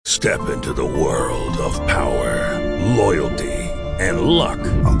Step into the world of power, loyalty, and luck.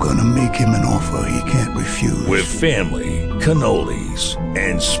 I'm gonna make him an offer he can't refuse. With family, cannolis,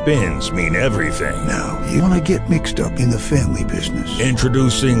 and spins mean everything. Now, you wanna get mixed up in the family business.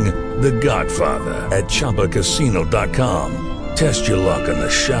 Introducing The Godfather at ChumbaCasino.com. Test your luck in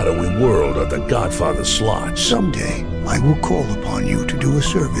the shadowy world of The Godfather slot. Someday, I will call upon you to do a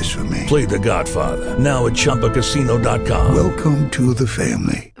service for me. Play The Godfather now at ChumbaCasino.com. Welcome to the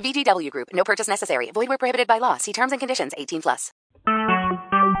family. VGW Group. No purchase necessary. Void where prohibited by law. See terms and conditions. 18+.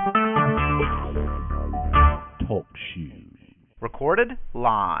 Talk shoes. Recorded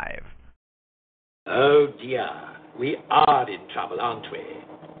live. Oh dear, we are in trouble, aren't we?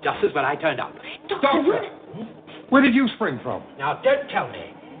 Just as when I turned up. Doctor! Where did you spring from? Now don't tell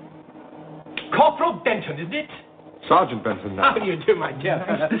me. Corporal Benton, isn't it? Sergeant Benton now. How do you do, my dear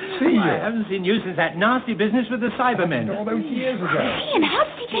fellow? See you. I haven't seen you since that nasty business with the Cybermen. All those years ago. Ian, how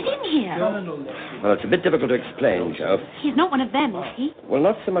did he get in here? Well, it's a bit difficult to explain, Joe. He's not one of them, is he? Well,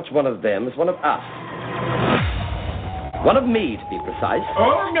 not so much one of them as one of us. One of me, to be precise.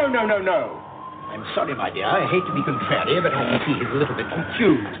 Oh, no. I'm sorry, my dear. I hate to be contrary, but I can see he's a little bit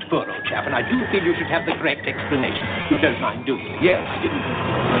confused, poor old chap, and I do feel you should have the correct explanation. You don't mind, do you? Yes.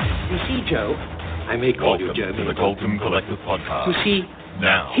 You see, Joe, I may call you Joe. To the Colton Collective Podcast. You see,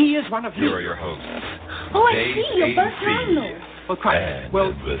 now, he is one of you. Here are your hosts. Oh, I see. You're both landlords. Well, quite. And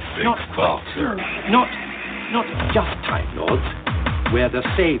Well, the Six not quite. Boxer. Not just Time Lords. We're the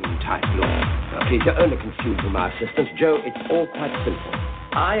same Time Lords. Now, please, you're only confusing my assistant. Joe, it's all quite simple.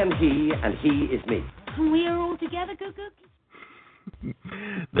 I am he, and he is me. And we are all together, Cuckoo?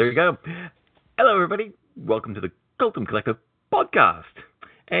 There you go. Hello, everybody. Welcome to the Colton Collective Podcast.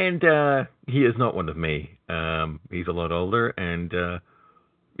 And he is not one of me. He's a lot older, and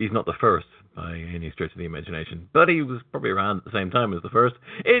he's not the first by any stretch of the imagination. But he was probably around at the same time as the first.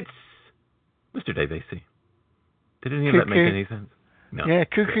 It's Mr. Dave AC. Did any of that make any sense? No. Yeah,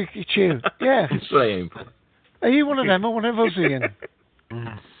 cuckoo chew. Yeah. That's what I aim for. Are you one of them or one of us, Ian?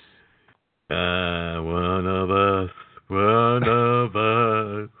 One of us.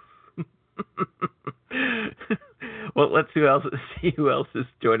 Well, let's see who else is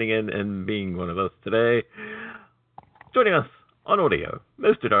joining in and being one of us today. Joining us on audio,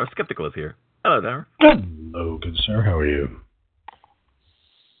 Mr. Dar Skeptical is here. Hello, Dar. Hello, good sir. How are you?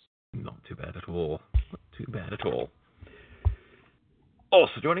 Not too bad at all.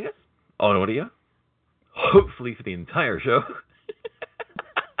 Also joining us on audio, hopefully for the entire show.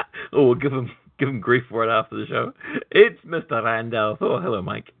 We'll give him grief for it after the show. It's Mr. Randolph. Oh, hello,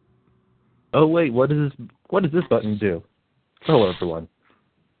 Mike. Oh, wait, what does this button do? Hello, everyone.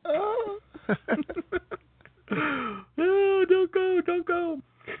 Oh, don't go.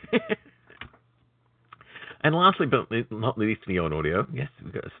 And lastly, but not least in the on audio, yes,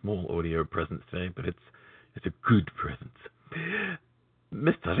 we've got a small audio presence today, but it's a good presence.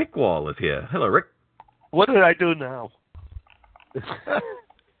 Mr. Rick Wall is here. Hello, Rick. What did I do now?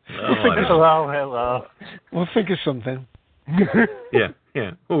 Hello. We'll think of something. Yeah.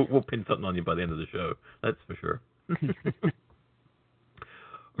 We'll pin something on you by the end of the show. That's for sure.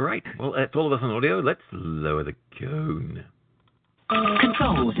 All right. Well, it's all of us on audio. Let's lower the cone.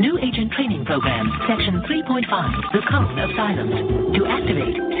 Control, new agent training program, section 3.5, the cone of silence. To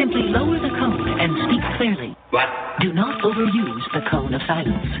activate, simply lower the cone and speak clearly. What? Do not overuse the cone of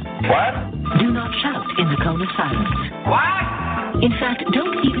silence. What? Do not shout in the cone of silence. What? In fact,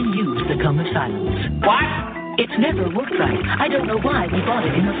 don't even use the cone of silence. What? It's never worked right. I don't know why we bought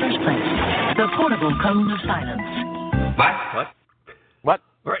it in the first place. The portable cone of silence. What?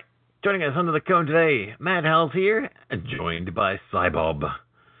 All right. Joining us under the cone today, Mad Hal's here, and joined by Cybob.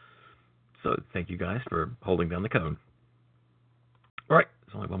 So thank you guys for holding down the cone. All right.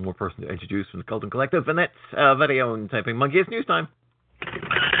 There's only one more person to introduce from the Colton Collective, and that's very own Typing Monkey. It's news time.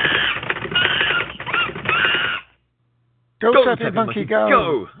 Go, Typing Monkey, go.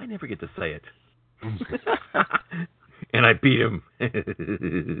 Go. I never get to say it. And I beat him.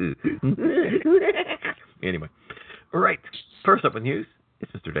 Anyway. All right. First up with news,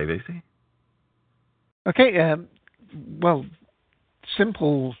 it's Mr. Dave AC. Okay. Well,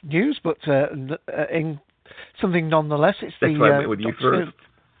 simple news, but in something nonetheless. It's That's why I went with you first.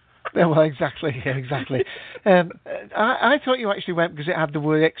 Well, exactly. I thought you actually went because it had the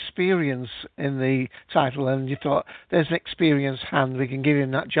word experience in the title, and you thought, there's an experienced hand, we can give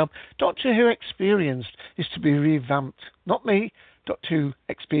him that job. Doctor Who Experienced is to be revamped. Not me, Doctor Who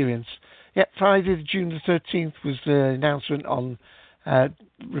Experience. Yeah, Friday, June the 13th was the announcement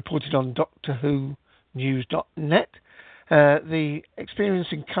reported on DoctorWhoNews.net. The experience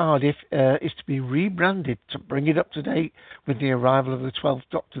in Cardiff is to be rebranded to bring it up to date with the arrival of the 12th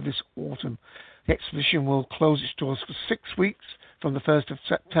Doctor this autumn. The exhibition will close its doors for 6 weeks from the 1st of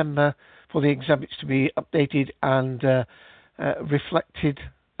September for the exhibits to be updated and reflected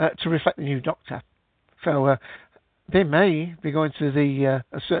to reflect the new Doctor. So they may be going to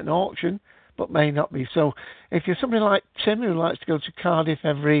a certain auction, but may not be. So if you're somebody like Tim who likes to go to Cardiff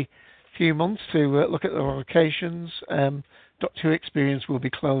every few months to look at the locations, Doctor Who Experience will be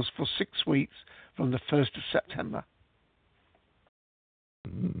closed for 6 weeks from the 1st of September.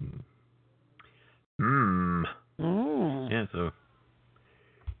 Yeah, so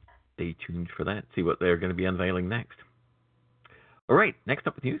stay tuned for that. See what they're going to be unveiling next. All right, next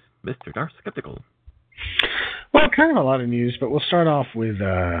up with news, Mr. Darth Skeptical. Well, kind of a lot of news, but we'll start off with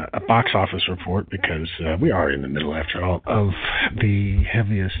a box office report because we are in the middle, after all, of the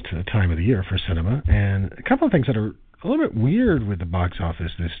heaviest time of the year for cinema. And a couple of things that are a little bit weird with the box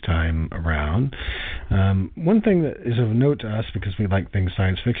office this time around. One thing that is of note to us, because we like things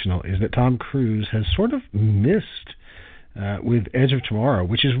science fictional, is that Tom Cruise has sort of missed with Edge of Tomorrow,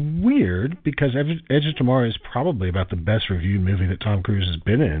 which is weird because Edge of Tomorrow is probably about the best reviewed movie that Tom Cruise has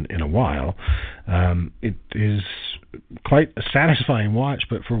been in a while. It is quite a satisfying watch,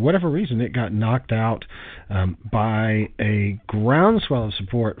 but for whatever reason it got knocked out by a groundswell of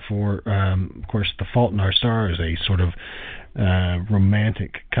support for, of course, The Fault in Our Stars, a sort of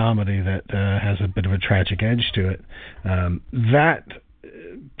romantic comedy that has a bit of a tragic edge to it. That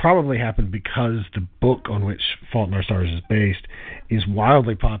probably happened because the book on which Fault in Our Stars is based is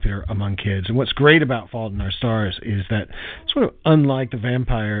wildly popular among kids. And what's great about Fault in Our Stars is that, sort of unlike the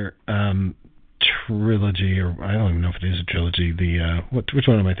vampire trilogy, or I don't even know if it is a trilogy, which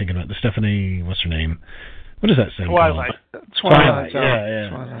one am I thinking about? The Stephanie, what's her name? What does that say? Twilight. Twilight. Yeah.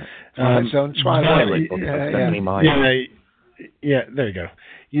 Twilight Zone. Twilight. Yeah, there you go.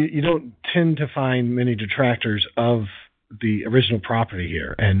 You don't tend to find many detractors of the original property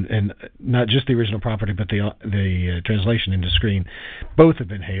here, and not just the original property, but the translation into screen. Both have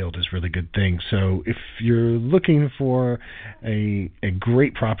been hailed as really good things. So if you're looking for a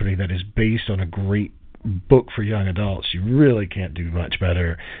great property that is based on a great book for young adults, you really can't do much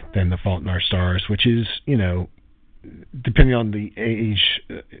better than The Fault in Our Stars, which is, depending on the age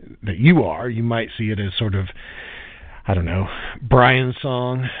that you are, you might see it as sort of, I don't know, Brian's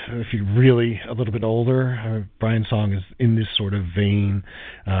Song. If you're really a little bit older, Brian's Song is in this sort of vein.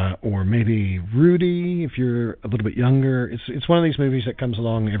 Or maybe Rudy, if you're a little bit younger. It's one of these movies that comes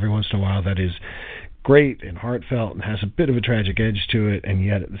along every once in a while that is great and heartfelt and has a bit of a tragic edge to it, and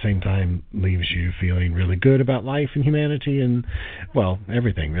yet at the same time leaves you feeling really good about life and humanity and, well,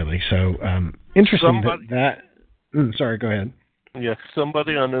 everything really. So interesting sorry, go ahead. Yeah,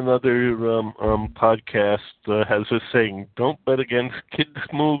 somebody on another podcast has a saying: "Don't bet against kids'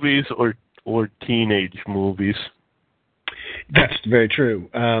 movies or teenage movies." That's very true,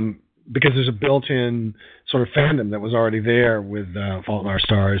 because there's a built-in sort of fandom that was already there with Fault in Our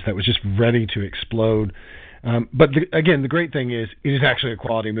Stars that was just ready to explode. But again, the great thing is it is actually a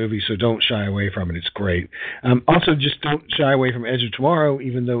quality movie, so don't shy away from it. It's great. Also, just don't shy away from Edge of Tomorrow,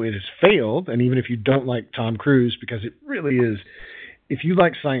 even though it has failed, and even if you don't like Tom Cruise, because it really is, if you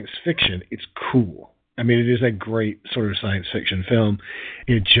like science fiction, it's cool. I mean, it is a great sort of science fiction film.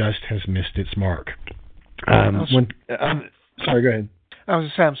 It just has missed its mark. Sorry, go ahead. I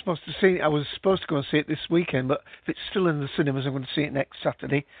was going to say I was supposed to go and see it this weekend, but if it's still in the cinemas, I'm going to see it next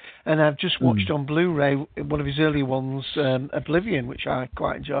Saturday. And I've just watched on Blu-ray one of his early ones, Oblivion, which I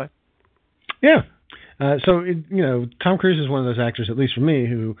quite enjoy. Yeah. Tom Cruise is one of those actors, at least for me,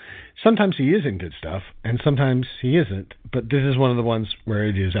 who sometimes he is in good stuff and sometimes he isn't. But this is one of the ones where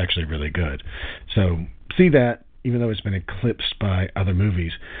it is actually really good. So see that, even though it's been eclipsed by other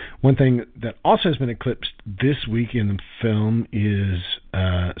movies. One thing that also has been eclipsed this week in the film is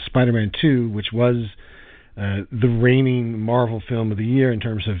Spider-Man 2, which was the reigning Marvel film of the year in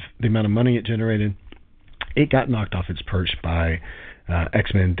terms of the amount of money it generated. It got knocked off its perch by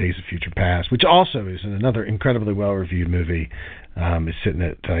X-Men Days of Future Past, which also is another incredibly well-reviewed movie. It's sitting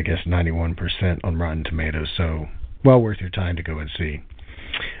at, I guess, 91% on Rotten Tomatoes, so well worth your time to go and see.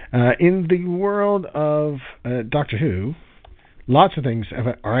 In the world of Doctor Who, lots of things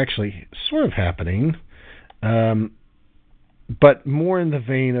are actually sort of happening, but more in the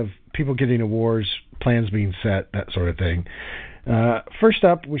vein of people getting awards, plans being set, that sort of thing. First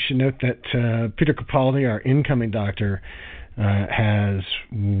up, we should note that Peter Capaldi, our incoming Doctor, has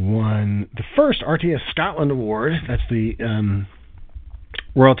won the first RTS Scotland Award. That's the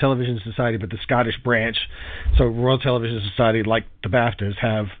Royal Television Society, but the Scottish branch. So Royal Television Society, like the BAFTAs,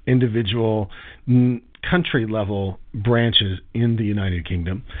 have individual country level branches in the United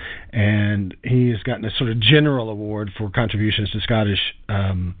Kingdom, and he has gotten a sort of general award for contributions to Scottish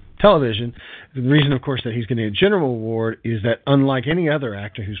television. The reason, of course, that he's getting a general award is that, unlike any other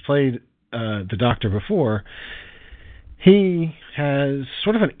actor who's played the Doctor before, he has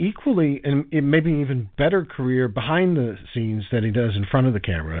sort of an equally and maybe even better career behind the scenes than he does in front of the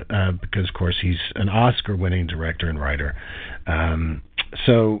camera, because, of course, he's an Oscar-winning director and writer.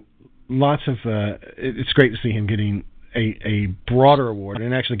 So lots of it's great to see him getting a broader award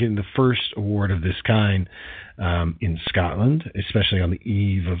and actually getting the first award of this kind in Scotland, especially on the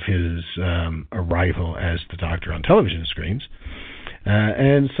eve of his arrival as the Doctor on television screens.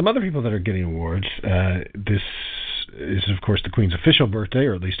 And some other people that are getting awards. This is, of course, the Queen's official birthday,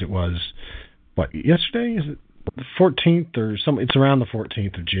 or at least it was, yesterday? Is it the 14th or something? It's around the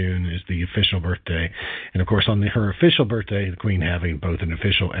 14th of June is the official birthday. And, of course, on her official birthday, the Queen having both an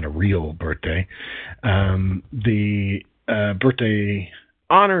official and a real birthday, the birthday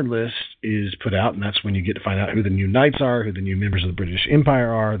honor list is put out, and that's when you get to find out who the new knights are, who the new members of the British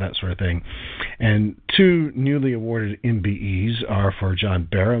Empire are, that sort of thing. And 2 newly awarded MBEs are for John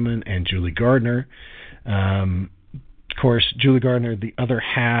Barrowman and Julie Gardner. Of course, Julie Gardner, the other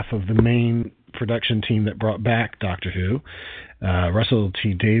half of the main production team that brought back Doctor Who. Russell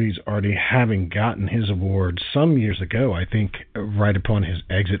T. Davies already having gotten his award some years ago, I think right upon his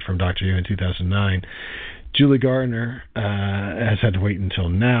exit from Doctor Who in 2009. Julie Gardner has had to wait until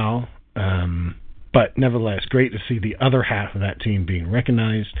now, but nevertheless, great to see the other half of that team being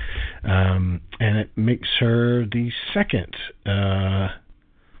recognized, and it makes her the second.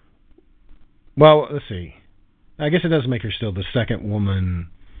 Well, let's see. I guess it does make her still the second woman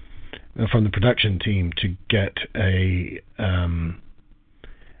from the production team to get an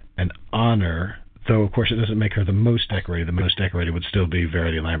honor, though, of course, it doesn't make her the most decorated. The most decorated would still be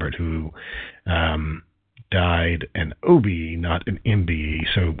Verity Lambert, who died an OBE, not an MBE.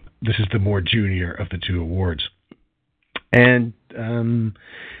 So this is the more junior of the 2 awards. And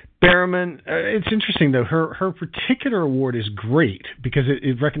Barrowman, it's interesting, though. Her particular award is great because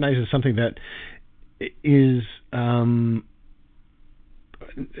it recognizes something that is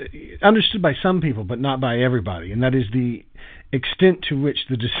understood by some people, but not by everybody, and that is the extent to which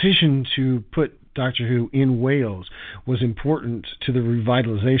the decision to put Doctor Who in Wales was important to the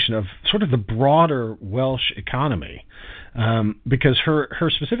revitalization of sort of the broader Welsh economy. Because her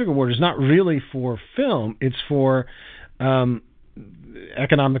specific award is not really for film, it's for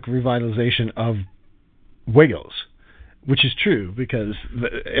economic revitalization of Wales, which is true because,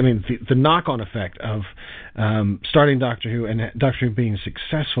 the knock-on effect of starting Doctor Who and Doctor Who being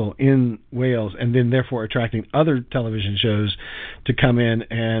successful in Wales and then therefore attracting other television shows to come in,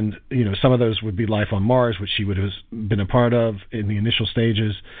 and some of those would be Life on Mars, which she would have been a part of in the initial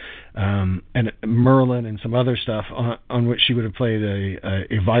stages, and Merlin and some other stuff on which she would have played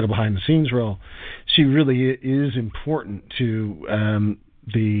a vital behind-the-scenes role. She really is important to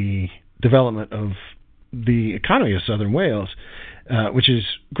the development of the economy of Southern Wales, which is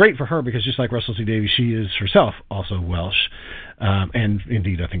great for her because just like Russell T. Davies, she is herself also Welsh, and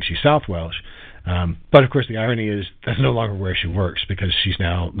indeed I think she's South Welsh. But of course the irony is that's no longer where she works because she's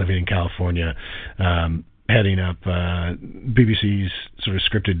now living in California, heading up BBC's sort of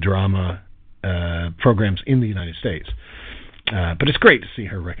scripted drama programs in the United States. But it's great to see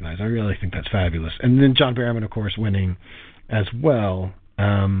her recognized. I really think that's fabulous. And then John Barrowman, of course, winning as well.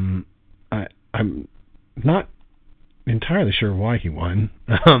 I'm not entirely sure why he won.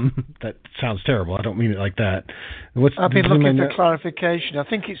 That sounds terrible. I don't mean it like that. I've been looking for clarification. I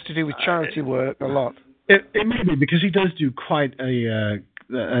think it's to do with charity work a lot. It may be because he does do quite a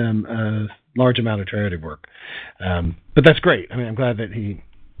large amount of charity work. But that's great. I'm glad that he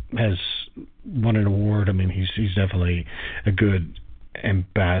has won an award. He's definitely a good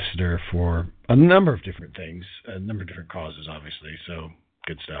ambassador for a number of different things, a number of different causes, obviously. So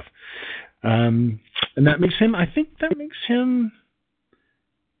good stuff. And that makes him, I think that makes him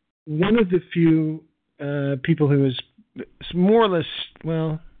one of the few people who is more or less,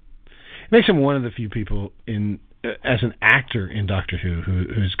 it makes him one of the few people as an actor in Doctor Who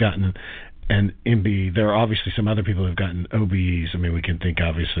who's gotten an MB. There are obviously some other people who've gotten OBEs. We can think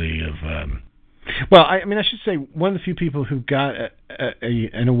obviously of, I should say one of the few people who got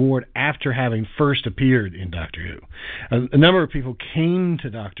an award after having first appeared in Doctor Who. A number of people came to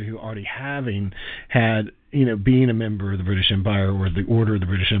Doctor Who already having had, being a member of the British Empire or the Order of the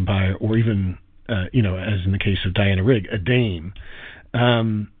British Empire, or even, as in the case of Diana Rigg, a dame,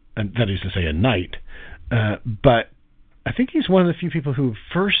 and that is to say a knight. But I think he's one of the few people who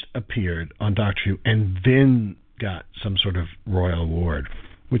first appeared on Doctor Who and then got some sort of royal award,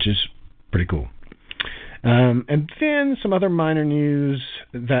 which is pretty cool. And then some other minor news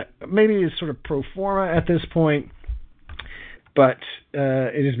that maybe is sort of pro forma at this point, but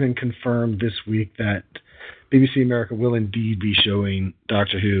it has been confirmed this week that BBC America will indeed be showing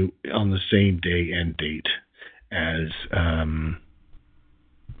Doctor Who on the same day and date as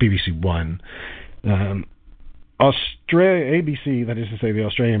BBC One. Australia, ABC, that is to say the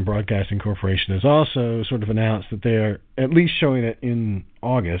Australian Broadcasting Corporation, has also sort of announced that they are at least showing it in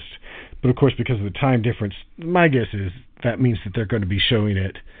August. But of course, because of the time difference, my guess is that means that they're going to be showing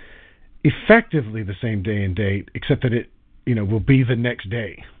it effectively the same day and date, except that it, will be the next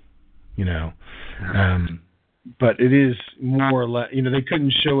day, but it is more or less, they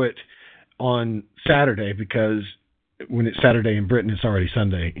couldn't show it on Saturday because when it's Saturday in Britain, it's already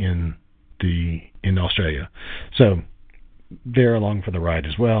Sunday in Australia. So they're along for the ride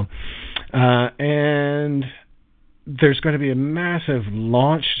as well. And there's going to be a massive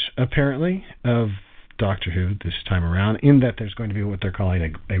launch, apparently, of Doctor Who this time around, in that there's going to be what they're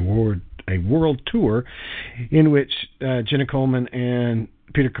calling a world tour, in which Jenna Coleman and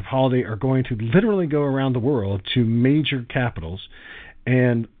Peter Capaldi are going to literally go around the world to major capitals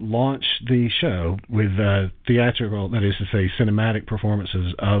and launch the show with theatrical, that is to say, cinematic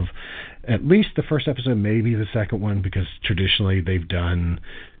performances of at least the first episode, maybe the second one, because traditionally they've done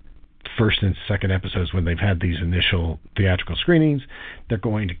first and second episodes when they've had these initial theatrical screenings. They're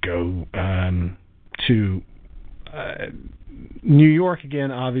going to go to New York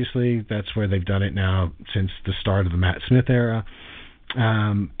again, obviously. That's where they've done it now since the start of the Matt Smith era.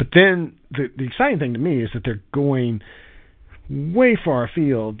 But then the exciting thing to me is that they're going way far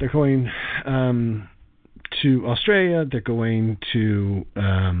afield. They're going to Australia. They're going to,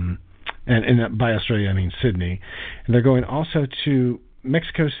 and by Australia I mean Sydney. And they're going also to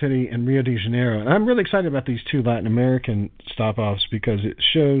Mexico City and Rio de Janeiro. And I'm really excited about these two Latin American stop-offs because it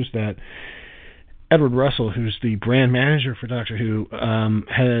shows that Edward Russell, who's the brand manager for Doctor Who,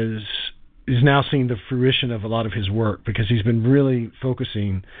 is now seeing the fruition of a lot of his work, because he's been really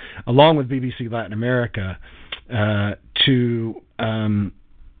focusing, along with BBC Latin America, to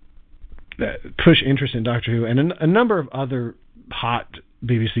push interest in Doctor Who and a number of other hot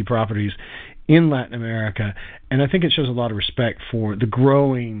BBC properties in Latin America. And I think it shows a lot of respect for the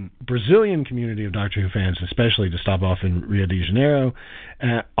growing Brazilian community of Doctor Who fans, especially to stop off in Rio de Janeiro.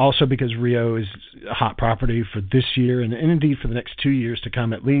 Also because Rio is a hot property for this year and indeed for the next 2 years to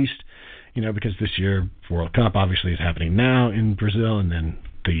come at least, because this year World Cup obviously is happening now in Brazil, and then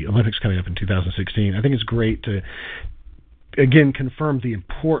the Olympics coming up in 2016. I think it's great to, again, confirm the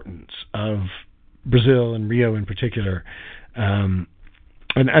importance of Brazil and Rio in particular.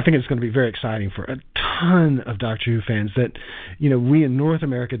 And I think it's going to be very exciting for a ton of Doctor Who fans that, we in North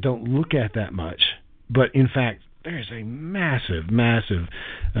America don't look at that much. But in fact, there's a massive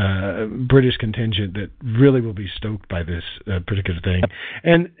British contingent that really will be stoked by this particular thing.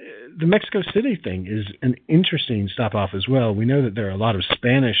 And the Mexico City thing is an interesting stop-off as well. We know that there are a lot of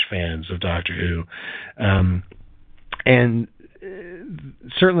Spanish fans of Doctor Who. And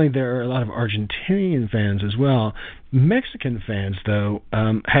certainly there are a lot of Argentinian fans as well. Mexican fans, though,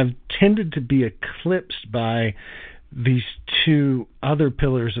 have tended to be eclipsed by these two other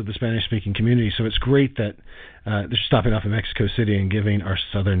pillars of the Spanish-speaking community. So it's great that they're stopping off in Mexico City and giving our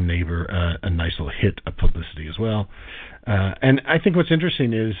southern neighbor a nice little hit of publicity as well. And I think what's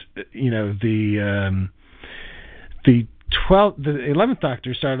interesting is, the 11th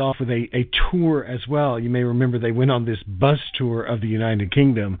Doctor started off with a tour as well. You may remember they went on this bus tour of the United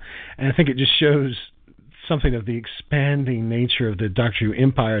Kingdom, and I think it just shows something of the expanding nature of the Doctor Who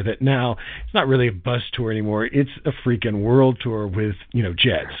empire, that now it's not really a bus tour anymore. It's a freaking world tour with,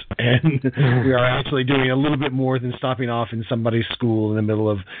 jets. And we are actually doing a little bit more than stopping off in somebody's school in the middle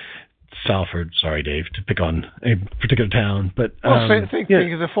of Salford. Sorry, Dave, to pick on a particular town, but think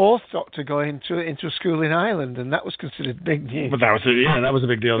of the fourth Doctor going into a school in Ireland, and that was considered big news. But that was a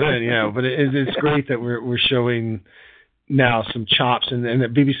big deal then, But it's great that we're showing now some chops, and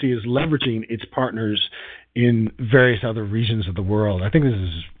that BBC is leveraging its partners in various other regions of the world. I think this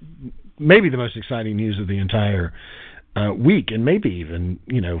is maybe the most exciting news of the entire week, and maybe even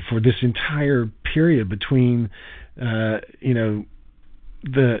for this entire period between the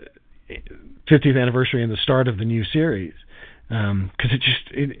 50th anniversary and the start of the new series, because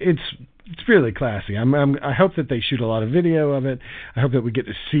it's really classy. I hope that they shoot a lot of video of it. I hope that we get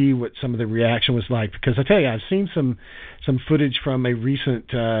to see what some of the reaction was like, because I tell you, I've seen some footage from a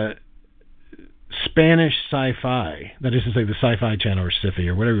recent Spanish sci-fi, that is to say the Sci-Fi Channel or Sci-Fi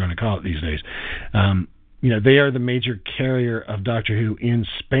or whatever you want to call it these days, they are the major carrier of Doctor Who in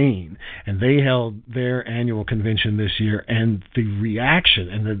Spain, and they held their annual convention this year, and the reaction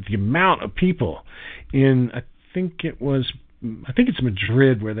and the amount of people in, I think it's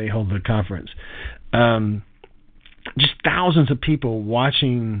Madrid where they hold the conference, just thousands of people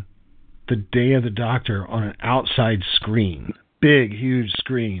watching the Day of the Doctor on an outside screen. Big, huge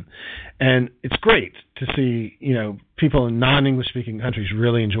screen. And it's great to see, people in non-English speaking countries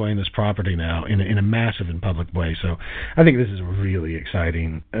really enjoying this property now in a massive and public way. So I think this is a really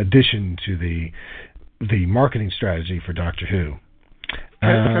exciting addition to the marketing strategy for Doctor Who.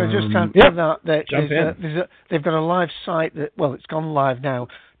 Can I just add to that? They've got a live site it's gone live now,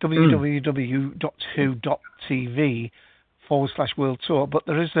 www.who.tv/World Tour, but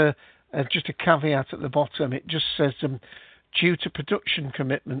there is just a caveat at the bottom. It just says, due to production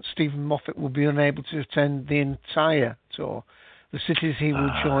commitments, Stephen Moffat will be unable to attend the entire tour. The cities he will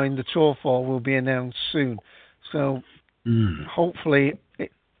join the tour for will be announced soon. So hopefully,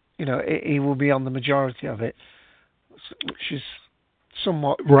 he will be on the majority of it, which is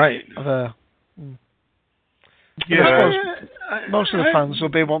somewhat right of a. Yeah, most of the fans will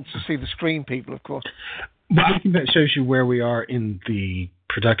be wanting to see the screen people, of course. But I think that shows you where we are in the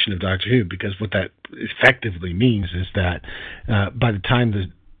production of Doctor Who, because what that effectively means is that by the time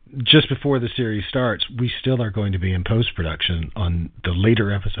just before the series starts, we still are going to be in post-production on the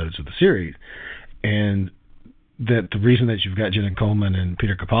later episodes of the series, and that the reason that you've got Jenna Coleman and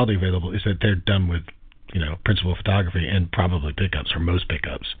Peter Capaldi available is that they're done with principal photography and probably pickups, or most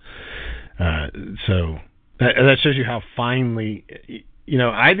pickups. So that shows you how finely.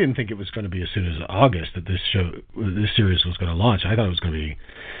 I didn't think it was going to be as soon as August that this series was going to launch. I thought it was going to be,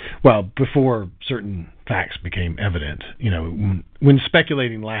 before certain facts became evident. When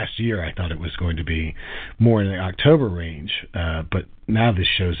speculating last year, I thought it was going to be more in the October range. But now this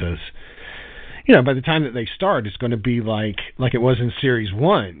shows us, by the time that they start, it's going to be like it was in Series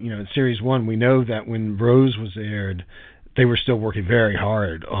 1. In Series 1, we know that when Rose was aired, they were still working very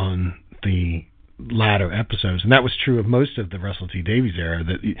hard on the latter episodes, and that was true of most of the Russell T Davies era,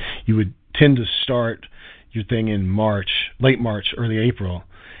 that you would tend to start your thing in late March, early April,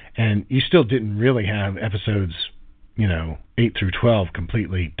 and you still didn't really have episodes 8 through 12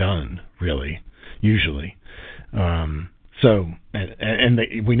 completely done, really, usually. We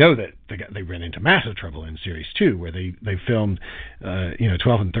know that they ran into massive trouble in Series 2, where they filmed 12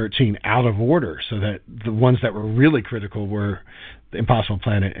 and 13 out of order, so that the ones that were really critical were the Impossible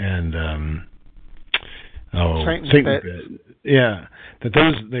Planet and Satan's Bit. Yeah, that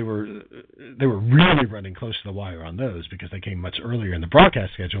they were really running close to the wire on those, because they came much earlier in the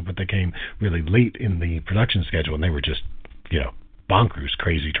broadcast schedule, but they came really late in the production schedule, and they were just bonkers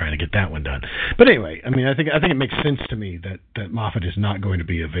crazy trying to get that one done. But anyway, I think it makes sense to me that Moffat is not going to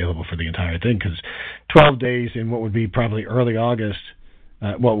be available for the entire thing, because 12 days in what would be probably early August,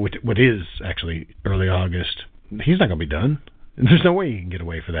 what is actually early August, he's not going to be done. There's no way he can get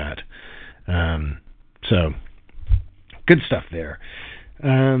away for that. So, good stuff there.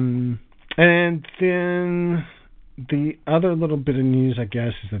 And then the other little bit of news, I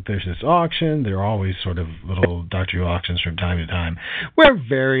guess, is that there's this auction. There are always sort of little Doctor Who auctions from time to time where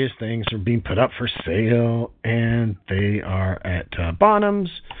various things are being put up for sale, and they are at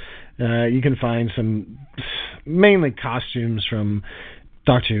Bonhams. You can find some mainly costumes from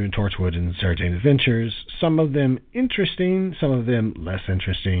Doctor Who and Torchwood and Sarah Jane Adventures. Some of them interesting, some of them less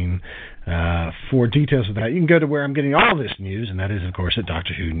interesting. For details of that, you can go to where I'm getting all this news, and that is, of course, at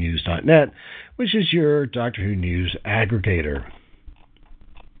DoctorWhoNews.net, which is your Doctor Who news aggregator.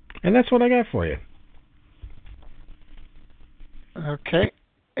 And that's what I got for you. Okay,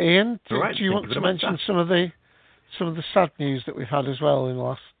 Ian, do you want to mention some of the sad news that we've had as well in the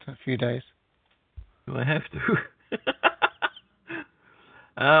last few days? Do I have to?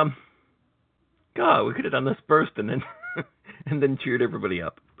 God, we could have done this first and then cheered everybody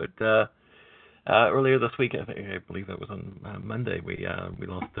up. But earlier this week, I believe that was on Monday, we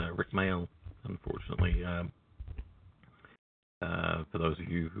lost Rick Mayall, unfortunately. For those of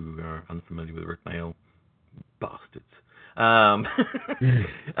you who are unfamiliar with Rick Mayall, bastards.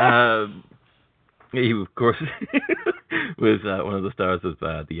 He, of course, was one of the stars of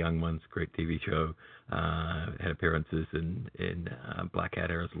The Young Ones, great TV show. Had appearances in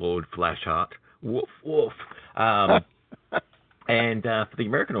Blackadder as Lord Flashheart. Woof, woof. And for the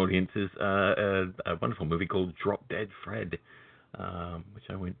American audiences, a wonderful movie called Drop Dead Fred, which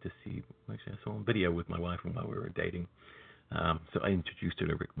I went to see. Actually, I saw on video with my wife while we were dating. So I introduced her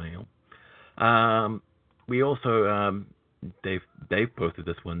to Rick Mayall. We also, Dave posted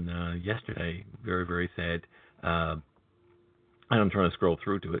this one yesterday. Very, very sad. And I'm trying to scroll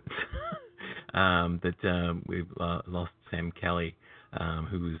through to it. that we've lost Sam Kelly,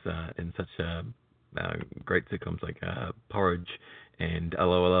 who was in such great sitcoms like Porridge and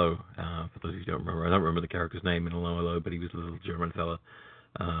Hello Hello. For those who don't remember, I don't remember the character's name in Hello Hello, but he was a little German fella.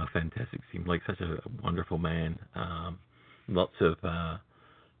 Fantastic. Seemed like such a wonderful man. Lots of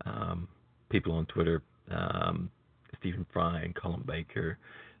people on Twitter, Stephen Fry and Colin Baker,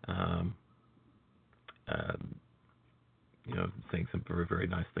 saying some very, very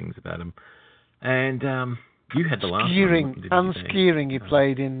nice things about him. And you had the last one. Hans Skiering, you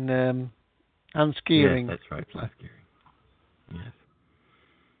played in Hans Skiering. Yes, that's right. Hans Skiering. Yes.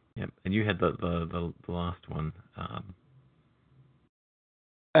 Yep. And you had the last one.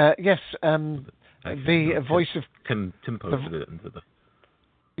 Yes. The voice of Tim posted it into the.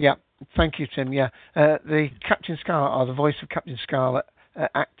 Yeah. Thank you, Tim. Yeah. The Captain Scarlet, or the voice of Captain Scarlet,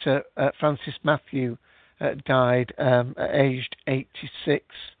 actor Francis Matthew, died aged 86.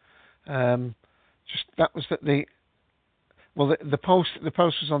 That was at the post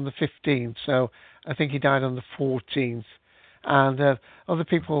was on the 15th, so I think he died on the 14th. And other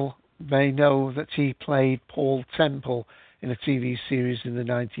people may know that he played Paul Temple in a TV series in the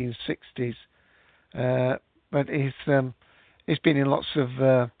 1960s. But he's been in lots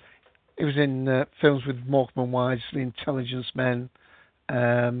of. He was in films with Morecambe and Wise, The Intelligence Men.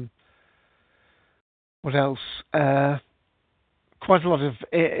 What else? Quite a lot of.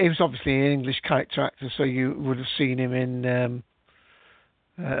 He was obviously an English character actor, so you would have seen him in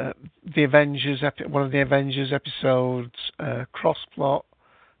the Avengers, one of the Avengers episodes, Crossplot,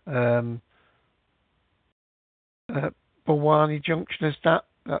 Bawani Junction. Is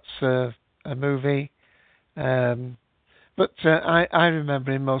that's a movie. But I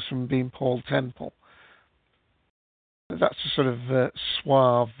remember him most from being Paul Temple. That's a sort of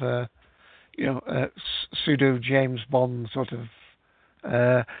suave, pseudo James Bond sort of.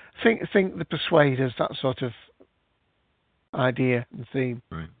 Think The Persuaders, that sort of idea and theme.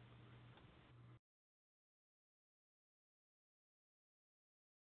 Right.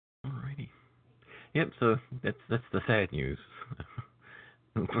 Alrighty. Yep. So that's the sad news.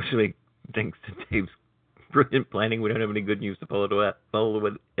 Unfortunately, thanks to Dave's brilliant planning, we don't have any good news to follow it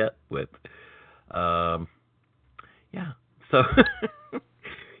with. Yeah. So,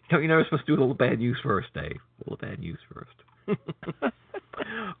 don't you know we're supposed to do all the bad news first, Dave? All the bad news first.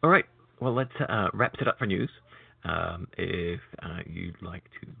 All right. Well, let's wrap it up for news. If you'd like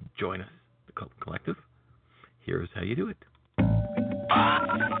to join us, the Cult Collective, here's how you do it.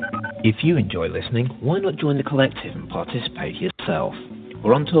 If you enjoy listening, why not join the collective and participate yourself?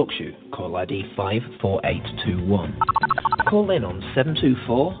 We're on TalkShoe, call ID 54821. Call in on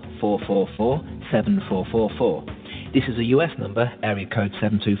 724-444-7444. This is a US number, area code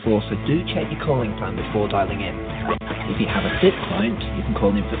 724, so do check your calling plan before dialing in. If you have a SIP client, you can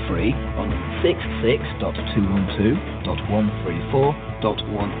call in for free on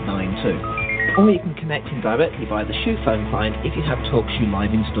 66.212.134.192. Or you can connect in directly via the Shoe phone client if you have TalkShoe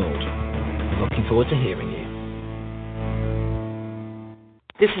Live installed. We're looking forward to hearing you.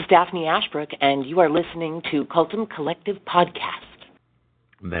 This is Daphne Ashbrook, and you are listening to Cultum Collective Podcast.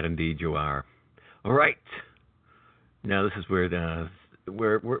 That indeed you are. All right. Now this is where Dave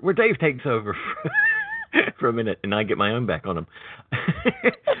takes over for a minute, and I get my own back on him.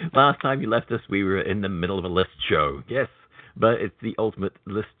 Last time you left us, we were in the middle of a list show. Yes, but it's the ultimate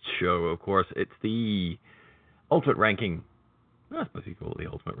list show, of course. It's the ultimate ranking. I suppose you call it the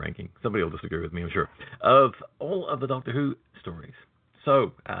ultimate ranking. Somebody will disagree with me, I'm sure. Of all of the Doctor Who stories.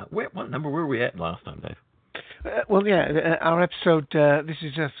 So, what number were we at last time, Dave? Our episode, this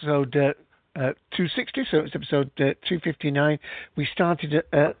is episode 260, so it's episode 259. We started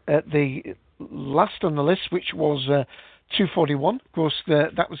at the last on the list, which was 241. Of course,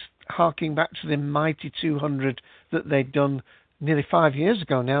 that was harking back to the mighty 200 that they'd done nearly 5 years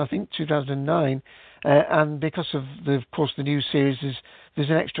ago now, I think 2009. And because of the new series, there's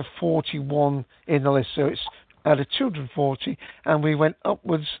an extra 41 in the list, so it's out of 240, and we went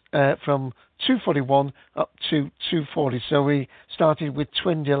upwards from 241 up to 240. So we started with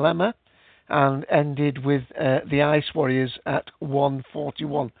Twin Dilemma and ended with the Ice Warriors at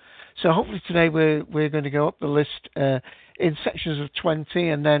 141. So hopefully today we're going to go up the list in sections of 20,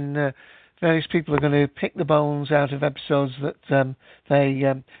 and then various people are going to pick the bones out of episodes that they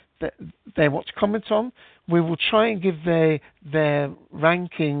want to comment on. We will try and give their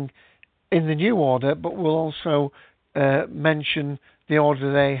ranking in the new order, but we'll also mention the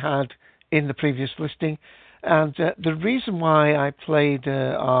order they had in the previous listing. And the reason why I played,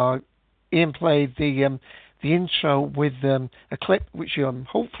 Ian played the intro with a clip, which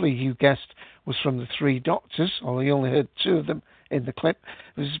hopefully you guessed was from the Three Doctors, although you only heard two of them in the clip,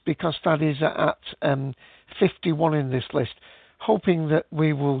 is because that is at 51 in this list. Hoping that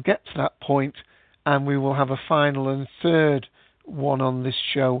we will get to that point and we will have a final and third one on this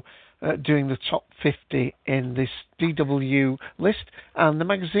show doing the top 50 in this DW list. And the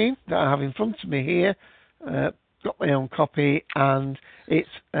magazine that I have in front of me here, got my own copy, and it's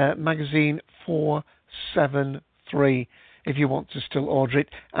magazine 473 if you want to still order it.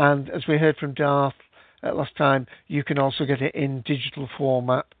 And as we heard from Darth last time, you can also get it in digital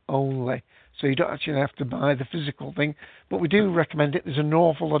format only. So you don't actually have to buy the physical thing. But we do recommend it. There's an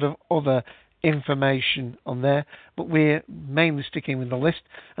awful lot of other information on there, but we're mainly sticking with the list.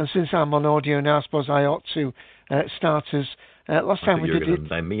 And since I'm on audio now, I suppose I ought to start as last time we did it.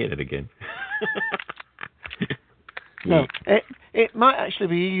 Blame me in it again. No, it might actually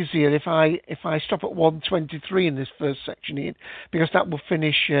be easier if I stop at 123 in this first section here, because that will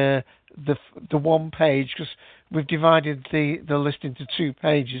finish the one page, because we've divided the list into 2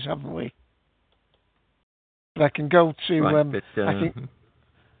 pages, haven't we? But I can go to right, I think.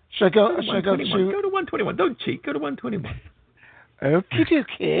 Should I go to 121? Don't cheat. Go to 121. Okie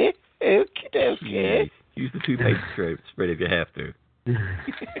dokie. Okie dokie. Use the 2-page spread if you have to.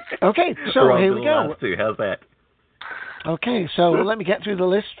 Okay, so here we go. How's that? Okay, so let me get through the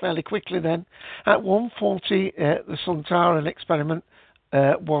list fairly quickly then. At 140, the Sontaran experiment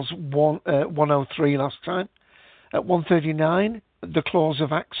was 103 last time. At 139, the Claws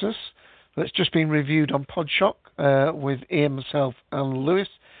of Axis. That's just been reviewed on Podshock with Ian, myself, and Lewis.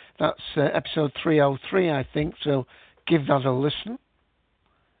 That's episode 303, I think, so give that a listen.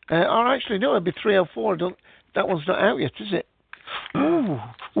 Or actually, no, it'll be 304. That one's not out yet, is it? Ooh.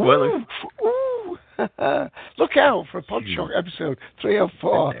 Well, ooh. Look out for a Podshock episode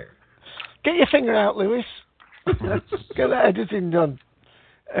 304. Get your finger out, Lewis. Get that editing done.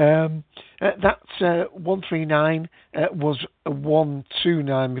 That's 139 was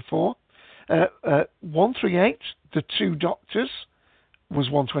 129 before. 138, the Two Doctors, was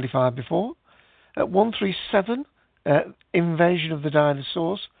 125 before. 137, Invasion of the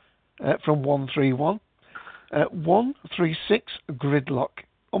Dinosaurs, from 131. 136, Gridlock.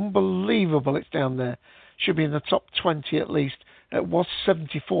 Unbelievable it's down there. Should be in the top 20 at least. It was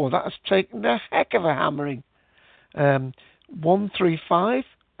 74. That has taken a heck of a hammering. 135,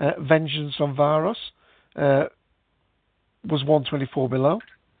 Vengeance on Varos, was 124 below.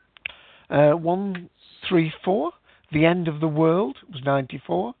 134, The End of the World, was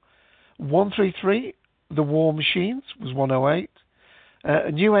 94. 133, The War Machines, was 108.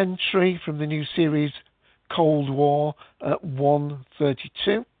 A new entry from the new series Cold War at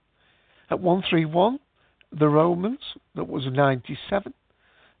 132. At 131, The Romans, that was 97.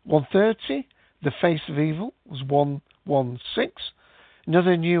 130, The Face of Evil, was 116.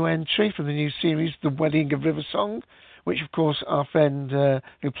 Another new entry from the new series, The Wedding of River Song, which, of course, our friend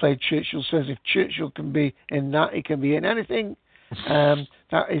who played Churchill says if Churchill can be in that, he can be in anything.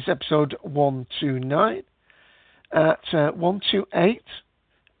 That is episode 129. At 128,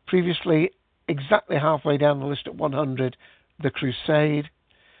 previously exactly halfway down the list at 100, The Crusade.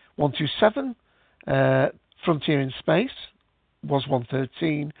 127, Frontier in Space, was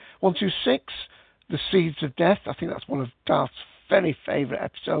 113. 126, The Seeds of Death. I think that's one of Darth's very favourite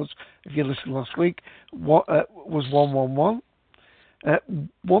episodes, if you listened last week, was 111.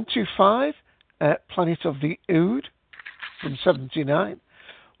 125, Planet of the Ood, from 79.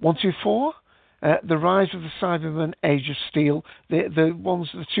 124, The Rise of the Cybermen, Age of Steel. The ones,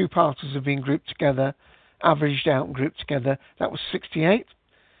 the two-parters have been grouped together, averaged out and grouped together. That was 68.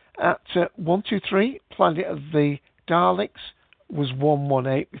 At 123, Planet of the Daleks, was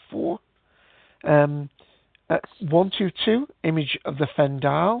 118 before. At 122, Image of the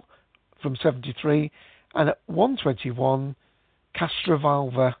Fendal, from 73. And at 121,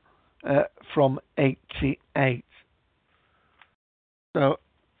 Castrovalva, from 88. So,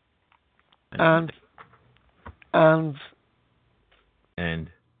 and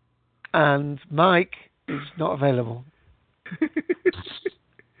Mike is not available.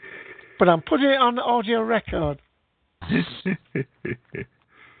 But I'm putting it on audio record.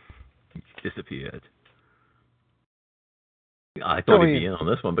 Disappeared. I thought he'd be in on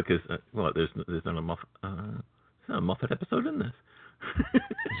this one because there's not a Moffat episode in this.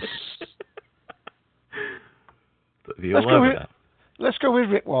 Let's go with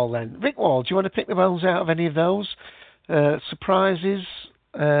Rick Wall then. Rick Wall, do you want to pick the bones out of any of those? Surprises,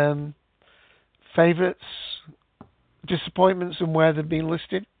 favourites, disappointments, and where they've been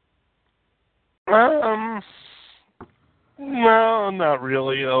listed? No, not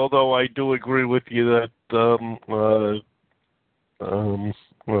really. Although I do agree with you that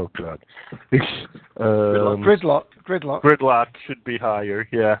Oh, God. Gridlock. Gridlock should be higher,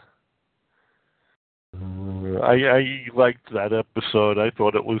 yeah. I liked that episode. I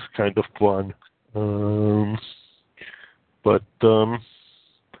thought it was kind of fun. But no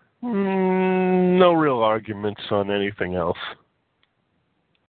real arguments on anything else.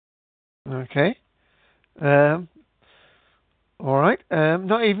 Okay. All right.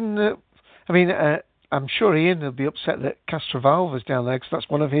 Not even... I'm sure Ian will be upset that Castrovalva's down there, because that's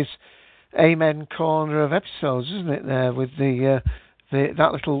one of his Amen corner of episodes, isn't it, there, with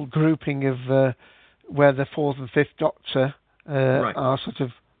that little grouping of where the fourth and fifth Doctor are sort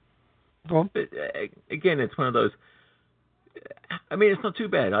of... Go on. But, again, it's one of those... it's not too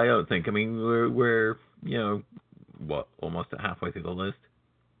bad, I don't think. We're almost halfway through the list.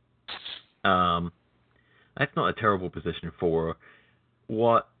 That's not a terrible position for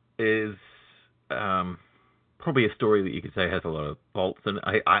what is probably a story that you could say has a lot of faults, and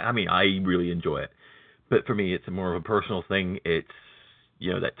I really enjoy it. But for me, it's more of a personal thing. It's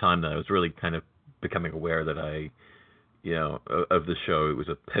that time that I was really kind of becoming aware that of the show. It was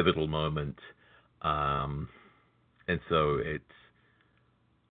a pivotal moment, and so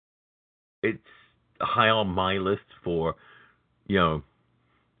it's high on my list for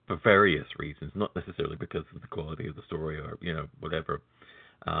various reasons, not necessarily because of the quality of the story or whatever.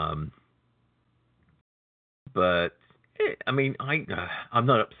 But I'm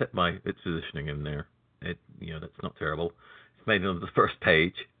not upset by its positioning in there. That's not terrible. It's made it on the first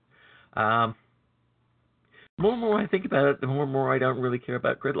page. More and more I think about it, the more and more I don't really care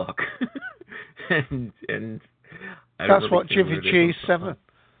about Gridlock. and that's what Jivy G7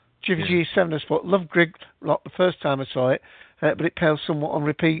 has put. Loved Gridlock the first time I saw it, but it pales somewhat on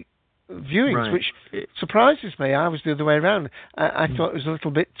repeat viewings, which surprises me. I was the other way around. I thought it was a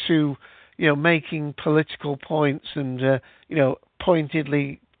little bit too, making political points and,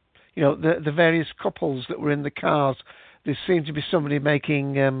 pointedly, the various couples that were in the cars. There seemed to be somebody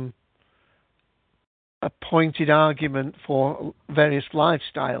making a pointed argument for various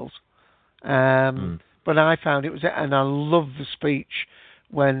lifestyles. But I found it was, and I love the speech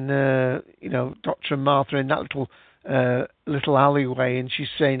when, Dr. Martha in that little alleyway, and she's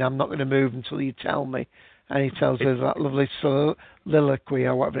saying, "I'm not going to move until you tell me," and he tells her that lovely soliloquy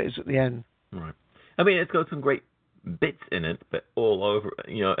or whatever it is at the end. Right. It's got some great bits in it, but all over,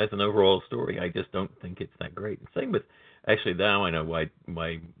 as an overall story, I just don't think it's that great. Same with, actually, now I know why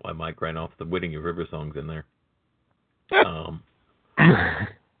Mike ran off the Whitting River songs in there. And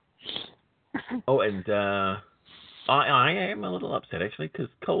I am a little upset actually, because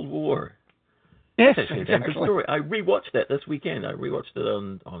Cold War. Yes, actually a good story. I rewatched that this weekend. I rewatched it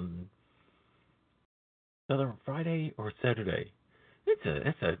on either Friday or Saturday.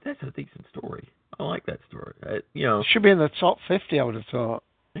 That's a decent story. I like that story. It should be in the top 50, I would have thought.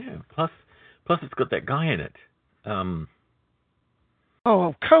 Yeah. Plus it's got that guy in it.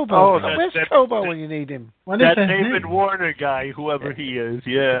 Kobo. Where's Kobo when you need him? That David Warner guy, whoever he is.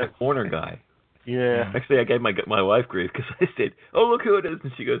 Yeah. That Warner guy. Yeah. Actually, I gave my wife grief because I said, "Oh, look who it is,"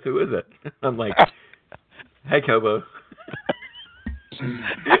 and she goes, "Who is it?" I'm like, "Hey, Kobo."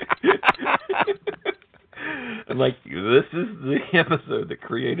 I'm like, "This is the episode that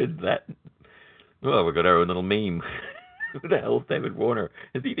created that." Well, we got our own little meme. Who the hell is David Warner?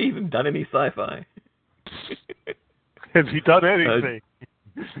 Has he even done any sci-fi? Has he done anything?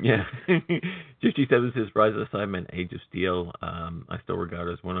 Yeah. 57 says Rise of the Cybermen, Age of Steel. I still regard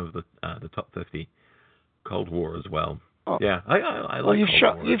as one of the top 50. Cold War as well. Oh. Yeah, I like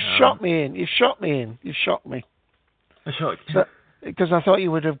Cold War. You've shot me in. You've shot me. I shocked you. Because I thought you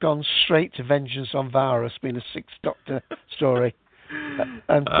would have gone straight to Vengeance on Varus, being a Sixth Doctor story,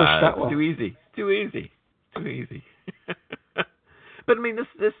 and pushed that one. Too easy. But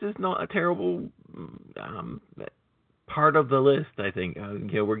this is not a terrible part of the list. I think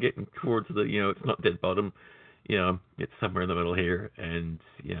we're getting towards the it's not dead bottom, it's somewhere in the middle here, and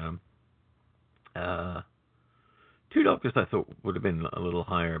Two Doctors I thought would have been a little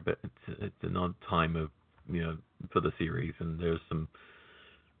higher, but it's an odd time of for the series, and there's some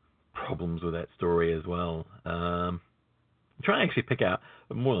problems with that story as well. I'm trying to actually pick out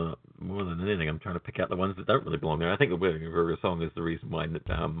more than anything. I'm trying to pick out the ones that don't really belong there. I think the Wedding River song is the reason why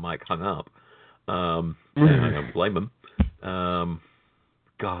Mike hung up. And I don't blame him.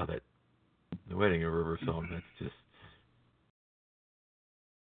 God, the Wedding River song, that's just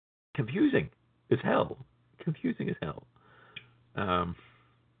confusing as hell.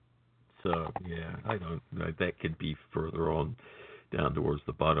 So yeah, I don't know. That could be further on down towards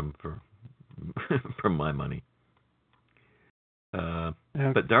the bottom for my money.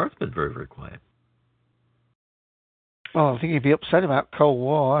 But Darth's been very, very quiet. Well, I think he'd be upset about Cold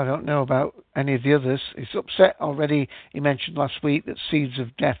War. I don't know about any of the others. He's upset already. He mentioned last week that Seeds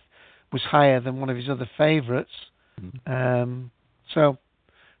of Death was higher than one of his other favourites. So,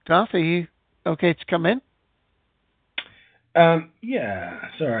 Garth, are you okay to come in? Yeah,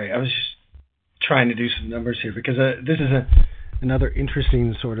 sorry. I was just trying to do some numbers here because this is another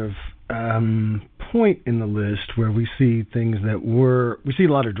interesting sort of point in the list where we see things we see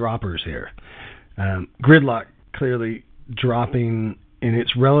a lot of droppers here. Gridlock clearly dropping in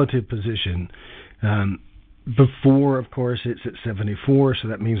its relative position. Before, of course, it's at 74, so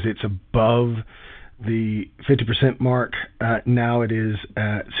that means it's above the 50% mark. Now it is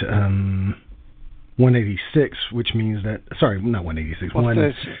at 186, which means that, sorry, not 186,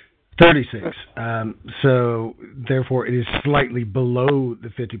 136. So therefore it is slightly below the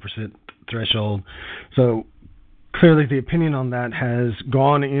 50% threshold. So clearly the opinion on that has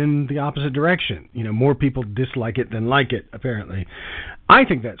gone in the opposite direction. More people dislike it than like it, apparently. I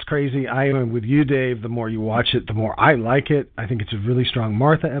think that's crazy. I am with you, Dave. The more you watch it, the more I like it. I think it's a really strong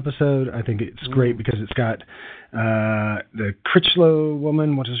Martha episode. I think it's great because it's got the Critchlow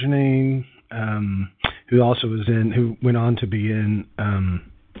woman, what is her name, who went on to be in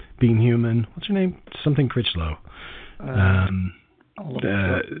Being Human. What's her name? Something Critchlow.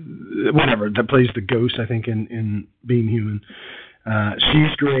 Whatever, that plays the ghost, I think, in Being Human.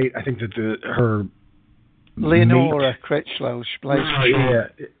 She's great. I think that her Leonora Critchlow, she plays.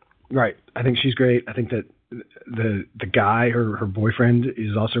 Right. I think she's great. I think that the guy, her boyfriend,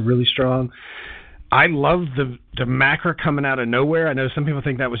 is also really strong. I love the macra coming out of nowhere. I know some people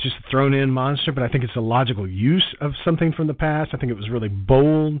think that was just a thrown-in monster, but I think it's a logical use of something from the past. I think it was really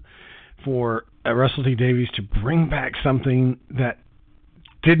bold for Russell T Davies to bring back something that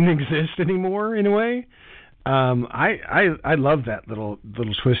didn't exist anymore, in a way. I love that little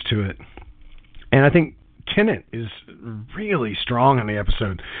twist to it. And I think Tennant is really strong in the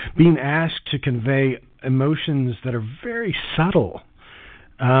episode, being asked to convey emotions that are very subtle.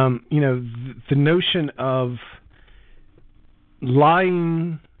 The notion of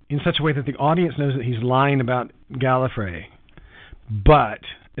lying in such a way that the audience knows that he's lying about Gallifrey, but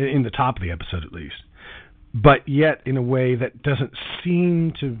in the top of the episode at least, but yet in a way that doesn't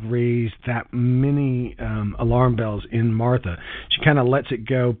seem to raise that many alarm bells in Martha. She kind of lets it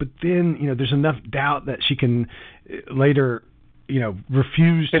go, but then there's enough doubt that she can later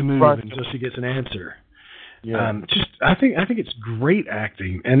refuse to move until she gets an answer. Yeah. I think it's great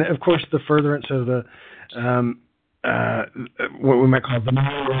acting, and of course the furtherance of the what we might call the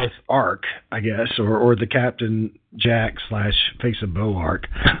North arc, I guess, or the Captain Jack / Face of Bow arc.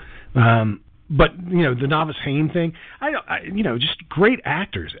 But the Novice Hayne thing, just great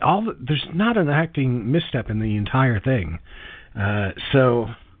actors. There's not an acting misstep in the entire thing. So,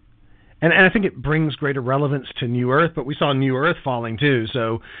 and I think it brings greater relevance to New Earth. But we saw New Earth falling too.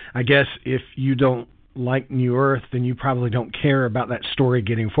 So I guess if you don't like New Earth, then you probably don't care about that story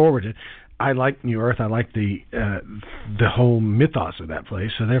getting forwarded. I like New Earth. I like the whole mythos of that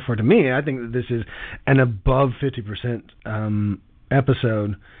place. So therefore, to me, I think that this is an above 50%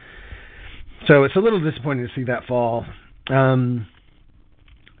 episode. So it's a little disappointing to see that fall.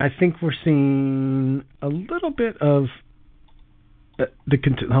 I think we're seeing a little bit of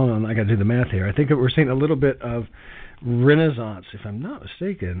hold on, I got to do the math here. I think that we're seeing a little bit of renaissance, if I'm not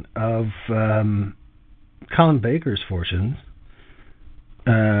mistaken, of Colin Baker's fortunes,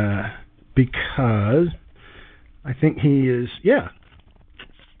 because I think he is. Yeah.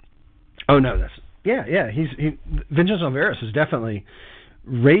 Oh no, Vincenzo Veras is definitely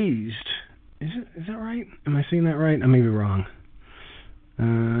raised. Is that right? Am I seeing that right? I may be wrong.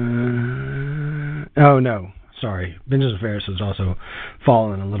 Oh no, sorry. Vincenzo Veras has also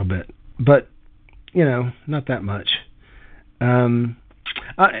fallen a little bit, but not that much.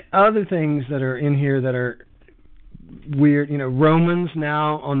 Other things that are in here that are weird, Romans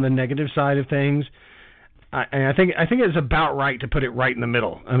now on the negative side of things. I think it's about right to put it right in the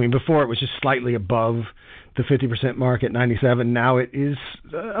middle. I mean, before it was just slightly above the 50% mark at 97. Now it is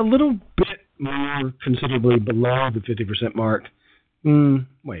a little bit more considerably below the 50% mark.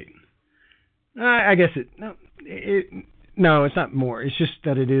 Wait. I guess no, it's not more. It's just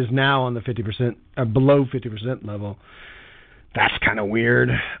that it is now on the 50%, below 50% level. That's kind of weird.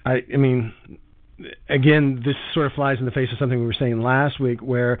 I mean, again, this sort of flies in the face of something we were saying last week,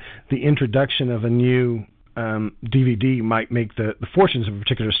 where the introduction of a new DVD might make the fortunes of a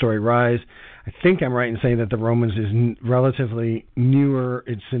particular story rise. I think I'm right in saying that the Romans is relatively newer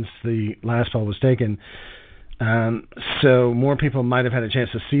since the last fall was taken. So more people might have had a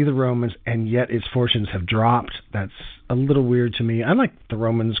chance to see the Romans, and yet its fortunes have dropped. That's a little weird to me. I like the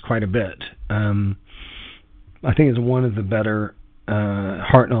Romans quite a bit. I think it's one of the better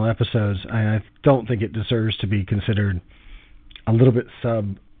Hartnell episodes. I don't think it deserves to be considered a little bit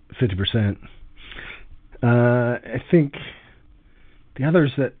sub 50%. I think the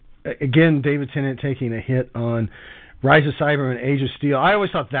others that, again, David Tennant taking a hit on Rise of Cybermen, Age of Steel. I always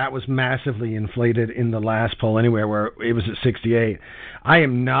thought that was massively inflated in the last poll anywhere, where it was at 68. I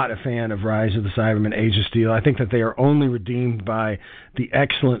am not a fan of Rise of the Cybermen, Age of Steel. I think that they are only redeemed by the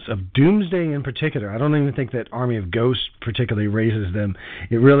excellence of Doomsday in particular. I don't even think that Army of Ghosts particularly raises them.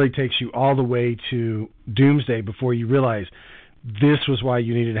 It really takes you all the way to Doomsday before you realize this was why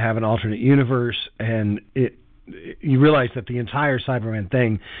you needed to have an alternate universe, and you realize that the entire Cyberman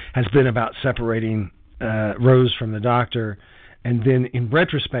thing has been about separating Rose from the Doctor, and then in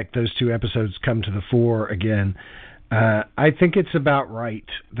retrospect those two episodes come to the fore again. I think it's about right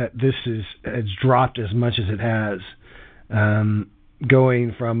that this has dropped as much as it has,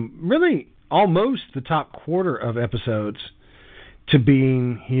 going from really almost the top quarter of episodes to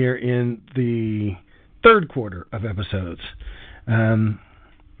being here in the third quarter of episodes.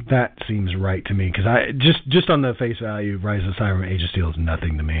 That seems right to me, because I just on the face value, Rise of Cybermen, Age of Steel is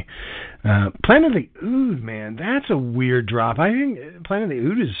nothing to me. Planet of the Ood, man, that's a weird drop. I think Planet of the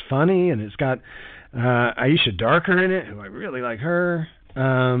Ood is funny, and it's got Aisha Darker in it, who I really like her.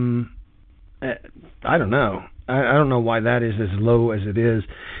 I don't know. I don't know why that is as low as it is.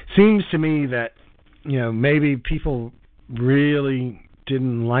 Seems to me that, maybe people really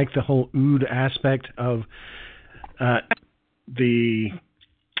didn't like the whole Ood aspect of the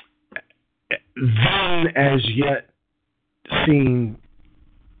then as yet seen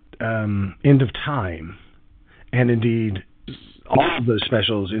End of Time, and indeed all of those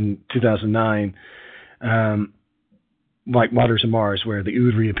specials in 2009, like Waters of Mars, where the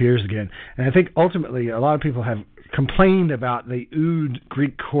Ood reappears again. And I think ultimately a lot of people have complained about the Ood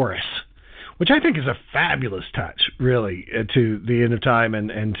Greek chorus, which I think is a fabulous touch, really, to the End of Time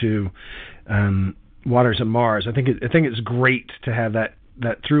and to Waters of Mars. I think it's great to have that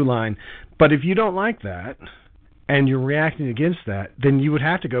through line. But if you don't like that and you're reacting against that, then you would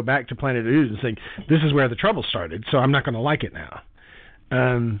have to go back to Planet of the Ood and say, this is where the trouble started, so I'm not going to like it now.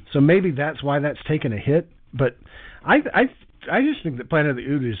 So maybe that's why that's taken a hit. But I just think that Planet of the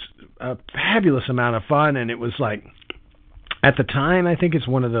Ood is a fabulous amount of fun, and it was like, at the time, I think it's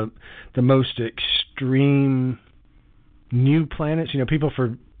one of the most extreme new planets. People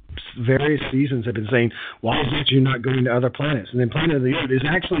for various seasons have been saying, why is it you're not going to other planets? And then Planet of the Ood is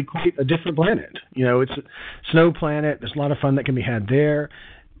actually quite a different planet. It's a snow planet. There's a lot of fun that can be had there.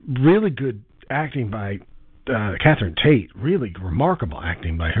 Really good acting by Catherine Tate. Really remarkable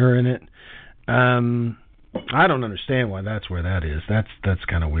acting by her in it. I don't understand why that's where that is. That's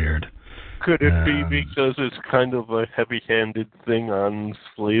kind of weird. Could it be because it's kind of a heavy-handed thing on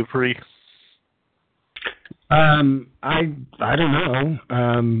slavery? I don't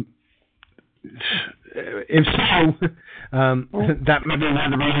know. If so, that may be one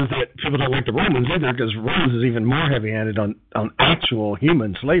of the reasons that people don't like the Romans either, because Romans is even more heavy-handed on actual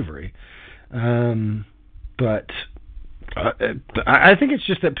human slavery. But I think it's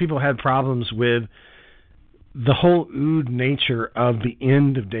just that people had problems with the whole Ood nature of the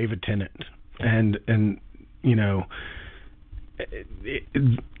end of David Tennant, and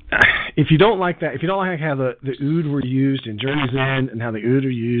if you don't like that, if you don't like how the Ood were used in Journey's End and how the Ood are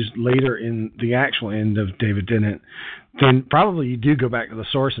used later in the actual end of David Tennant, then probably you do go back to the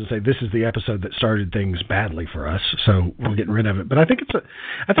source and say, this is the episode that started things badly for us, so we're getting rid of it. But I think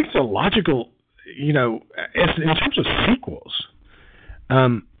it's a logical, in terms of sequels,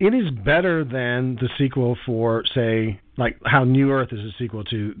 it is better than the sequel for, say, like how New Earth is a sequel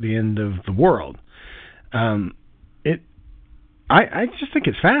to The End of the World. I just think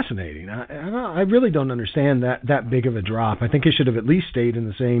it's fascinating. I really don't understand that big of a drop. I think it should have at least stayed in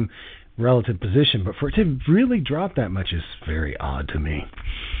the same relative position, but for it to really drop that much is very odd to me.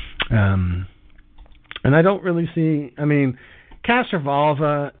 And I don't really see...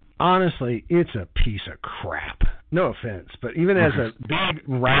 Castrovalva, honestly, it's a piece of crap. No offense, but even as a big,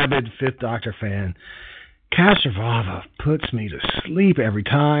 rabid Fifth Doctor fan, Castrovalva puts me to sleep every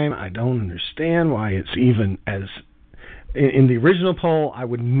time. I don't understand why it's even as... In the original poll, I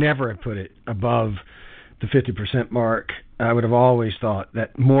would never have put it above the 50% mark. I would have always thought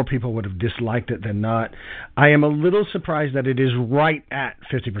that more people would have disliked it than not. I am a little surprised that it is right at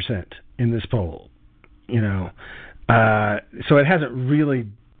 50% in this poll. So it hasn't really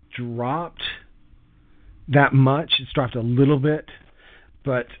dropped that much. It's dropped a little bit,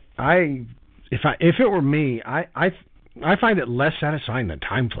 but if it were me, I find it less satisfying than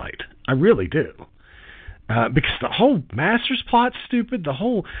Time Flight. I really do. because the whole Masters plot's stupid. The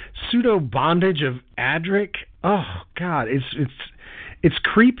whole pseudo bondage of Adric. Oh God, it's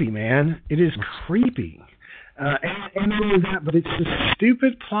creepy, man. It is creepy. And not only that, but it's a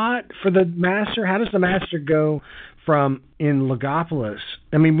stupid plot for the Master. How does the Master go from in Logopolis?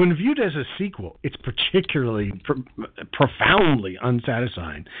 I mean, when viewed as a sequel, it's particularly profoundly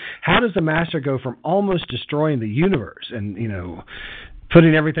unsatisfying. How does the Master go from almost destroying the universe and,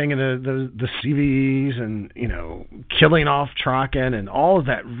 putting everything in the CVEs and, killing off Traken and all of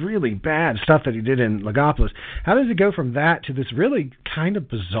that really bad stuff that he did in Logopolis? How does it go from that to this really kind of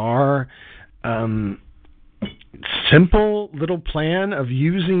bizarre, simple little plan of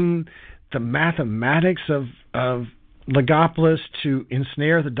using the mathematics of Logopolis to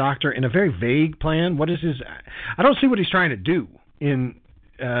ensnare the Doctor in a very vague plan? What is his... I don't see what he's trying to do in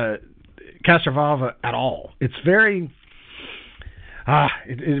Castrovalva at all. It's very...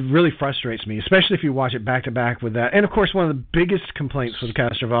 It really frustrates me, especially if you watch it back-to-back with that. And, of course, one of the biggest complaints with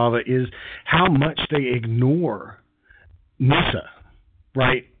Castrovalva is how much they ignore Nyssa,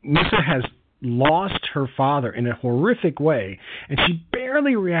 right? Nyssa has lost her father in a horrific way, and she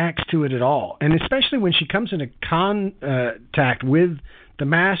barely reacts to it at all. And especially when she comes into contact with the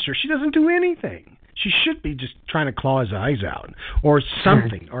Master, she doesn't do anything. She should be just trying to claw his eyes out or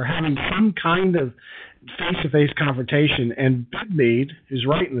something, or having some kind of face-to-face confrontation. And Budmead, who's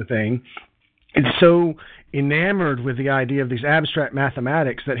writing the thing, is so enamored with the idea of these abstract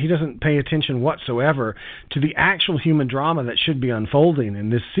mathematics that he doesn't pay attention whatsoever to the actual human drama that should be unfolding in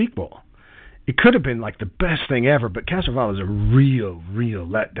this sequel. It could have been like the best thing ever, but Castrovalva is a real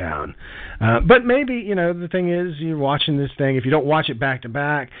letdown. But maybe, the thing is, you're watching this thing, if you don't watch it back to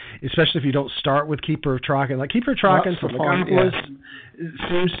back, especially if you don't start with Keeper of Traken, like Keeper of Traken for Logopolis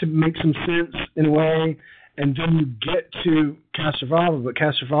seems to make some sense in a way, and then you get to Castrovalva, but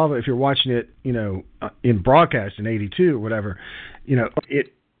Castrovalva, if you're watching it, in broadcast in 82 or whatever,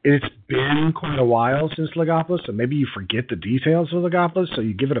 it's been quite a while since Logopolis, so maybe you forget the details of Logopolis, so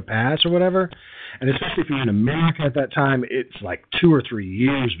you give it a pass or whatever. And especially if you're in America at that time, it's like 2 or 3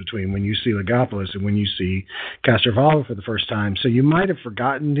 years between when you see Logopolis and when you see Castrovalva for the first time. So you might have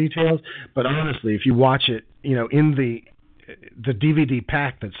forgotten details, but honestly, if you watch it, in the DVD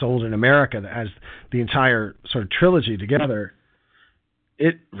pack that's sold in America that has the entire sort of trilogy together,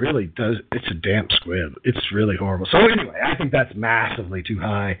 it really does. It's a damp squib. It's really horrible. So anyway, I think that's massively too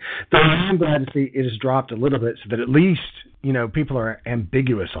high. Though I'm glad to see it has dropped a little bit so that at least, people are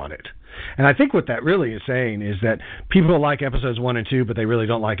ambiguous on it. And I think what that really is saying is that people like episodes 1 and 2, but they really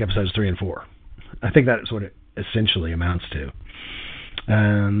don't like episodes 3 and 4. I think that's what it essentially amounts to.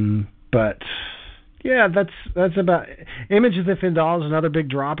 But yeah, that's about... Image of the Findal is another big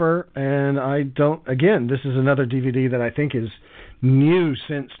dropper, and this is another DVD that I think is new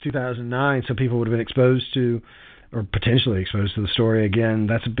since 2009, so people would have been exposed to, or potentially exposed to the story again.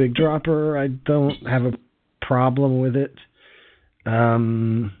 That's a big dropper. I don't have a problem with it.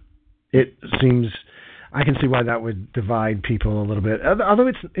 It seems... I can see why that would divide people a little bit. Although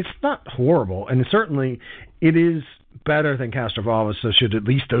it's not horrible, and certainly it is better than Castrovalva, so should at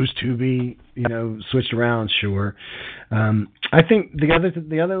least those two be, switched around? Sure. I think the other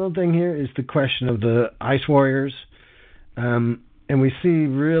little thing here is the question of the Ice Warriors. And we see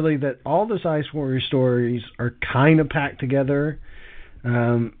really that all those Ice Warrior stories are kind of packed together,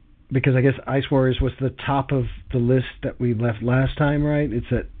 because I guess Ice Warriors was the top of the list that we left last time, right? It's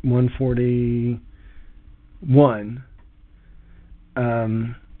at 141.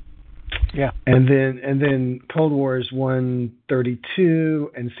 Yeah. And then Cold War is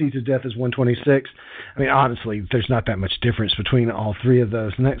 132, and Seeds of Death is 126. I mean, honestly, there's not that much difference between all three of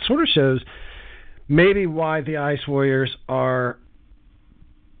those, and that sort of shows maybe why the Ice Warriors are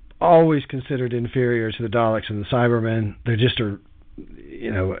always considered inferior to the Daleks and the Cybermen. They're just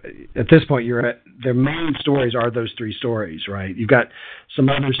at this point, their main stories are those three stories, right? You've got some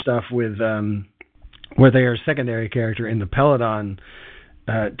other stuff with where they are a secondary character in the Peladon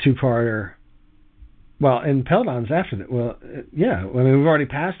two-parter. Well, and Peladon's after that. Well, yeah. I mean, we've already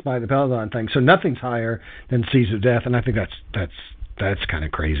passed by the Peladon thing, so nothing's higher than Seeds of Death, and I think that's kind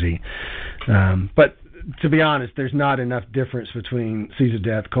of crazy. But to be honest, there's not enough difference between Seeds of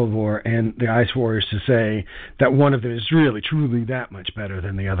Death, Cold War, and the Ice Warriors to say that one of them is really, truly that much better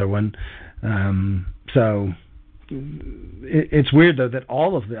than the other one. So it's weird, though, that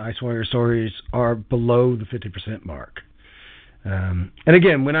all of the Ice Warrior stories are below the 50% mark. And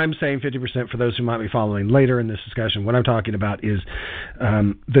again, when I'm saying 50%, for those who might be following later in this discussion, what I'm talking about is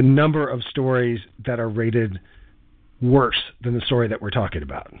the number of stories that are rated worse than the story that we're talking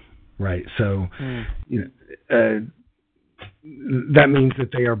about. Right, so that means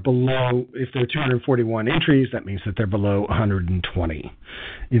that they are below, if there are 241 entries, that means that they're below 120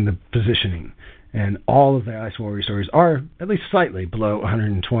 in the positioning. And all of the Ice Warrior stories are at least slightly below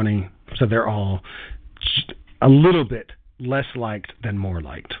 120, so they're all a little bit less liked than more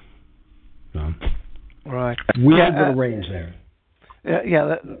liked. So, right. Weird little range there.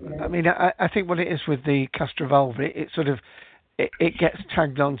 I mean, I think what it is with the Castrovalva, it sort of it gets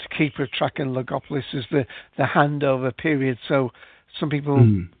tagged on to Keeper of Track and Logopolis as the handover period. So some people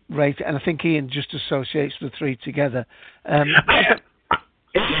rate it, and I think Ian just associates the three together. That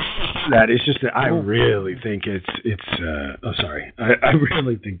it's just that I really think it's. I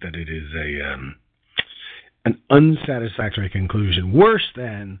really think that it is an unsatisfactory conclusion. Worse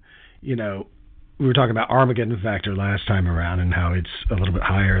than, we were talking about Armageddon Factor last time around and how it's a little bit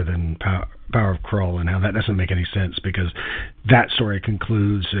higher than Power of Krull and how that doesn't make any sense because that story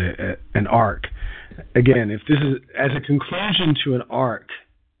concludes an arc. Again, if this is as a conclusion to an arc,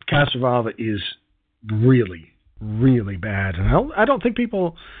 Castrovalva is really, really bad. And I don't think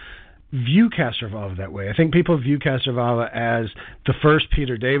people view Castrovalva that way. I think people view Castrovalva as the first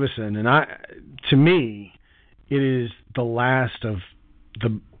Peter Davison, and to me, it is the last of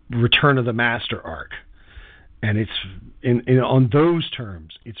the Return of the Master arc, and it's on those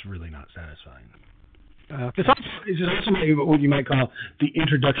terms, it's really not satisfying. It's also what you might call the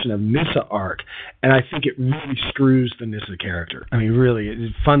introduction of Nyssa arc, and I think it really screws the Nyssa character. I mean, really,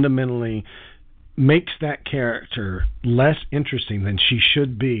 it fundamentally makes that character less interesting than she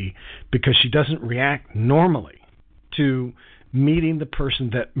should be because she doesn't react normally to meeting the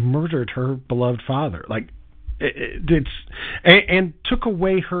person that murdered her beloved father. Like, and took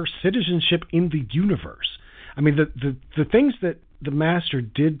away her citizenship in the universe. I mean, the things that the Master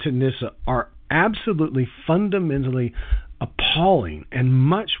did to Nyssa are absolutely fundamentally appalling and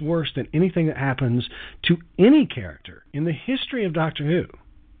much worse than anything that happens to any character in the history of Doctor Who,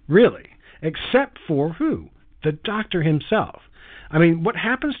 really, except for who? The Doctor himself. I mean, what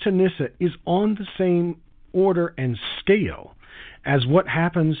happens to Nyssa is on the same order and scale as what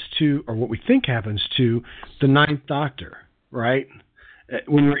happens to, or what we think happens to, the Ninth Doctor, right?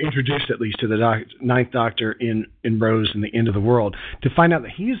 When we're introduced, at least, to the Ninth Doctor in Rose and the End of the World, to find out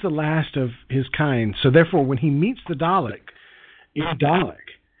that he's the last of his kind. So therefore, when he meets the Dalek in Dalek,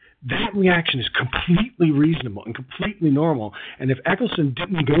 that reaction is completely reasonable and completely normal. And if Eccleston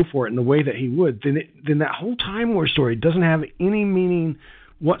didn't go for it in the way that he would, then that whole Time War story doesn't have any meaning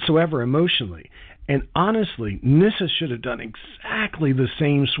whatsoever emotionally. And honestly, Nyssa should have done exactly the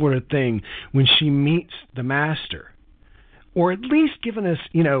same sort of thing when she meets the Master. Or at least given us,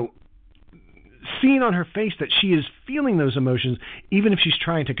 seeing on her face that she is feeling those emotions, even if she's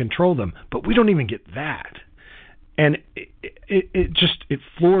trying to control them. But we don't even get that. And it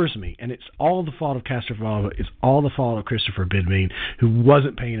floors me. And it's all the fault of Castrovalva. It's all the fault of Christopher Bidmead, who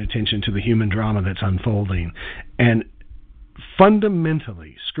wasn't paying attention to the human drama that's unfolding. And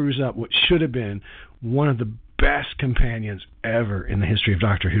fundamentally screws up what should have been one of the best companions ever in the history of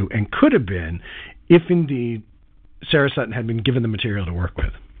Doctor Who, and could have been if indeed Sarah Sutton had been given the material to work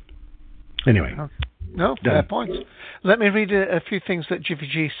with. Anyway. No, fair points. Let me read a few things that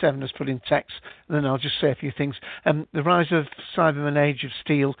Jiffy G7 has put in text, and then I'll just say a few things. The Rise of Cyberman Age of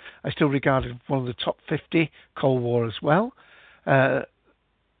Steel, I still regard as one of the top 50, Cold War as well.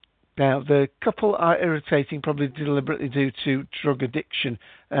 Now, the couple are irritating, probably deliberately due to drug addiction.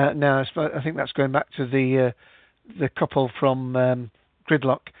 Now, I think that's going back to the couple from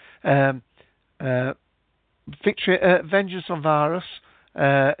Gridlock. Vengeance on Varus,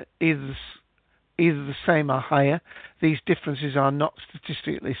 either the same or higher. These differences are not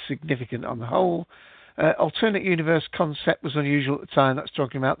statistically significant on the whole. Alternate universe concept was unusual at the time. That's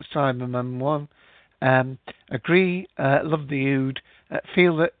talking about the Cyberman one. Agree. Love the Ood.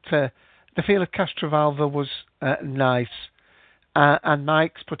 Feel that the feel of Castrovalva was nice. And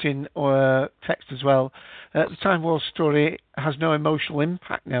Mike's put in text as well. The Time War story has no emotional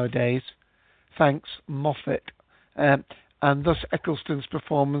impact nowadays. Thanks, Moffat. And thus Eccleston's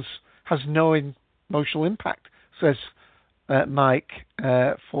performance has no emotional impact, says Mike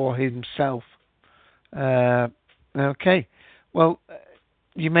for himself. Okay. Well,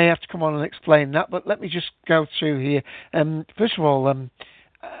 you may have to come on and explain that, but let me just go through here. First of all, I'm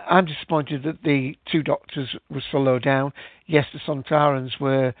disappointed that the two Doctors were so low down. Yes, the Sontarans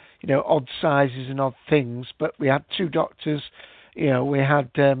were, odd sizes and odd things, but we had two Doctors. We had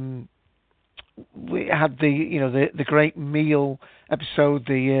the the great meal episode,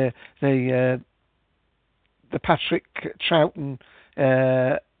 the Patrick Troughton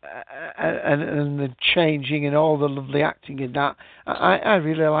and the changing and all the lovely acting in that. I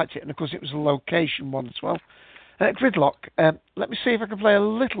really liked it, and of course it was a location one as well. Gridlock, let me see if I can play a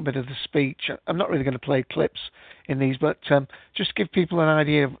little bit of the speech. I'm not really going to play clips in these, but just give people an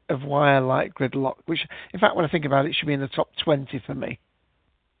idea of why I like Gridlock, which, in fact, when I think about it, should be in the top 20 for me.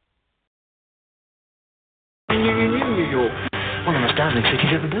 New York, one of the most dazzling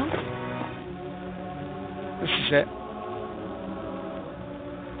cities ever built. This is it.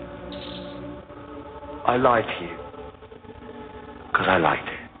 I lied to you because I liked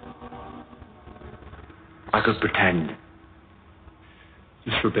it. I could pretend.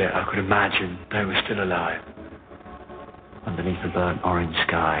 Just for a bit, I could imagine they were still alive underneath a burnt orange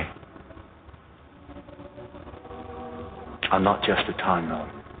sky. I'm not just a Time Lord.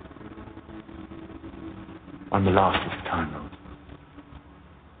 I'm the last of the Time Lords.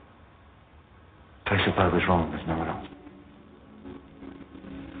 Place if I was wrong, there's no one else.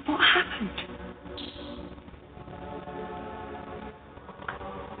 What happened?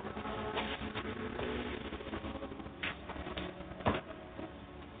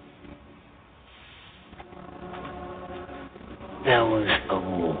 There was a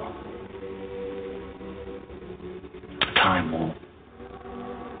war. A time war.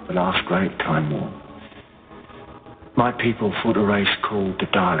 The last great time war. My people fought a race called the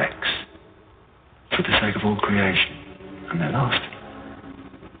Daleks for the sake of all creation, and they lost.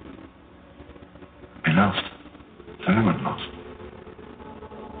 They lost. Everyone lost.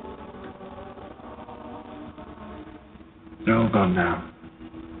 They're all gone now.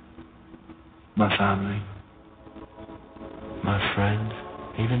 My family, my friends,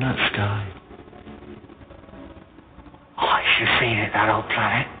 even that sky. Oh, I should have seen it, that old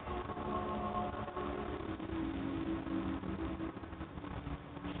planet.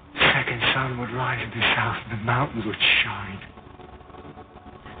 The second sun would rise in the south and the mountains would shine.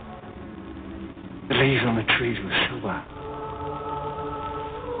 The leaves on the trees were silver.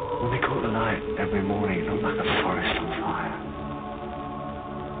 When they caught the light every morning, it looked like a forest on fire.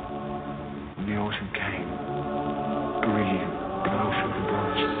 When the autumn came, breeze would blow through the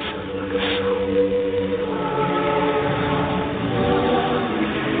branches like a song.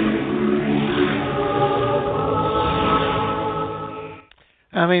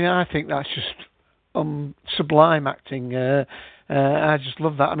 I mean, I think that's just sublime acting. I just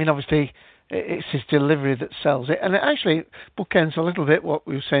love that. I mean, obviously, it's his delivery that sells it, and it actually bookends a little bit what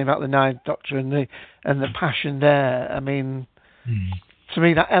we were saying about the Ninth Doctor and the passion there. I mean, to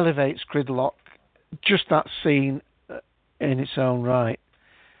me, that elevates Gridlock. Just that scene in its own right.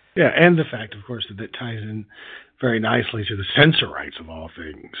 Yeah, and the fact, of course, that it ties in very nicely to the censor rights of all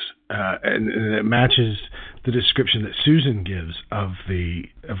things, and it matches the description that Susan gives of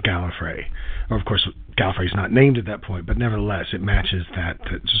Gallifrey. Or, of course, Gallifrey's not named at that point, but nevertheless, it matches that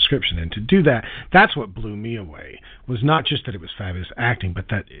description. And to do that, that's what blew me away. Was not just that it was fabulous acting, but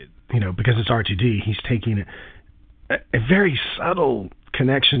that because it's RTD, he's taking a very subtle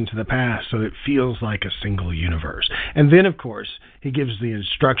connection to the past, so it feels like a single universe. And then, of course, he gives the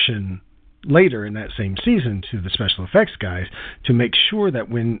instruction later in that same season to the special effects guys to make sure that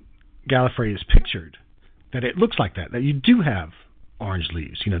when Gallifrey is pictured, that it looks like that you do have orange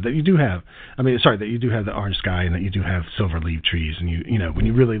leaves, that you do have, that you do have the orange sky and that you do have silver leaf trees, and when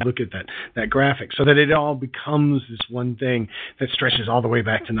you really look at that graphic, so that it all becomes this one thing that stretches all the way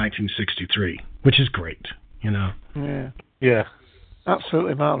back to 1963, which is great, Yeah.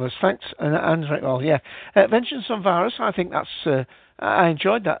 Absolutely marvellous. Thanks, Andre. Well, yeah. Vengeance on Varus, I think that's... I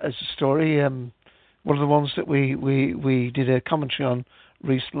enjoyed that as a story. One of the ones that we did a commentary on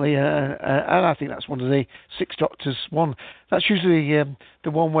recently, and I think that's one of the Six Doctors one. That's usually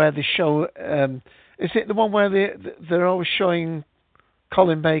the one where they show... is it the one where they're always showing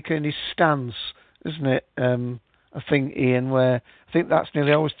Colin Baker in his stance, isn't it? I think, Ian, where... I think that's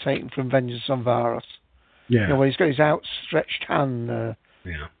nearly always taken from Vengeance on Varus. Yeah. Where he's got his outstretched hand.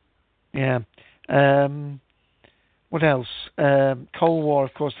 Yeah. What else? Cold War,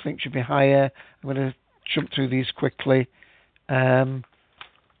 of course, I think should be higher. I'm going to jump through these quickly. I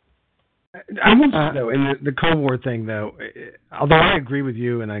will say, though, in the Cold War thing, though, although I agree with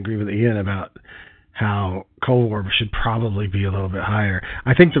you and I agree with Ian about how Cold War should probably be a little bit higher,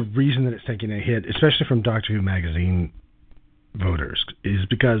 I think the reason that it's taking a hit, especially from Doctor Who magazine voters, is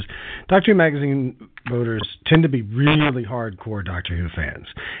because Doctor Who magazine voters tend to be really hardcore Doctor Who fans,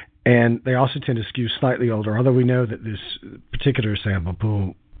 and they also tend to skew slightly older, although we know that this particular sample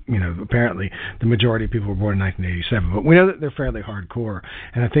pool, apparently the majority of people were born in 1987, but we know that they're fairly hardcore,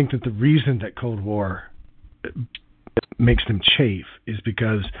 and I think that the reason that Cold War makes them chafe is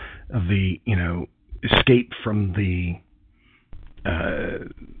because of the escape from the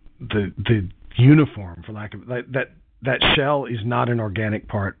uniform, for lack of that that shell is not an organic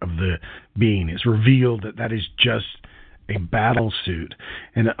part of the being. It's revealed that is just a battle suit.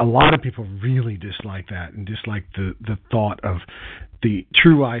 And a lot of people really dislike that and dislike the thought of the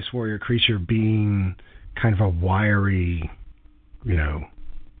true Ice Warrior creature being kind of a wiry,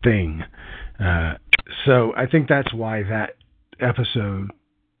 thing. So I think that's why that episode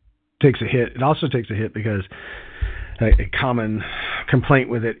takes a hit. It also takes a hit because a common complaint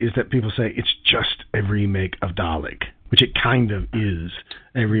with it is that people say it's just a remake of Dalek, which it kind of is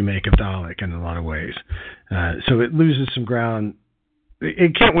a remake of Dalek in a lot of ways. So it loses some ground.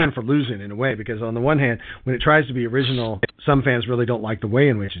 It can't win for losing in a way, because on the one hand, when it tries to be original, some fans really don't like the way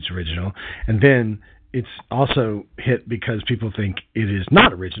in which it's original. And then it's also hit because people think it is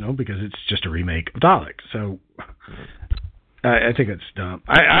not original because it's just a remake of Dalek. So I think it's dumb.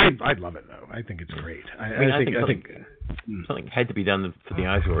 I love it, though. I think it's great. I think something had to be done for the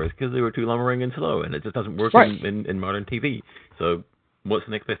Ice Warriors because they were too lumbering and slow, and it just doesn't work in modern TV. So what's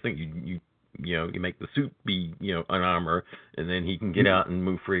the next best thing? You make the suit be an armor, and then he can get out and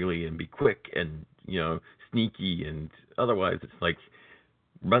move freely and be quick and sneaky, and otherwise it's like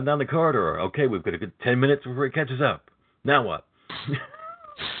run down the corridor. Okay, we've got a good 10 minutes before he catches up. Now what?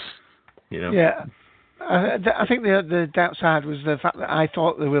 Yeah. I think the downside was the fact that I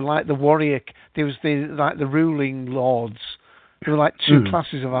thought they were like the warrior. There was the ruling lords. There were like two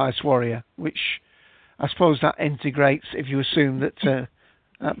classes of Ice Warrior, which I suppose that integrates if you assume that.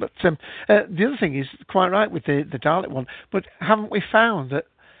 But the other thing is quite right with the Dalek one. But haven't we found that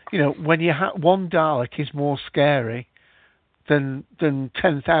when you one Dalek is more scary than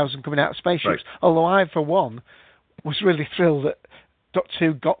 10,000 coming out of spaceships? Right. Although I, for one, was really thrilled that Doctor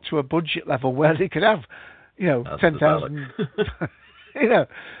Who got to a budget level where they could have 10,000.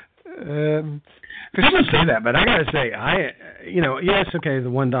 I would say that, but I gotta say, yes, okay, the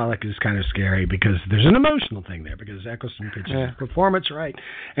one Dalek is kind of scary because there's an emotional thing there, because Eccleston pitches his performance right,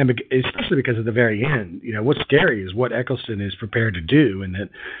 and especially because at the very end, what's scary is what Eccleston is prepared to do, and that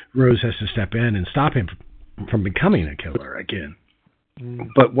Rose has to step in and stop him from becoming a killer again.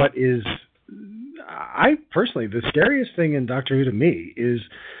 But what is, I personally, the scariest thing in Doctor Who to me is,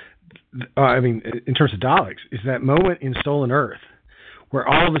 in terms of Daleks, is that moment in Stolen Earth where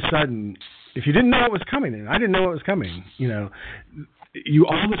all of a sudden, if you didn't know it was coming, and I didn't know it was coming, you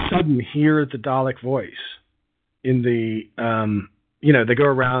all of a sudden hear the Dalek voice in the, they go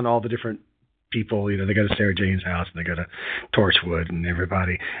around all the different people, they go to Sarah Jane's house, and they go to Torchwood and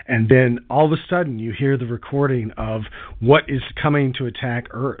everybody, and then all of a sudden you hear the recording of what is coming to attack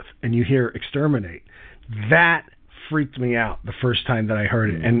Earth, and you hear exterminate. That freaked me out the first time that I heard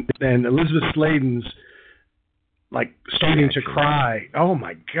it, and Elizabeth Sladen's starting to cry. Oh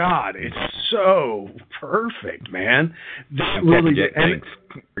my God, it's so perfect, man. That really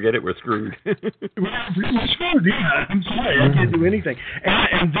forget it, we're screwed. We're screwed, yeah. I'm sorry, I can't do anything.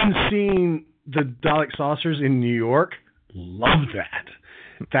 And then seeing the Dalek saucers in New York, love that.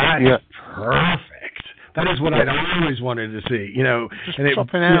 That is perfect. That is what I'd always wanted to see, Just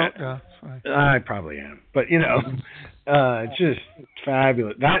popping out. I probably am, but just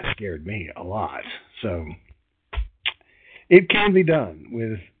fabulous. That scared me a lot. So it can be done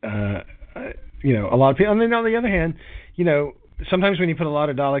with, a lot of people. And then on the other hand, sometimes when you put a lot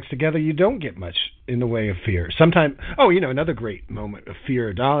of Daleks together, you don't get much in the way of fear. Sometimes, another great moment of fear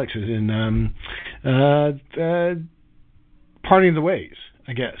of Daleks is in Parting of the Ways,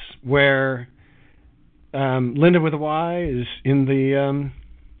 I guess, where Linda with a Y is in the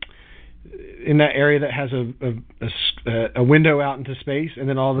in that area that has a window out into space, and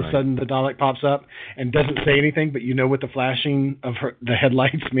then all of a sudden the Dalek pops up and doesn't say anything, but what the flashing of the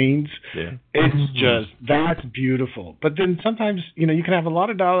headlights means. Yeah. It's just, that's beautiful. But then sometimes, you can have a lot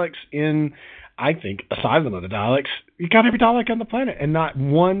of Daleks in, I think, Asylum of the Daleks. You got every Dalek on the planet, and not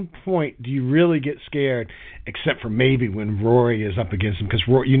one point do you really get scared, except for maybe when Rory is up against him, because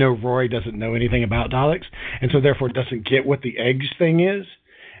Rory doesn't know anything about Daleks, and so therefore doesn't get what the eggs thing is.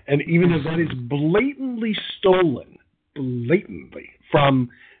 And even though that is blatantly stolen, from,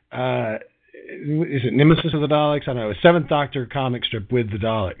 is it Nemesis of the Daleks? I don't know, a Seventh Doctor comic strip with the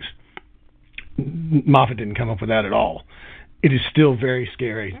Daleks. Moffat didn't come up with that at all. It is still very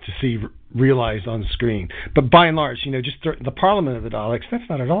scary to see realized on screen. But by and large, just the Parliament of the Daleks, that's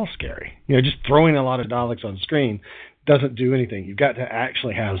not at all scary. Just throwing a lot of Daleks on screen doesn't do anything. You've got to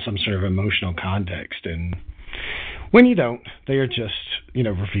actually have some sort of emotional context, and when you don't, they are just,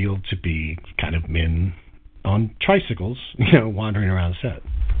 revealed to be kind of men on tricycles, wandering around the set.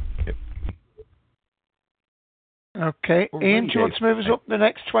 Yep. Okay. Ian, do you want to move us up the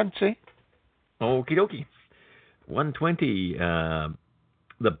next 20? Okie dokie. 120.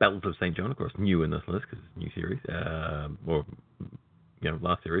 The Bells of St. John, of course, new in this list because it's a new series,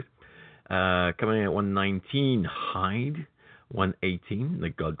 last series. Coming in at 119, Hyde. 118, The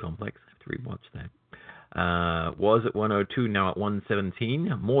God Complex. I have to rewatch that. Was at 102, now at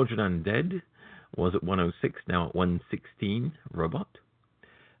 117. Mordred Undead. Was at 106, now at 116. Robot.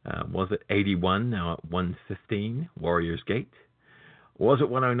 Was at 81, now at 115. Warrior's Gate. Was at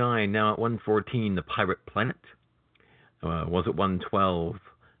 109, now at 114. The Pirate Planet. Was at 112,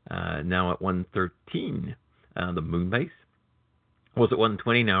 now at 113. The Moonbase. Was at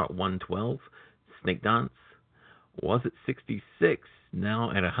 120, now at 112. Snake Dance. Was at 66,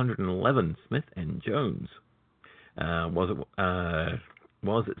 now at 111. Smith and Jones. Was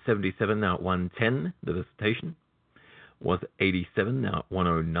at 77, now at 110. The Visitation. Was at 87, now at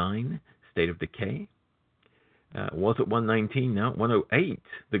 109. State of Decay. Was at 119, now at 108.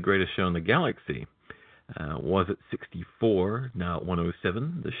 The Greatest Show in the Galaxy. Was at 64, now at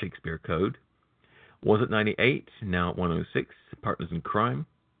 107. The Shakespeare Code. Was at 98, now at 106. Partners in Crime.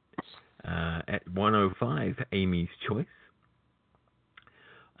 At 105, Amy's Choice.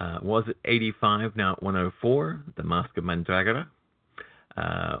 Was at 85, now at 104, The Mask of Mandragora.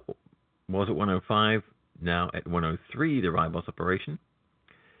 Was at 105, now at 103, The Ribos Operation.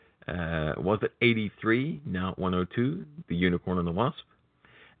 Was at 83, now at 102, The Unicorn and the Wasp.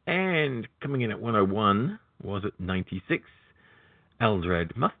 And coming in at 101, was at 96,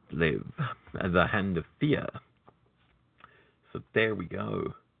 Eldred Must Live, The Hand of Thea. So there we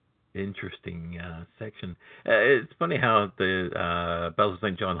go. Interesting section. It's funny how the Bells of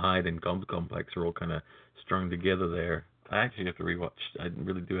St. John, Hyde, and God Complex are all kind of strung together there. I actually have to rewatch. I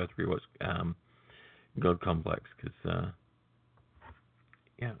really do have to rewatch God Complex because,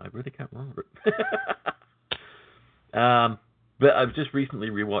 I really can't remember it. But I've just recently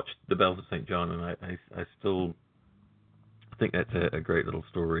rewatched the Bells of St. John, and I still think that's a great little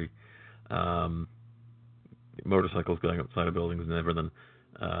story. Motorcycles going upside of buildings and everything.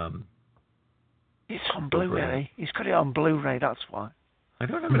 It's on Blu-ray. He's got it on Blu-ray, that's why. I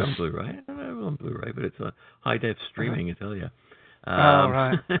don't have it on Blu-ray. I don't have it on Blu-ray, but it's a high-def streaming, I tell you.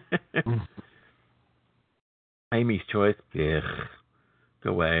 Right. Amy's Choice. Ugh.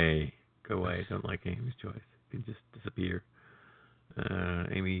 Go away. Don't like Amy's Choice. You can just disappear.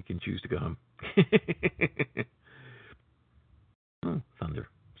 Amy can choose to go home. Oh, thunder.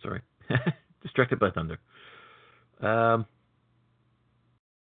 Sorry. Distracted by thunder. Hand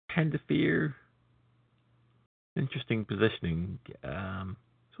of Fear. Interesting positioning. It's one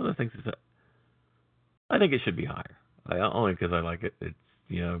of the things that I think it should be higher. Only because I like it. It's,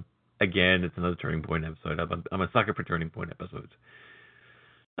 again, it's another Turning Point episode. I'm a sucker for Turning Point episodes.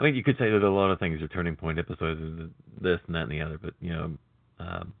 I mean, you could say that a lot of things are Turning Point episodes, this and that and the other, but,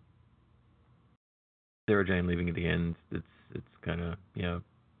 Sarah Jane leaving at the end, it's kind of,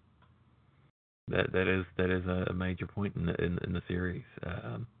 that is a major point in the series.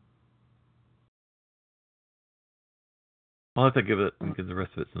 I'll have to give the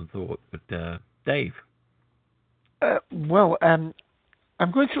rest of it some thought. But Dave. I'm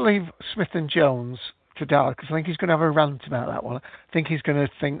going to leave Smith and Jones to Dalek because I think he's going to have a rant about that one. I think he's going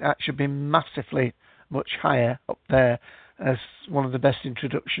to think that should be massively much higher up there as one of the best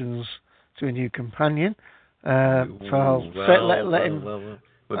introductions to a new companion. So I'll let him.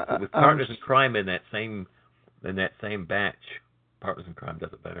 With Partners in Crime in that same batch, Partners in Crime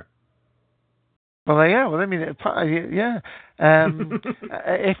does it better. Well, I mean, if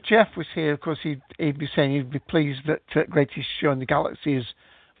Jeff was here, of course, he'd be saying he'd be pleased that Greatest Show in the Galaxy has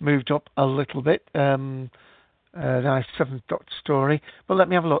moved up a little bit. Nice Seventh Doctor story. But let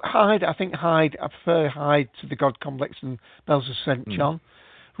me have a look. I prefer Hyde to the God Complex and Bells of St. John.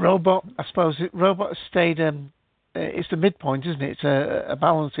 Robot, I suppose, Robot has stayed... it's the midpoint, isn't it? It's a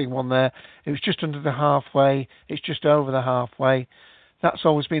balancing one there. It was just under the halfway. It's just over the halfway. That's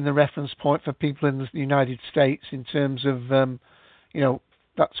always been the reference point for people in the United States in terms of,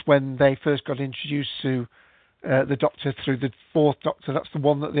 that's when they first got introduced to the Doctor through the Fourth Doctor. That's the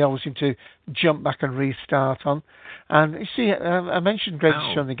one that they always seem to jump back and restart on. And you see, I mentioned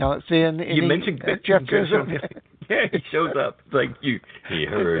Greatest Show in the Galaxy, and you mentioned Jeff goes up. Yeah, he shows up. It's like he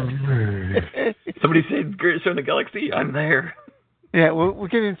heard. Somebody said Greatest Show in the Galaxy. I'm there. Yeah, we'll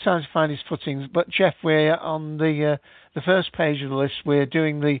give him time to find his footings. But Jeff, we're on the first page of the list. We're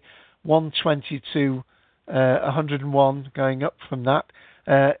doing the 120 to 101, going up from that.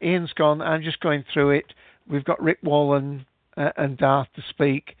 Ian's gone. I'm just going through it. We've got Rick Wallen and Darth to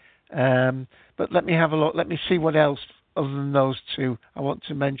speak. But let me have a look. Let me see what else other than those two I want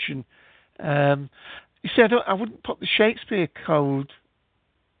to mention. You see, I wouldn't put the Shakespeare Code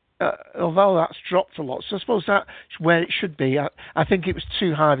although that's dropped a lot, so I suppose that's where it should be. I think it was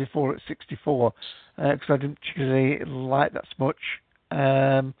too high before at 64 because I didn't particularly like that so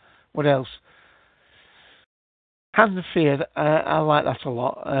much. What else? Hand of Fear, I like that a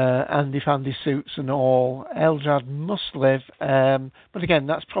lot. Andy Fandy Suits and all. Eldad Must Live. But again,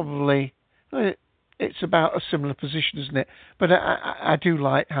 that's probably... It's about a similar position, isn't it? But I do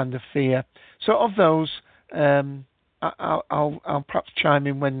like Hand of Fear. So of those, I'll perhaps chime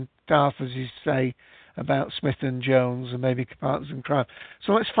in when Darth has his say about Smith and Jones and maybe Partners in Crime.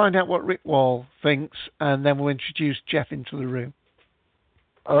 So let's find out what Rick Wall thinks, and then we'll introduce Jeff into the room.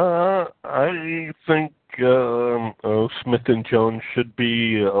 I think Smith and Jones should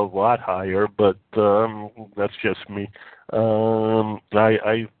be a lot higher, but that's just me.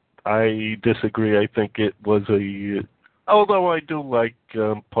 I disagree. I think it was although I do like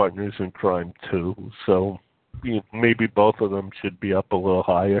Partners in Crime too, so maybe both of them should be up a little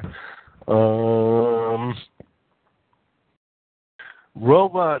higher.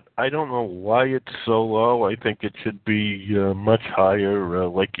 Robot, I don't know why it's so low. I think it should be much higher.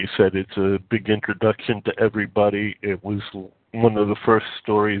 Like you said, it's a big introduction to everybody. It was one of the first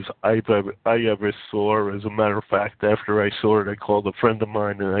stories I ever saw. As a matter of fact, after I saw it, I called a friend of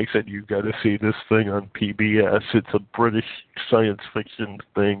mine and I said, "You got to see this thing on PBS. It's a British science fiction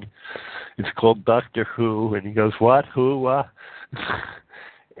thing. It's called Doctor Who." And he goes, "What? Who?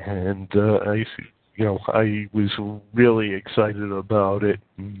 And I was really excited about it.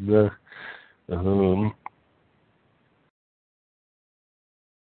 And,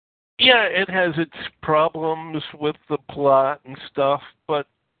 yeah, it has its problems with the plot and stuff, but,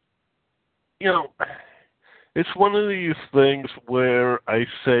 it's one of these things where I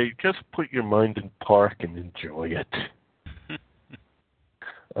say, just put your mind in park and enjoy it.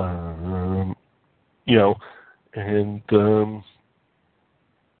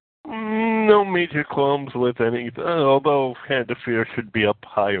 No major qualms with anything, although Hand of Fear should be up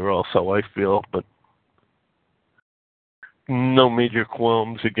higher also, I feel, but no major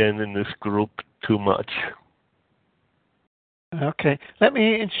qualms again in this group too much. Okay, let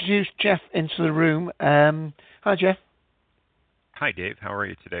me introduce Jeff into the room. Hi, Jeff. Hi, Dave. How are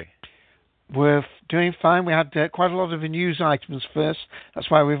you today? We're doing fine. We had quite a lot of news items first. That's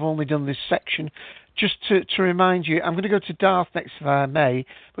why we've only done this section. Just to remind you, I'm going to go to Darth next if I may,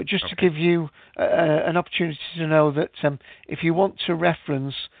 but just to give you an opportunity to know that if you want to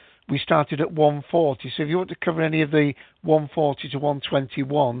reference, we started at 140. So if you want to cover any of the 140 to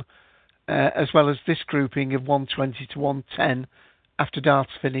 121, as well as this grouping of 120 to 110, after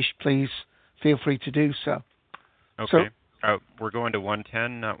Darth's finished, please feel free to do so. Okay. So, we're going to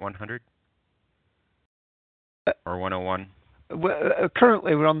 110, not 100? Or 101?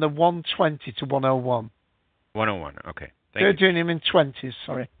 Currently, we're on the 120 to 101. 101, okay. They're doing him in 20s,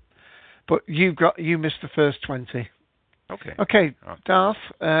 sorry. But you missed the first 20. Okay. Okay, Darth,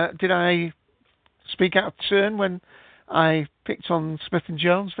 did I speak out of turn when I picked on Smith and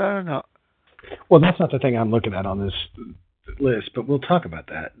Jones there or not? Well, that's not the thing I'm looking at on this list, but we'll talk about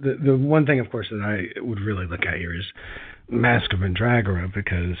that. The one thing, of course, that I would really look at here is Mask of Mandragora,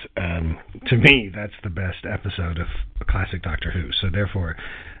 because to me, that's the best episode of classic Doctor Who. So therefore,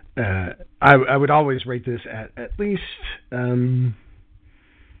 I would always rate this at least, I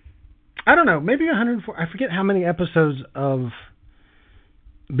don't know, maybe 104. I forget how many episodes of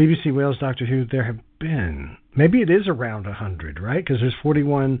BBC Wales Doctor Who there have been. Maybe it is around 100, right? Because there's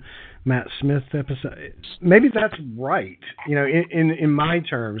 41 Matt Smith episodes. Maybe that's right, in my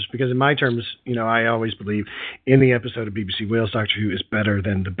terms, because in my terms, I always believe any episode of BBC Wales Doctor Who is better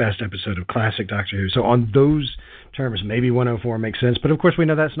than the best episode of classic Doctor Who. So on those terms, maybe 104 makes sense. But of course, we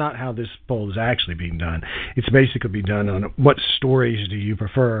know that's not how this poll is actually being done. It's basically being done on what stories do you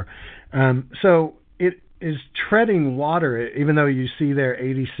prefer. So it is treading water, even though you see there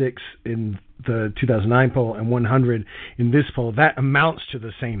 86 in the 2009 poll and 100 in this poll. That amounts to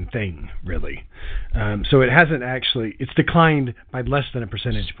the same thing, really. So it hasn't actually, it's declined by less than a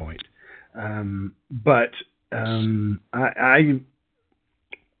percentage point. I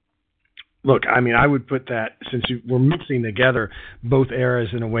would put that, since we're mixing together both eras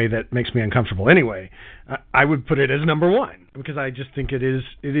in a way that makes me uncomfortable anyway, I would put it as number one, because I just think it is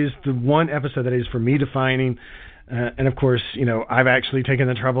the one episode that is, for me, defining. And of course, I've actually taken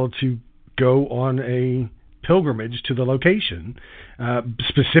the trouble to go on a pilgrimage to the location,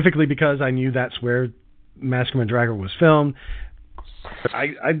 specifically because I knew that's where Mask of Mandragora was filmed.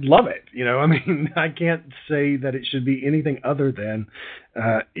 I love it. I can't say that it should be anything other than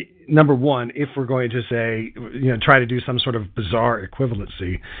number one, if we're going to say, try to do some sort of bizarre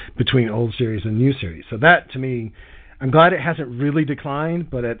equivalency between old series and new series. So that, to me, I'm glad it hasn't really declined,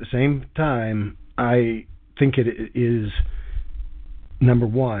 but at the same time, I think it is number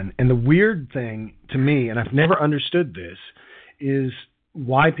one. And the weird thing to me, and I've never understood this, is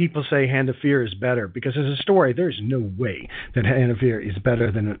why people say Hand of Fear is better. Because as a story, there's no way that Hand of Fear is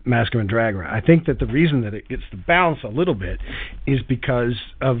better than Mask of Mandragora. I think that the reason that it gets the balance a little bit is because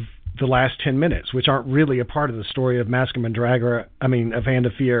of the last 10 minutes, which aren't really a part of the story of Mask of Mandragora, of Hand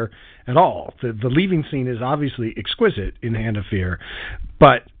of Fear at all. The leaving scene is obviously exquisite in Hand of Fear,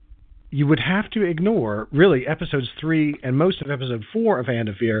 but you would have to ignore, really, episodes 3 and most of episode 4 of Hand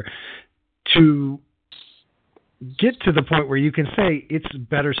of Fear to get to the point where you can say it's a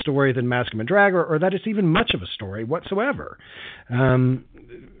better story than Mask of Mandragora, or that it's even much of a story whatsoever. Hand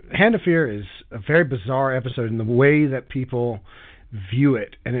of Fear is a very bizarre episode in the way that people view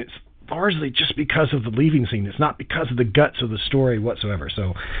it, and it's largely just because of the leaving scene. It's not because of the guts of the story whatsoever.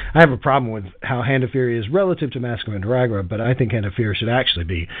 So I have a problem with how Hand of Fear is relative to Mask of Mandragora, but I think Hand of Fear should actually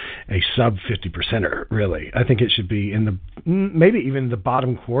be a sub 50%er, really. I think it should be in the maybe even the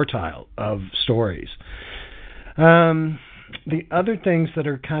bottom quartile of stories. The other things that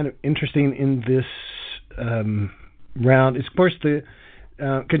are kind of interesting in this round is, of course, the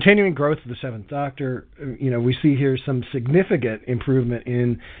continuing growth of the Seventh Doctor. We see here some significant improvement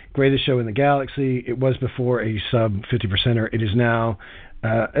in Greatest Show in the Galaxy. It was before a sub 50%er. It is now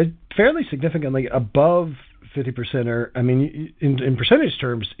fairly significantly above 50%er. I mean, in percentage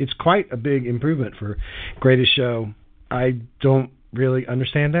terms, it's quite a big improvement for Greatest Show. I don't really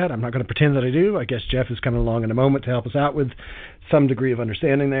understand that. I'm not going to pretend that I do. I guess Jeff is coming along in a moment to help us out with some degree of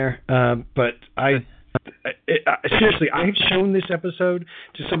understanding there. But seriously, I've shown this episode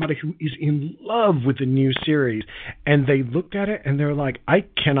to somebody who is in love with the new series, and they looked at it and they're like, I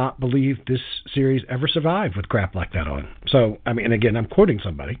cannot believe this series ever survived with crap like that on. So, and again, I'm quoting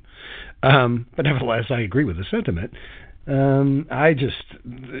somebody, but nevertheless, I agree with the sentiment. I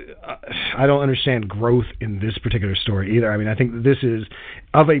don't understand growth in this particular story either. I think this is,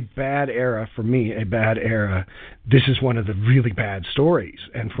 of a bad era, for me, a bad era, this is one of the really bad stories.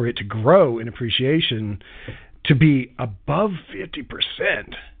 And for it to grow in appreciation to be above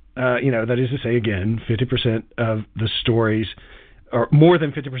 50%, that is to say, again, 50% of the stories, or more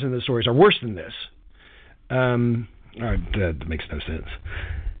than 50% of the stories are worse than this. That makes no sense.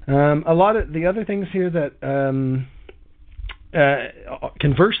 A lot of the other things here that...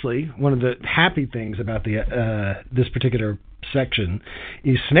 conversely, one of the happy things about this particular section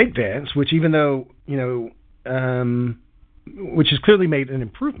is Snake Dance, which, even though which has clearly made an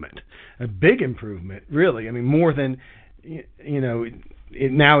improvement, a big improvement, really. More than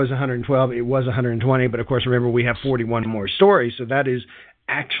it now is 112. It was 120, but of course, remember, we have 41 more stories, so that is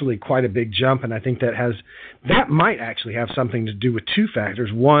actually quite a big jump, and I think that might actually have something to do with two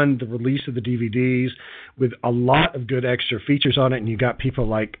factors. One, the release of the DVDs with a lot of good extra features on it, and you got people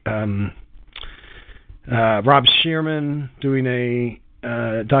like Rob Shearman doing a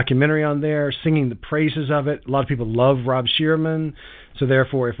documentary on there, singing the praises of it. A lot of people love Rob Shearman, so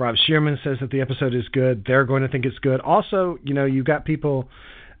therefore, if Rob Shearman says that the episode is good, they're going to think it's good. Also, you got people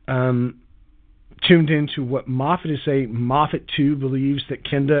tuned into what Moffat is saying. Moffat, too, believes that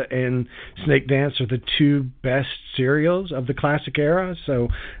Kinda and Snake Dance are the two best serials of the classic era. So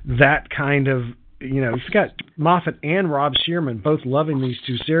that kind of, you've got Moffat and Rob Shearman both loving these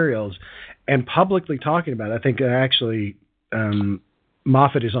two serials and publicly talking about it. I think actually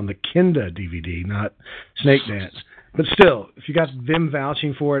Moffat is on the Kinda DVD, not Snake Dance. But still, if you got them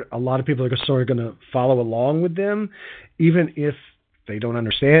vouching for it, a lot of people are sort of going to follow along with them, even if they don't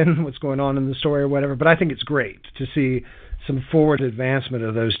understand what's going on in the story or whatever. But I think it's great to see some forward advancement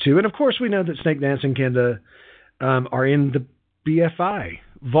of those two. And of course, we know that Snake Dance and Kinda are in the BFI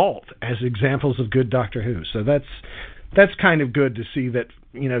vault as examples of good Doctor Who. So that's kind of good to see that,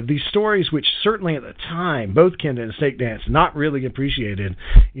 these stories, which certainly at the time, both Kinda and Snake Dance, not really appreciated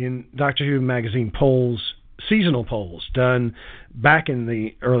in Doctor Who magazine polls, seasonal polls done back in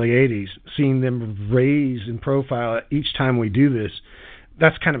the early 80s, seeing them raise in profile each time we do this,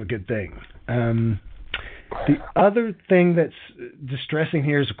 that's kind of a good thing. The other thing that's distressing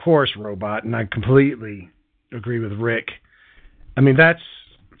here is, of course, Robot, and I completely agree with Rick. That's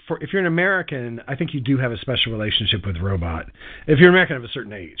if you're an American, I think you do have a special relationship with Robot. If you're an American of a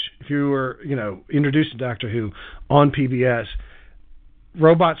certain age, if you were, introduced to Doctor Who on PBS,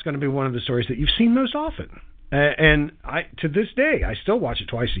 Robot's going to be one of the stories that you've seen most often. And to this day, I still watch it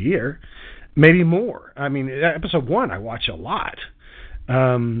twice a year, maybe more. Episode 1 I watch a lot.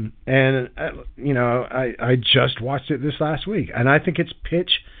 I just watched it this last week, and I think it's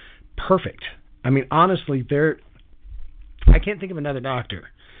pitch perfect. Honestly, I can't think of another Doctor,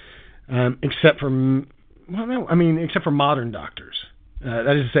 except for Well, no, I mean, except for modern doctors.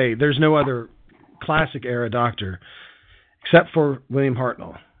 That is to say, there's no other classic era doctor except for William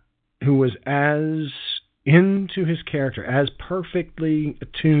Hartnell, who was as into his character, as perfectly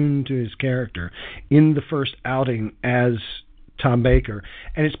attuned to his character in the first outing as Tom Baker.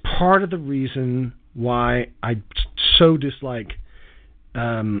 And it's part of the reason why I so dislike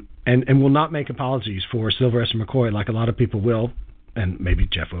and will not make apologies for Sylvester McCoy like a lot of people will, and maybe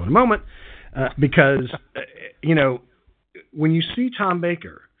Jeff will in a moment, because, when you see Tom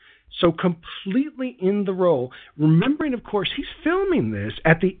Baker so completely in the role, remembering, of course, he's filming this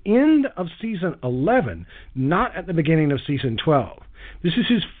at the end of season 11, not at the beginning of season 12. This is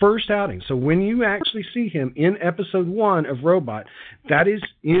his first outing. So when you actually see him in episode 1 of Robot, that is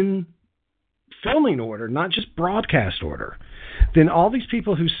in filming order, not just broadcast order. Then all these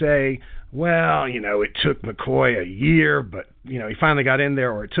people who say, well, it took McCoy a year, but, he finally got in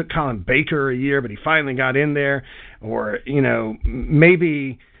there, or it took Colin Baker a year, but he finally got in there, or,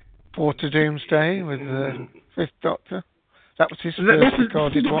 maybe... Fourth to Doomsday with the Fifth Doctor. That was his No,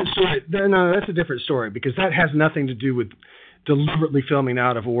 that's a different story, because that has nothing to do with deliberately filming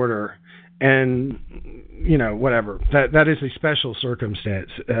out of order and, whatever. That is a special circumstance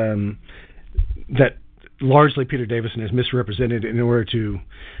that largely Peter Davison has misrepresented in order to,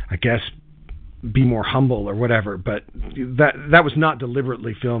 I guess, be more humble or whatever. But that was not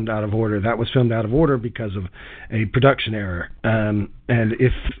deliberately filmed out of order. That was filmed out of order because of a production error. And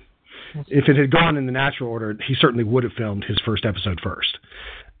if it had gone in the natural order, he certainly would have filmed his first episode first.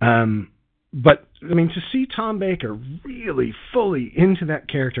 But, I mean, to see Tom Baker really fully into that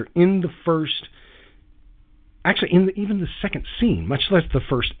character in the first... Actually, even the second scene, much less the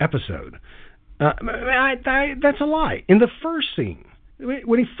first episode... that's a lie. In the first scene,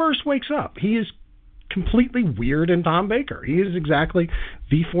 when he first wakes up, he is completely weird and Tom Baker. He is exactly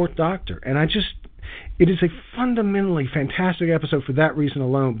the Fourth Doctor. And it is a fundamentally fantastic episode for that reason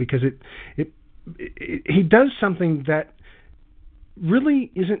alone, because he does something that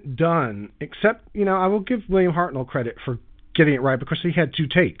really isn't done, except, I will give William Hartnell credit for getting it right, because he had 2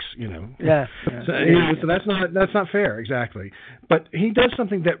 takes, Yeah. So that's not fair, exactly. But he does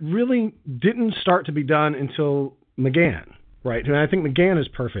something that really didn't start to be done until McGann, right? And I think McGann is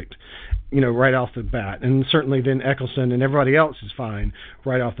perfect, right off the bat. And certainly then Eccleston and everybody else is fine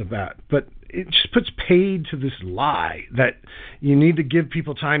right off the bat. But it just puts paid to this lie that you need to give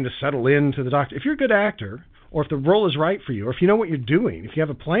people time to settle into the Doctor. If you're a good actor, or if the role is right for you, or if you know what you're doing, if you have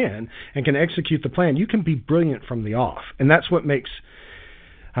a plan and can execute the plan, you can be brilliant from the off. And that's what makes,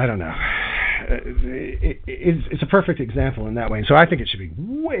 I don't know, it's a perfect example in that way. And so I think it should be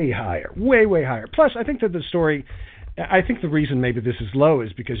way higher, way, way higher. Plus, I think that the reason maybe this is low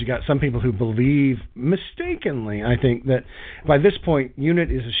is because you got some people who believe, mistakenly, I think, that by this point,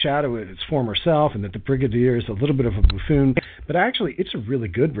 Unit is a shadow of its former self, and that the Brigadier is a little bit of a buffoon. But actually, it's a really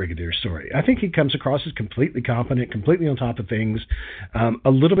good Brigadier story. I think he comes across as completely competent, completely on top of things, a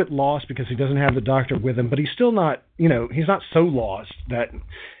little bit lost because he doesn't have the Doctor with him, but he's still not, he's not so lost that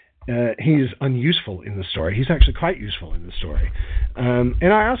he's unuseful in the story. He's actually quite useful in the story.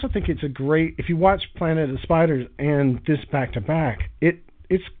 And I also think it's a great, if you watch Planet of the Spiders and this back to back, it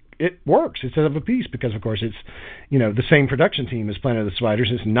works. It's of a piece because, of course, it's, the same production team as Planet of the Spiders.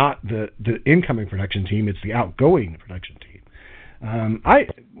 It's not the incoming production team. It's the outgoing production team.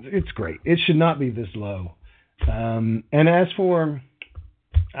 It's great. It should not be this low. And as for,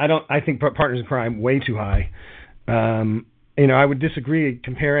 I think Partners in Crime way too high. I would disagree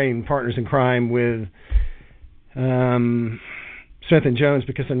comparing Partners in Crime with Smith and Jones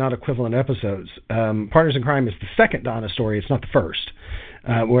because they're not equivalent episodes. Partners in Crime is the second Donna story. It's not the first.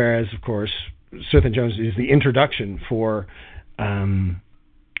 Whereas, of course, Smith and Jones is the introduction for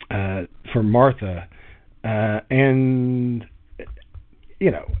Martha. And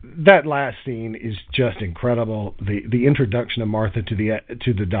that last scene is just incredible. The introduction of Martha to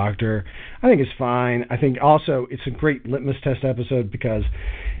the Doctor, I think, is fine. I think also it's a great litmus test episode because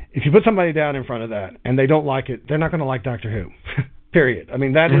if you put somebody down in front of that and they don't like it, they're not going to like Doctor Who. Period. I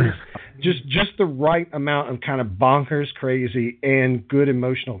mean, that is just the right amount of kind of bonkers, crazy, and good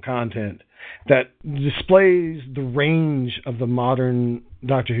emotional content that displays the range of the modern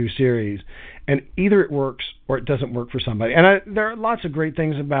Doctor Who series. And either it works or it doesn't work for somebody. And there are lots of great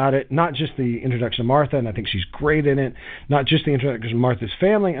things about it, not just the introduction of Martha, and I think she's great in it, not just the introduction of Martha's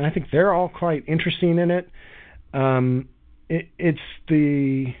family, and I think they're all quite interesting in it.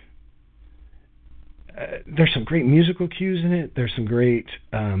 There's some great musical cues in it. There's some great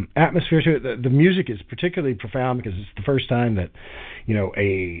atmosphere to it. The music is particularly profound because it's the first time that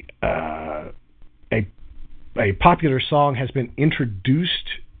a popular song has been introduced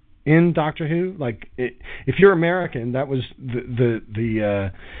in Doctor Who. Like, if you're American, that was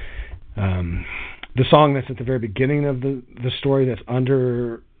the song that's at the very beginning of the story that's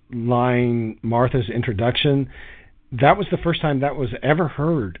underlying Martha's introduction. That was the first time that was ever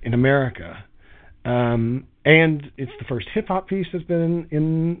heard in America. And it's the first hip-hop piece that's been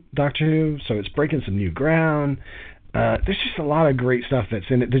in Doctor Who, so it's breaking some new ground. There's just a lot of great stuff that's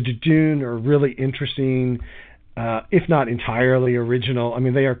in it. The Jejune are really interesting, if not entirely original. I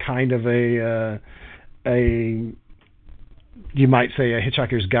mean, they are kind of a you might say a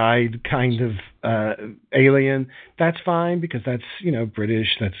Hitchhiker's Guide kind of alien. That's fine because that's,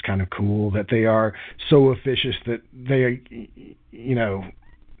 British. That's kind of cool that they are so officious that they,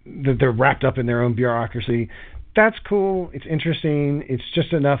 that they're wrapped up in their own bureaucracy. That's cool. It's interesting. It's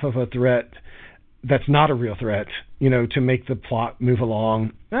just enough of a threat that's not a real threat, to make the plot move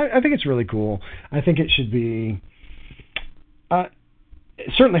along. I think it's really cool. I think it should be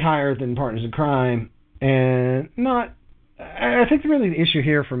certainly higher than Partners in Crime, and not. I think really the issue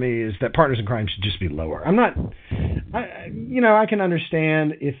here for me is that Partners in Crime should just be lower. I can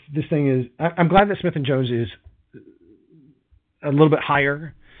understand if this thing is. I'm glad that Smith and Jones is a little bit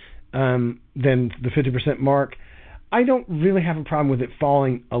higher than the 50% mark. I don't really have a problem with it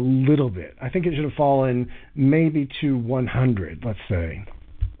falling a little bit. I think it should have fallen maybe to 100, let's say.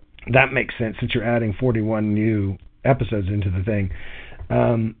 That makes sense since you're adding 41 new episodes into the thing.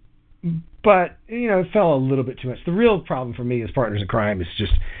 But, it fell a little bit too much. The real problem for me is Partners in Crime is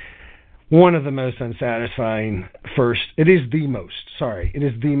just one of the most unsatisfying it is the most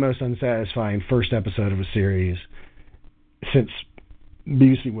unsatisfying first episode of a series since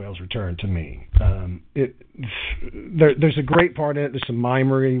BBC Wales returned to me. There's a great part in it. There's some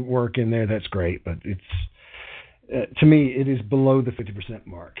mimery work in there that's great, but it's to me it is below the 50%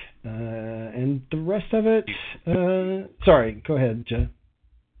 mark. And the rest of it, sorry, go ahead, Joe.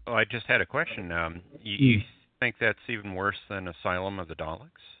 Oh, I just had a question. You think that's even worse than Asylum of the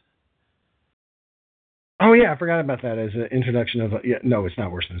Daleks? Oh yeah, I forgot about that as an introduction of. No, it's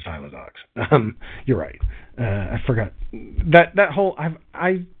not worse than Silent Dogs. You're right. I forgot that whole.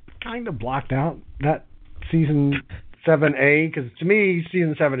 I kind of blocked out that season 7A because to me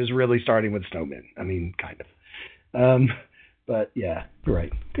season 7 is really starting with Snowmen. I mean, kind of. But yeah, you're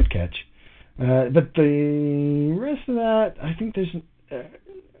right. Good catch. But the rest of that, I think there's.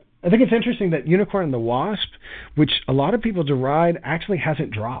 I think it's interesting that Unicorn and the Wasp, which a lot of people deride, actually hasn't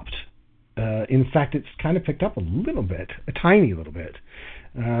dropped. In fact, it's kind of picked up a little bit, a tiny little bit,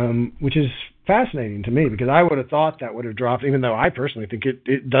 which is fascinating to me because I would have thought that would have dropped, even though I personally think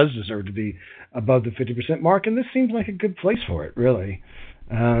it does deserve to be above the 50% mark, and this seems like a good place for it, really.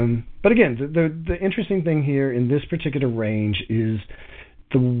 But again, the interesting thing here in this particular range is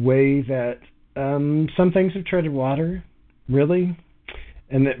the way that some things have treaded water, really,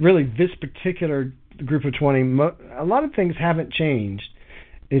 and that really this particular group of 20, a lot of things haven't changed.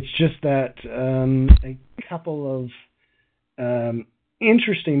 It's just that a couple of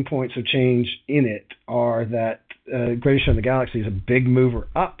interesting points of change in it are that Greatest Show in the Galaxy is a big mover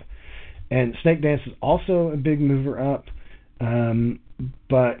up, and Snake Dance is also a big mover up,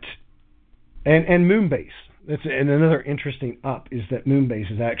 but Moonbase. And another interesting up is that Moonbase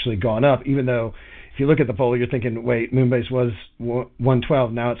has actually gone up, even though if you look at the poll, you're thinking, wait, Moonbase was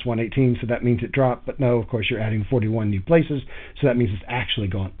 112, now it's 118, so that means it dropped. But no, of course, you're adding 41 new places, so that means it's actually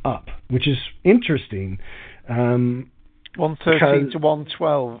gone up, which is interesting. 113 to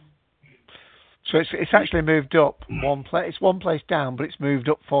 112. So it's actually moved up one place. It's one place down, but it's moved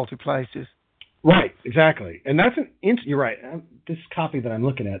up 40 places. Right, exactly. And that's you're right. This copy that I'm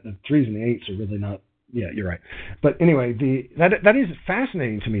looking at, the 3s and the 8s are really not. Yeah, you're right. But anyway, that is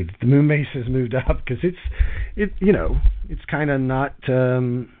fascinating to me that the Moonbase has moved up because it's kind of not.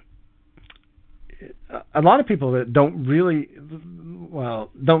 A lot of people that don't really,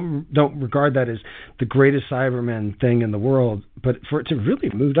 don't regard that as the greatest Cybermen thing in the world. But for it to really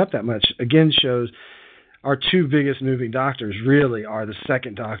have moved up that much, again, shows our two biggest moving doctors really are the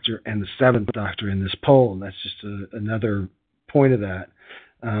 2nd Doctor and the 7th Doctor in this poll, and that's just another point of that.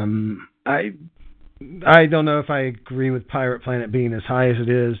 I don't know if I agree with Pirate Planet being as high as it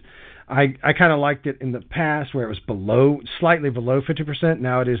is. I kind of liked it in the past where it was slightly below 50%.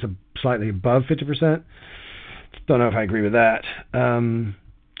 Now it is slightly above 50%. Don't know if I agree with that.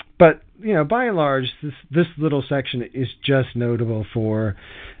 But, by and large, this little section is just notable for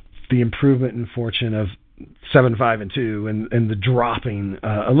the improvement in fortune of 7, 5, and 2 and the dropping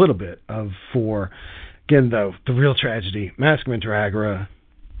a little bit of 4. Again, though, the real tragedy, Mask of Mandragora,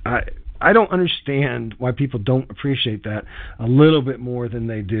 I don't understand why people don't appreciate that a little bit more than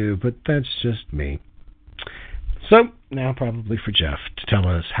they do, but that's just me. So, now probably for Jeff to tell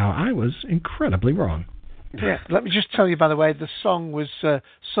us how I was incredibly wrong. Yeah, let me just tell you, by the way, the song was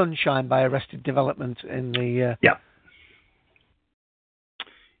Sunshine by Arrested Development in the... Yeah.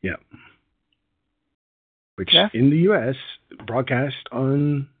 Which, in the U.S., broadcast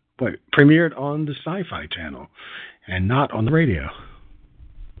on... premiered on the Sci-Fi Channel and not on the radio.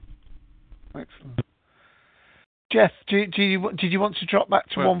 Excellent. Jeff, did you want to drop back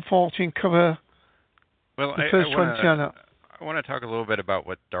to 140 and cover the first 20 or not? I want to talk a little bit about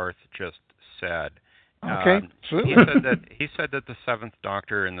what Darth just said. Okay, absolutely. He said that the Seventh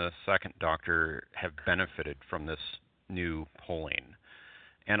Doctor and the Second Doctor have benefited from this new polling,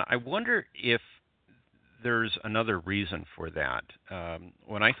 and I wonder if there's another reason for that.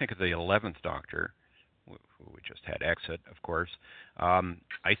 When I think of the 11th Doctor, who we just had exit, of course,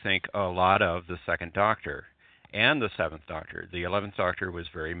 I think a lot of the Second Doctor and the Seventh Doctor. The 11th Doctor was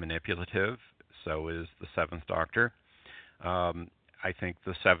very manipulative, so is the Seventh Doctor. I think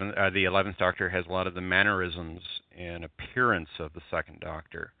the 11th Doctor has a lot of the mannerisms and appearance of the Second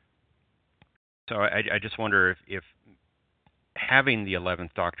Doctor. So I just wonder if having the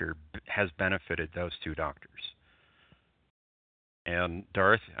 11th Doctor has benefited those two Doctors. And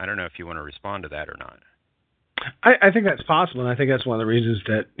Darth, I don't know if you want to respond to that or not. I think that's possible, and I think that's one of the reasons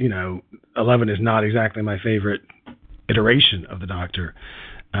that 11 is not exactly my favorite iteration of the Doctor.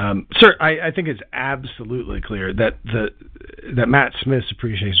 Sir, I think it's absolutely clear that that Matt Smith's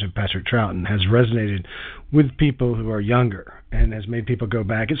appreciation of Patrick Troughton has resonated with people who are younger and has made people go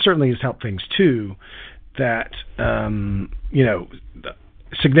back. It certainly has helped things too that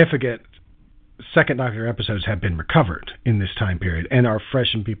significant Second Doctor episodes have been recovered in this time period and are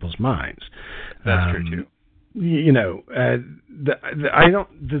fresh in people's minds. That's true too. The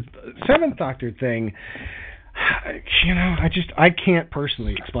Seventh Doctor thing, I can't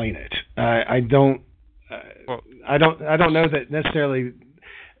personally explain it. I don't know that necessarily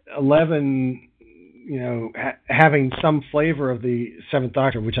 11, having some flavor of the Seventh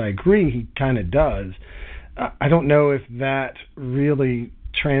Doctor, which I agree he kind of does. I don't know if that really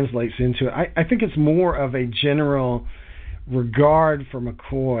translates into it. I think it's more of a general regard for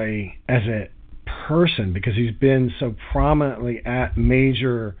McCoy as a person because he's been so prominently at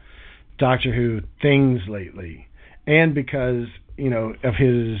major Doctor Who things lately, and because of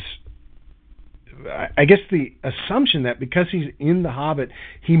his, I guess the assumption that because he's in The Hobbit,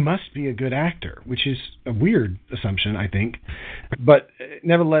 he must be a good actor, which is a weird assumption, I think. But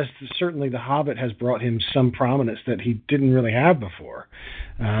nevertheless, certainly The Hobbit has brought him some prominence that he didn't really have before,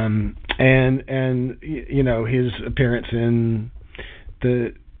 and his appearance in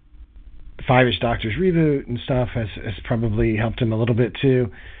the Five-ish Doctors reboot and stuff has probably helped him a little bit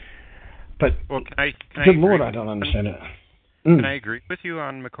too. But good Lord, I don't understand it. Can I agree with you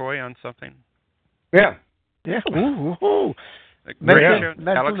on McCoy on something? Yeah. Ooh.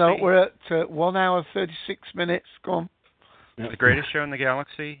 Mental note, we're at 1 hour 36 minutes. Go on. The greatest show in the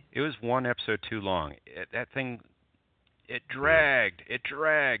galaxy. It was one episode too long. That thing, it dragged.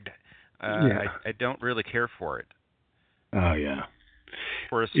 I don't really care for it. Oh yeah.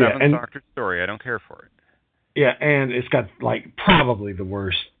 For a Seventh Doctor story, I don't care for it. Yeah, and it's got probably the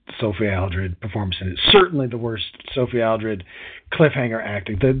worst Sophie Aldred performance in it. Certainly the worst Sophie Aldred cliffhanger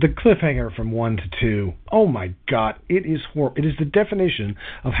acting. The cliffhanger from 1 to 2. Oh my God, it is horrible. It is the definition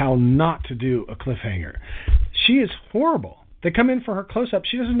of how not to do a cliffhanger. She is horrible. They come in for her close-up.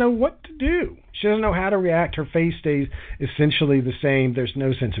 She doesn't know what to do. She doesn't know how to react. Her face stays essentially the same. There's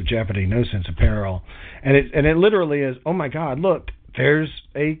no sense of jeopardy, no sense of peril. And it literally is, oh my God, look, there's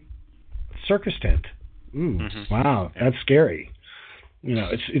a circus tent. Wow, that's scary.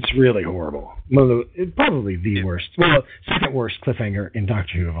 It's really horrible. Probably the worst. Well, second worst cliffhanger in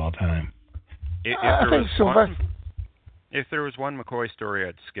Doctor Who of all time. If there was one McCoy story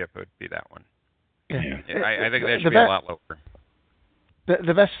I'd skip, it would be that one. Yeah. I think that should be a lot lower.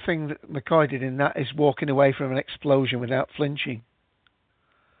 The best thing that McCoy did in that is walking away from an explosion without flinching.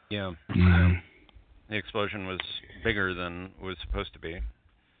 Yeah. The explosion was bigger than it was supposed to be.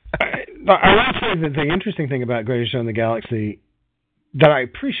 I would say that the interesting thing about Greatest Show in the Galaxy that I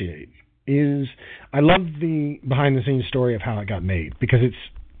appreciate is I love the behind-the-scenes story of how it got made, because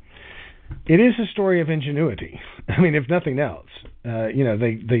it is a story of ingenuity. I mean, if nothing else,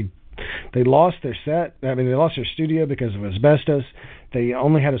 they lost their set. I mean, they lost their studio because of asbestos. They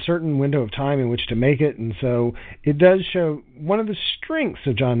only had a certain window of time in which to make it, and so it does show one of the strengths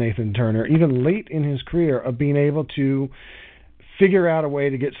of John Nathan Turner, even late in his career, of being able to figure out a way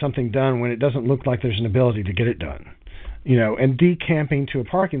to get something done when it doesn't look like there's an ability to get it done. And decamping to a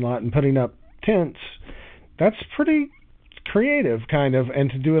parking lot and putting up tents, that's pretty creative, kind of, and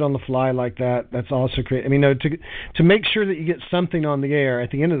to do it on the fly like that, that's also creative. I mean, no, to make sure that you get something on the air,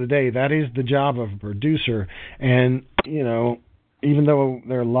 at the end of the day, that is the job of a producer. And, even though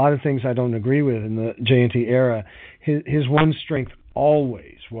there are a lot of things I don't agree with in the JNT era, his one strength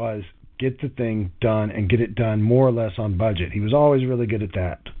always was get the thing done and get it done more or less on budget. He was always really good at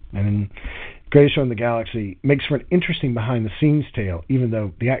that. And Greatest Show in the Galaxy makes for an interesting behind-the-scenes tale, even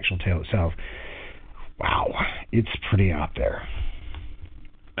though the actual tale itself, wow, it's pretty out there.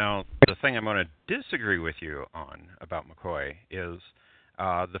 Now, the thing I'm going to disagree with you on about McCoy is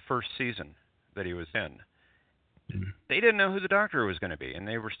the first season that he was in. They didn't know who the Doctor was going to be, and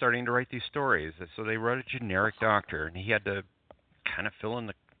they were starting to write these stories. So they wrote a generic Doctor, and he had to kind of fill in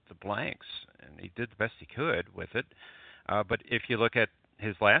the blanks, and he did the best he could with it. But if you look at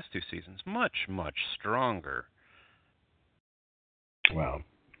his last two seasons, much, much stronger. Well,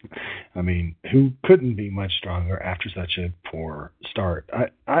 I mean, who couldn't be much stronger after such a poor start?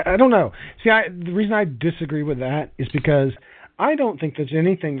 I don't know. See, the reason I disagree with that is because I don't think there's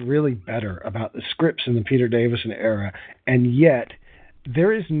anything really better about the scripts in the Peter Davison era, and yet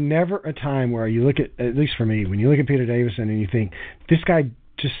there is never a time where you look at least for me, when you look at Peter Davison and you think, this guy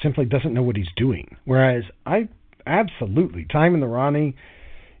just simply doesn't know what he's doing. Whereas absolutely, Time in the Ronnie,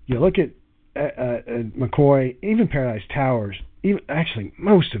 you look at McCoy, even Paradise Towers, even actually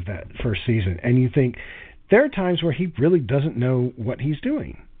most of that first season, and you think there are times where he really doesn't know what he's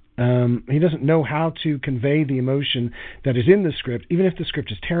doing. He doesn't know how to convey the emotion that is in the script, even if the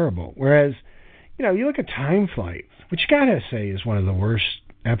script is terrible. Whereas, you look at Time Flight, which you gotta say is one of the worst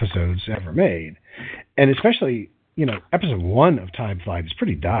episodes ever made, and especially, episode 1 of Time Flight is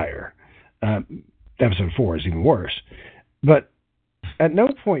pretty dire. Episode 4 is even worse. But at no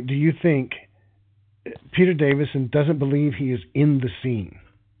point do you think Peter Davison doesn't believe he is in the scene.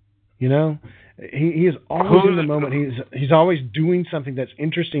 He is always in the moment. He's always doing something that's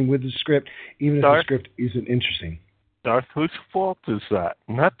interesting with the script, even if the script isn't interesting. Darth, whose fault is that?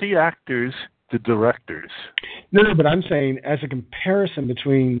 Not the actors, the directors. No, but I'm saying as a comparison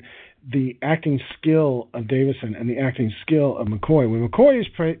between the acting skill of Davison and the acting skill of McCoy. When McCoy is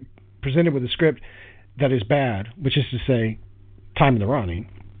presented with a script that is bad, which is to say, Time in the Ronnie,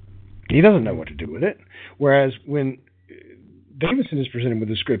 he doesn't know what to do with it. Whereas when Davison is presented with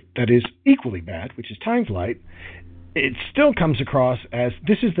a script that is equally bad, which is Time Flight, it still comes across as,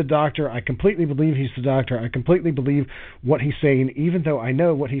 this is the Doctor, I completely believe he's the Doctor, I completely believe what he's saying, even though I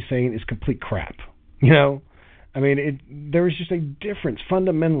know what he's saying is complete crap. I mean, there is just a difference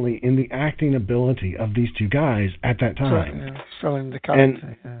fundamentally in the acting ability of these two guys at that time. So in the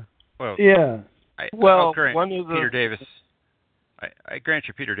character, Well, yeah. I'll grant Peter Davis. I grant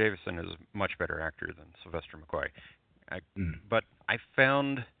you, Peter Davison is a much better actor than Sylvester McCoy. But I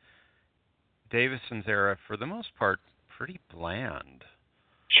found Davison's era, for the most part, pretty bland.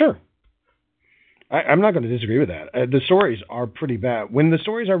 Sure. I'm not going to disagree with that. The stories are pretty bad. When the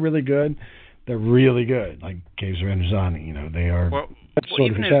stories are really good, they're really good. Like Caves of Androzani, they are. Well,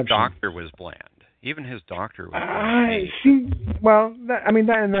 even his Doctor was bland. Even his Doctor was bland. I see. Well, that's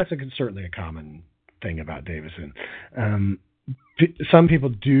certainly a common thing about Davison. Some people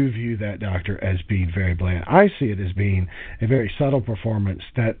do view that Doctor as being very bland. I see it as being a very subtle performance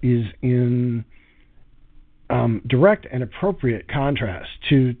that is in direct and appropriate contrast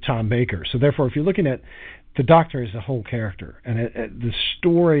to Tom Baker. So therefore, if you're looking at the Doctor as a whole character, and the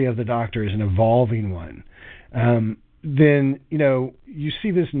story of the Doctor is an evolving one, then, you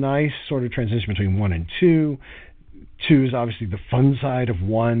see this nice sort of transition between 1 and 2. 2 is obviously the fun side of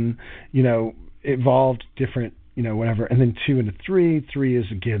 1, evolved different, whatever. And then 2 into 3. 3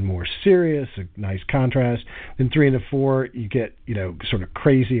 is, again, more serious, a nice contrast. Then 3 into 4, you get, sort of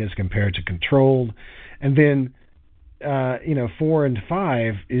crazy as compared to controlled. And then, 4 and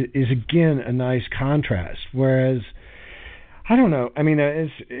 5 is again a nice contrast. Whereas, I don't know. I mean,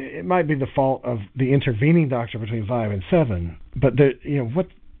 it might be the fault of the intervening Doctor between 5 and 7. But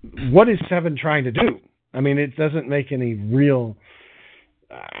what is 7 trying to do? I mean, it doesn't make any real.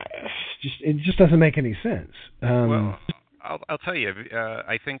 It just doesn't make any sense. Well, I'll tell you.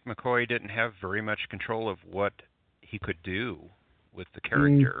 I think McCoy didn't have very much control of what he could do with the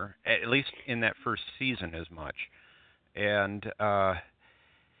character, at least in that first season as much. And,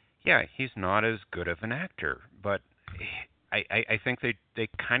 he's not as good of an actor. But I think they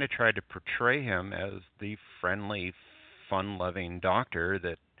kind of tried to portray him as the friendly, fun-loving Doctor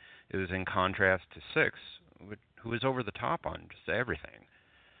that is in contrast to 6, who is over the top on just everything.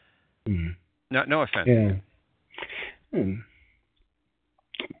 No offense. Yeah.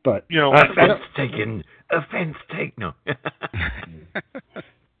 But offense taken. No.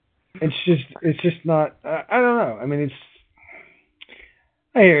 It's just not. I don't know. I mean,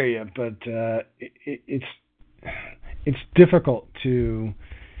 I hear you, but it's difficult to,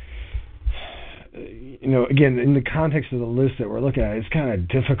 again, in the context of the list that we're looking at, it's kind of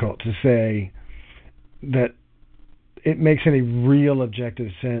difficult to say that it makes any real objective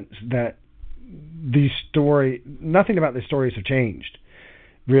sense that nothing about these stories have changed,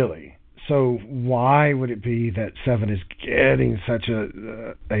 really. So why would it be that 7 is getting such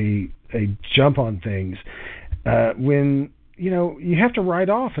a jump on things when you have to write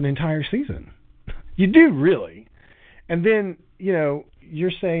off an entire season? You do, really. And then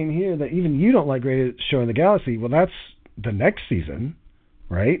you're saying here that even you don't like Greatest Show in the Galaxy. Well, that's the next season,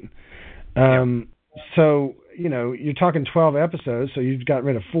 right? Yep. So you're talking 12 episodes. So you've got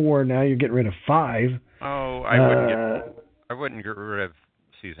rid of 4. Now you're getting rid of 5. Oh, I wouldn't get rid of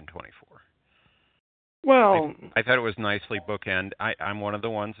season 24. Well, I thought it was nicely bookend. I'm one of the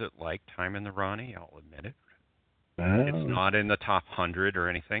ones that like Time in the Ronnie. I'll admit it. It's not in the top 100 or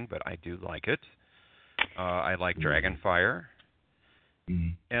anything, but I do like it. I like Dragonfire.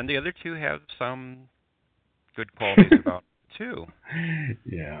 And the other two have some good qualities about it, too.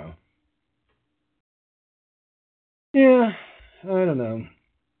 Yeah. Yeah, I don't know.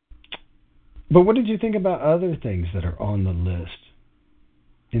 But what did you think about other things that are on the list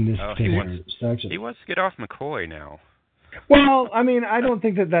in this particular section? He wants to get off McCoy now. Well, I mean, I don't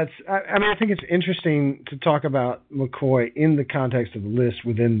think that's... I think it's interesting to talk about McCoy in the context of the list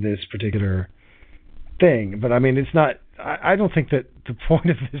within this particular thing. But, I mean, it's not... I don't think that the point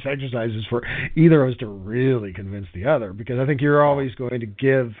of this exercise is for either of us to really convince the other, because I think you're always going to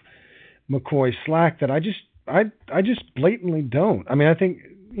give McCoy slack that I just blatantly don't. I mean, I think,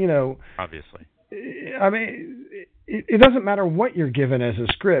 Obviously. I mean, it doesn't matter what you're given as a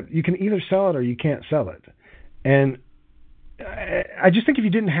script. You can either sell it or you can't sell it. And I just think if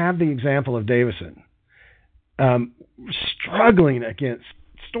you didn't have the example of Davison struggling against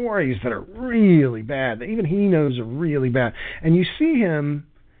stories that are really bad, that even he knows are really bad, and you see him,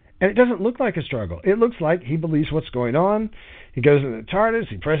 and it doesn't look like a struggle. It looks like he believes what's going on. He goes in the TARDIS,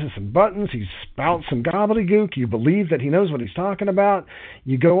 he presses some buttons, he spouts some gobbledygook, you believe that he knows what he's talking about,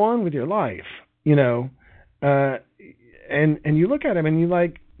 you go on with your life, and you look at him and you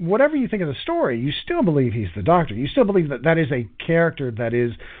like, whatever you think of the story, you still believe he's the Doctor. You still believe that is a character that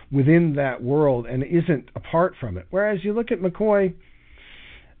is within that world and isn't apart from it. Whereas you look at McCoy,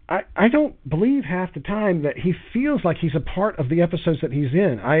 I don't believe half the time that he feels like he's a part of the episodes that he's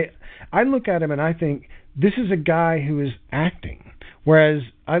in. I look at him and I think, this is a guy who is acting. Whereas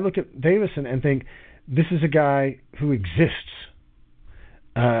I look at Davison and think, this is a guy who exists.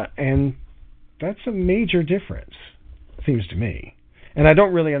 And that's a major difference, it seems to me. And I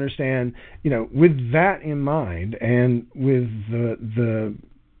don't really understand, with that in mind and with the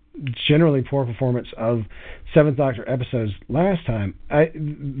generally poor performance of Seventh Doctor episodes last time,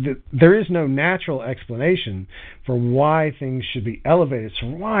 there is no natural explanation for why things should be elevated. So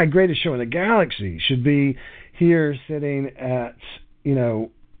why Greatest Show in the Galaxy should be here sitting at,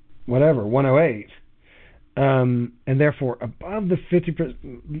 108, and therefore above the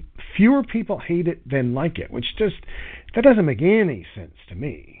 50%. Fewer people hate it than like it, which that doesn't make any sense to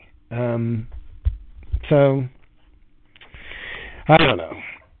me. So I don't know.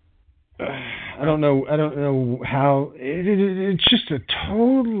 I don't know how. It's just a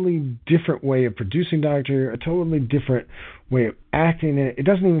totally different way of producing Doctor, a totally different way of acting it. It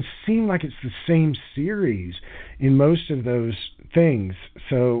doesn't even seem like it's the same series in most of those things.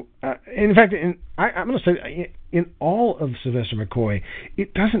 So, in fact, I'm going to say, in all of Sylvester McCoy,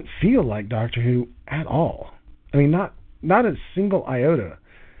 it doesn't feel like Doctor Who at all. I mean, not a single iota.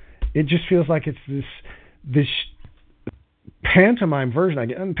 It just feels like it's this pantomime version.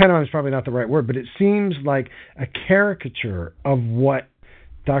 Pantomime is probably not the right word, but it seems like a caricature of what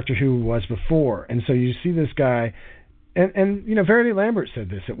Doctor Who was before. And so you see this guy, and Verity Lambert said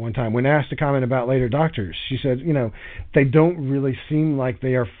this at one time when asked to comment about later Doctors. She said, they don't really seem like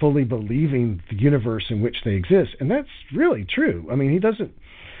they are fully believing the universe in which they exist. And that's really true. I mean, he doesn't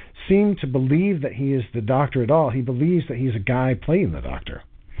seem to believe that he is the Doctor at all. He believes that he's a guy playing the Doctor.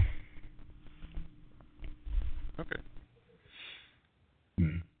 Okay.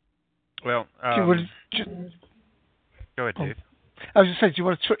 Well, go ahead, Dave. I was just saying, do you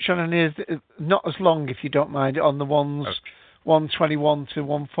want to touch on any, not as long if you don't mind, on the ones 121 to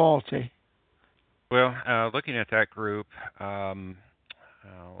 140? Well, looking at that group,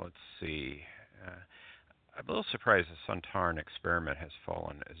 let's see. I'm a little surprised the Sontaran experiment has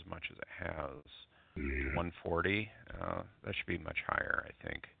fallen as much as it has. 140, that should be much higher, I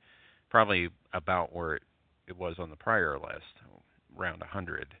think. Probably about where it was on the prior list, around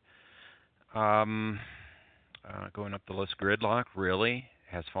 100. Going up the list, Gridlock really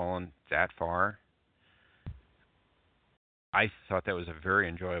has fallen that far. I thought that was a very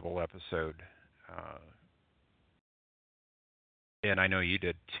enjoyable episode. And I know you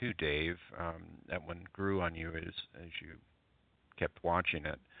did too, Dave. That one grew on you as you kept watching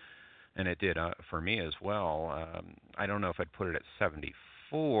it. And it did for me as well. I don't know if I'd put it at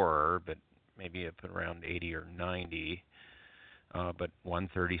 74, but maybe I'd put around 80 or 90. But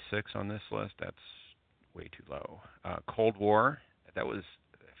 136 on this list, that's way too low. Cold War, that was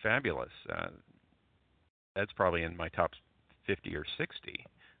fabulous. That's probably in my top 50 or 60.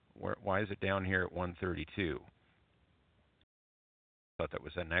 Why is it down here at 132? I thought that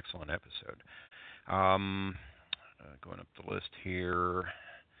was an excellent episode. Going up the list here.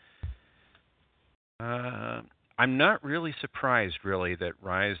 I'm not really surprised, really, that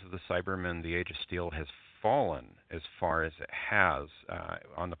Rise of the Cybermen, The Age of Steel has fallen as far as it has.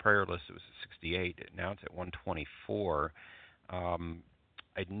 On the prior list, it was at 68. Now it's at 124.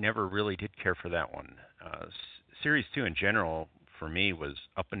 I never really did care for that one. Series 2 in general, for me, was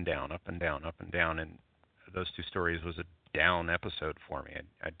up and down, up and down, up and down, and those two stories was a down episode for me.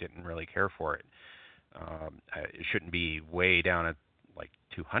 I didn't really care for it. It shouldn't be way down at like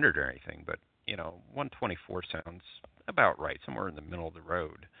 200 or anything, but 124 sounds about right, somewhere in the middle of the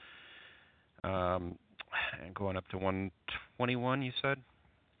road. And going up to 121, you said?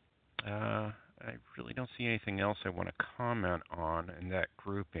 I really don't see anything else I want to comment on in that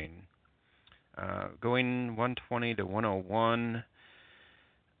grouping. Going 120 to 101,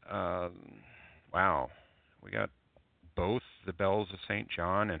 wow, we got both the Bells of St.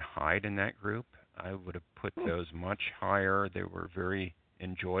 John and Hyde in that group. I would have put those much higher. They were very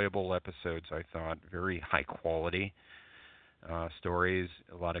enjoyable episodes, I thought, very high quality stories,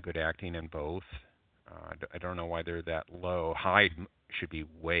 a lot of good acting in both. I don't know why they're that low. Hyde should be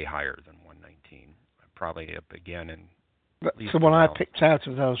way higher than 119, probably up again in. That's the one I picked out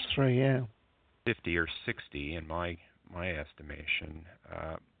of those three, yeah. 50 or 60 in my estimation.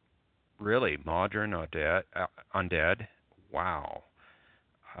 Really, Modern Undead, wow.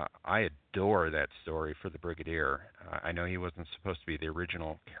 I adore that story for the Brigadier. I know he wasn't supposed to be the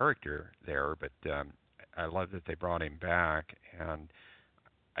original character there, but I love that they brought him back, and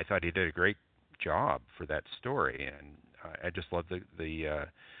I thought he did a great job for that story. And I just love the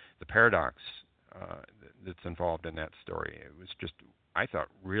paradox that's involved in that story. It was just, I thought,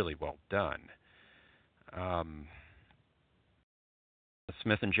 really well done.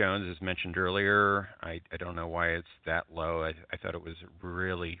 Smith and Jones, as mentioned earlier, I don't know why it's that low. I thought it was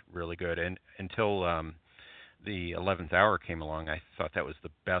really, really good. And until the 11th Hour came along, I thought that was the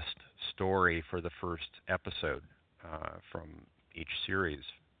best story for the first episode from each series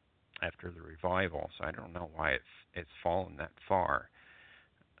after the revival. So I don't know why it's fallen that far.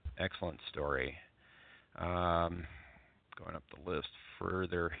 Excellent story. Going up the list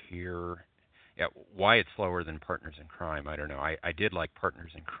further here. Yeah, why it's lower than Partners in Crime, I don't know. I did like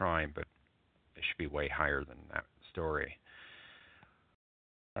Partners in Crime, but it should be way higher than that story.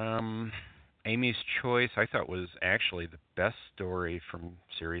 Amy's Choice, I thought, was actually the best story from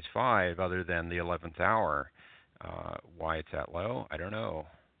Series 5, other than the 11th Hour. Why it's that low, I don't know.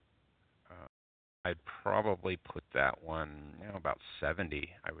 I'd probably put that one about 70,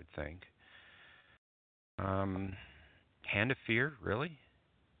 I would think. Hand of Fear, really?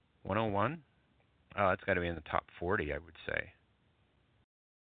 101? It's got to be in the top 40, I would say.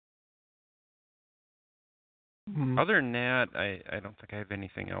 Other than that, I don't think I have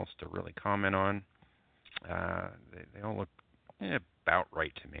anything else to really comment on. They all look about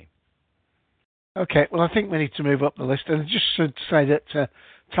right to me. Okay, well, I think we need to move up the list. And just to say that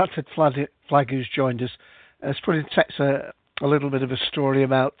Tattered Flag, who's joined us, has put in text a little bit of a story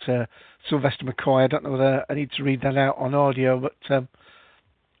about Sylvester McCoy. I don't know whether I need to read that out on audio, but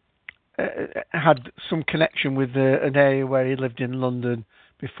had some connection with an area where he lived in London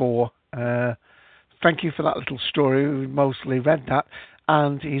before. Thank you for that little story. We mostly read that.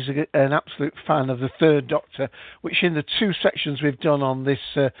 And he's an absolute fan of the Third Doctor, which in the two sections we've done on this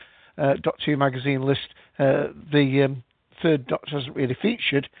Doctor Who magazine list, the Third Doctor hasn't really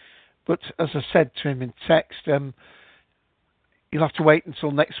featured. But as I said to him in text, you'll have to wait until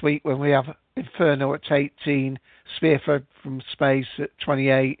next week when we have Inferno at 18, Spearford from Space at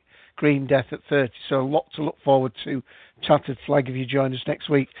 28, Green Death at 30. So a lot to look forward to. Tattered Flag if you join us next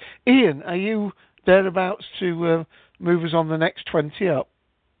week. Ian, are you thereabouts to move us on the next 20 up?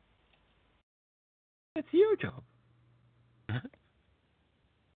 It's your job.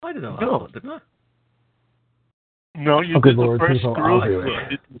 I don't know. No. Didn't I? No, you did the first group. You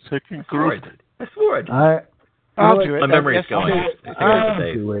did the second group. I swore I did. I'll do it. My memory is Yes, going. I'll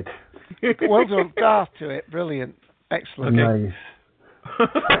do it. Well done, Garth, to it. Brilliant. Excellent. Nice.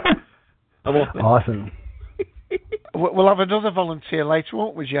 Awesome. We'll have another volunteer later,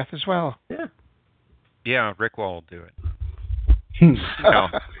 won't we, Jeff, as well? Yeah. Yeah, Rick will do it. No,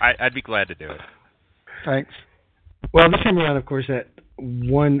 I'd be glad to do it. Thanks. Well, this time around, of course, at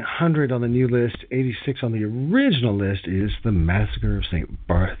 100 on the new list, 86 on the original list is The Massacre of St.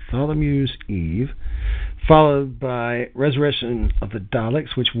 Bartholomew's Eve, followed by Resurrection of the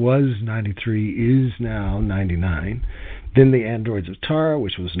Daleks, which was 93, is now 99. Then The Androids of Tara,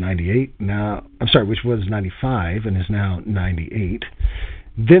 which was 98, which was 95 and is now 98.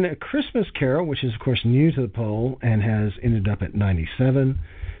 Then A Christmas Carol, which is, of course, new to the poll and has ended up at 97.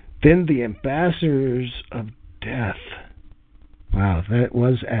 Then The Ambassadors of Death. Wow, that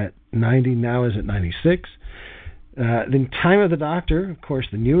was at 90, now is at 96. Then Time of the Doctor, of course,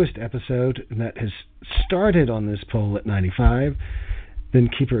 the newest episode that has started on this poll at 95. Then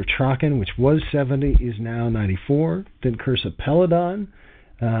Keeper of Traken, which was 70, is now 94. Then Curse of Peladon,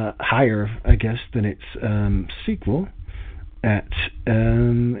 higher, I guess, than its sequel, at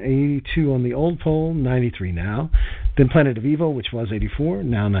 82 on the old poll, 93 now. Then Planet of Evil, which was 84,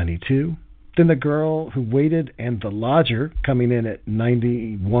 now 92. Then The Girl Who Waited and The Lodger, coming in at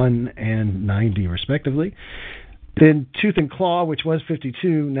 91 and 90, respectively. Then Tooth and Claw, which was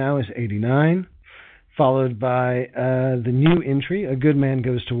 52, now is 89. Followed by the new entry, A Good Man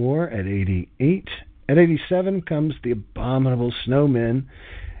Goes to War, at 88. At 87 comes The Abominable Snowmen,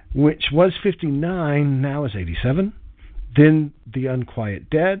 which was 59, now is 87. Then The Unquiet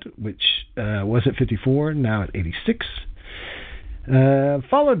Dead, which was at 54, now at 86.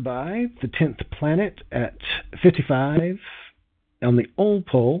 Followed by The 10th Planet at 55 on the old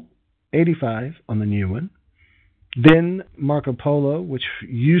poll, 85 on the new one. Then Marco Polo, which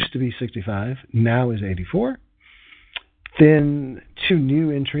used to be 65, now is 84. Then two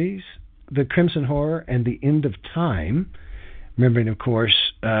new entries, The Crimson Horror and The End of Time. Remembering, of course,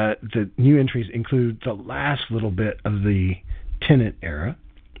 the new entries include the last little bit of the Tennant era.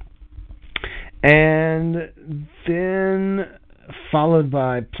 And then followed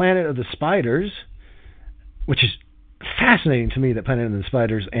by Planet of the Spiders, which is fascinating to me that Planet of the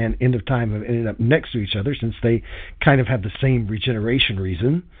Spiders and End of Time have ended up next to each other, since they kind of have the same regeneration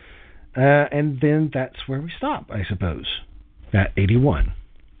reason. And then that's where we stop, I suppose, at 81.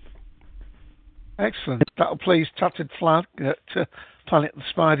 Excellent. That'll please Tattered Flag that Planet of the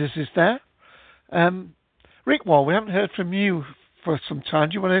Spiders is there. Rick Wall, we haven't heard from you for some time.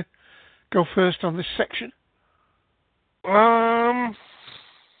 Do you want to go first on this section?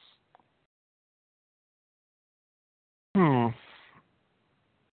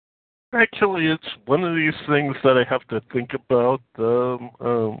 Actually, it's one of these things that I have to think about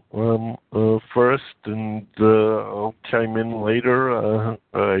first, and I'll chime in later.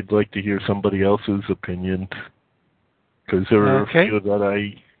 I'd like to hear somebody else's opinion, because there are a few that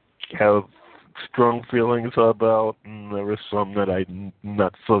I have strong feelings about, and there are some that I'm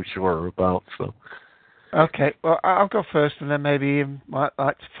not so sure about. So, okay, well, I'll go first, and then maybe he might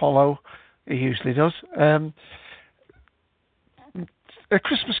like to follow. He usually does. A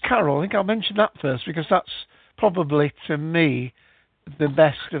Christmas Carol, I think I'll mention that first, because that's probably, to me, the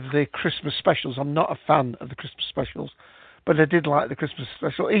best of the Christmas specials. I'm not a fan of the Christmas specials, but I did like the Christmas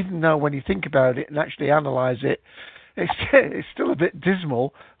special, even though when you think about it and actually analyse it, it's still a bit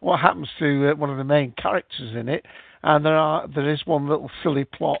dismal what happens to one of the main characters in it, and there is one little silly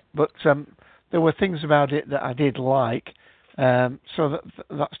plot, but there were things about it that I did like, so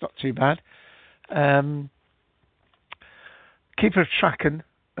that's not too bad. Keeper of Traken,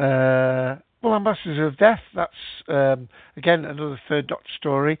 well, Ambassadors of Death, that's, again, another Third Doctor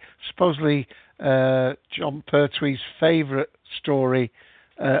story. Supposedly John Pertwee's favourite story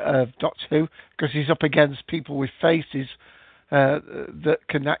of Doctor Who, because he's up against people with faces that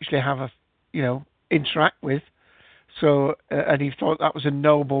can actually have interact with. So, and he thought that was a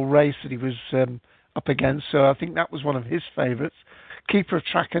noble race that he was up against, so I think that was one of his favourites. Keeper of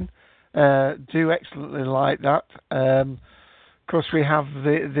Traken, do excellently like that. Of course, we have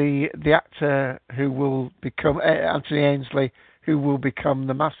the actor who will become Anthony Ainsley, who will become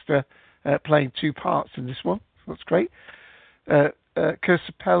the Master, playing two parts in this one. So that's great. Curse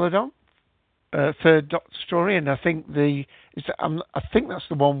of Peladon, Third Doctor story, and I think that's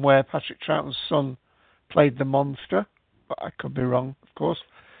the one where Patrick Troughton's son played the monster, but I could be wrong, of course.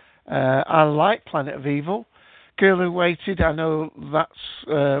 I like Planet of Evil. Girl Who Waited, I know that's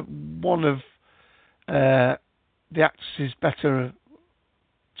one of the actresses' better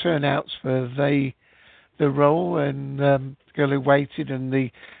turnouts for the role, and Girl Who Waited, and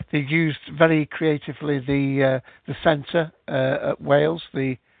they used very creatively the centre at Wales,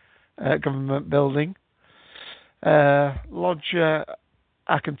 the government building. Lodger,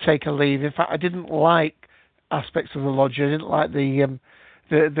 I can take a leave. In fact, I didn't like aspects of the lodge. I didn't like the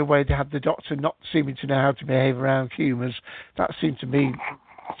way they had the Doctor not seeming to know how to behave around humans. That seemed to be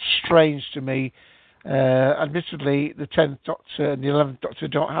strange to me. Admittedly, the 10th Doctor and the 11th Doctor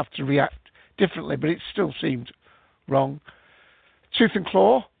don't have to react differently, but it still seemed wrong. Tooth and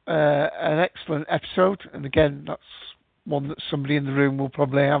Claw, an excellent episode, and again, that's one that somebody in the room will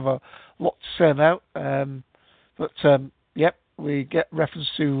probably have a lot to say about. Yep, we get reference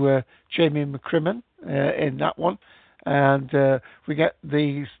to Jamie McCrimmon in that one, and we get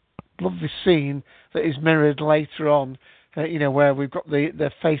the lovely scene that is mirrored later on, where we've got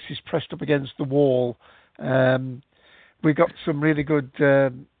their faces pressed up against the wall. We got some really good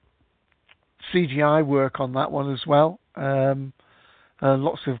CGI work on that one as well.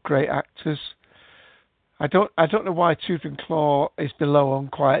 Lots of great actors. I don't know why Tooth and Claw is below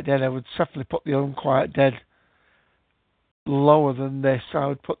Unquiet Dead. I would definitely put the Unquiet Dead lower than this. I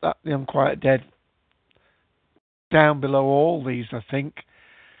would put the Unquiet Dead down below all these, I think.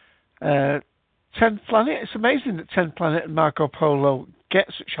 10th Planet, it's amazing that 10th Planet and Marco Polo get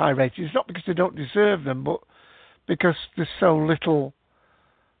such high ratings. It's not because they don't deserve them, but because there's so little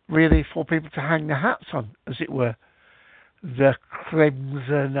really for people to hang their hats on, as it were. The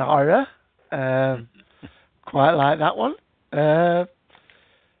Crimson Horror, quite like that one. Planet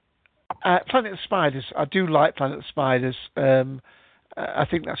of Spiders, I do like Planet of Spiders. I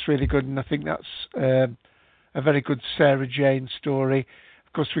think that's really good, and I think that's a very good Sarah Jane story.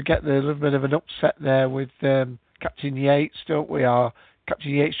 Of course, we get the little bit of an upset there with Captain Yates, don't we?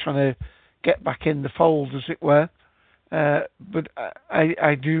 Captain Yates trying to get back in the fold, as it were. But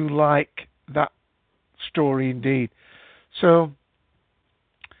I do like that story indeed. So,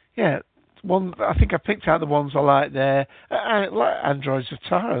 yeah, I think I picked out the ones I like there. I like Androids of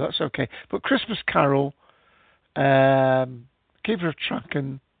Tara, that's okay. But Christmas Carol, Keeper of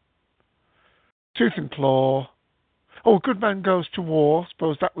Traken, Tooth and Claw. Oh, Good Man Goes to War. I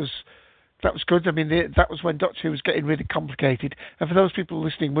suppose that was good. I mean, that was when Doctor Who was getting really complicated. And for those people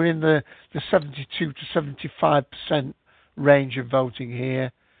listening, we're in the 72 to 75% range of voting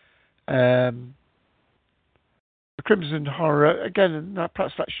here. The Crimson Horror, again,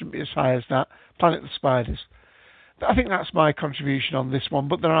 perhaps that shouldn't be as high as that. Planet of the Spiders. I think that's my contribution on this one.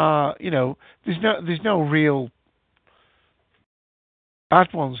 But there are, there's no real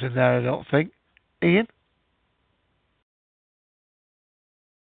bad ones in there, I don't think. Ian?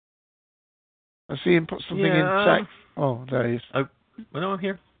 I see him put something in text. Oh, there he is. No, I'm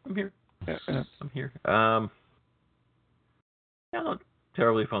here. Yeah. I'm here. I'm not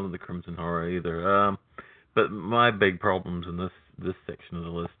terribly fond of the Crimson Horror either. But my big problems in this section of the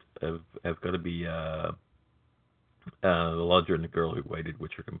list have got to be the Lodger and the Girl Who Waited,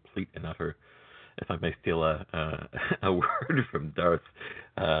 which are complete and utter, if I may steal a word from Darth's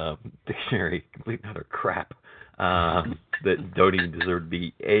dictionary, complete and utter crap that don't even deserve to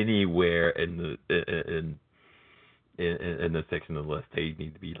be anywhere in the section of the list. They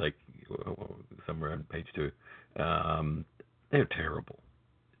need to be like somewhere on page 2. They're terrible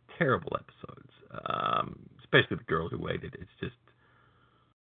episodes. Especially The Girl Who Waited.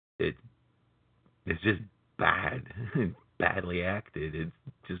 It's just bad, badly acted. It's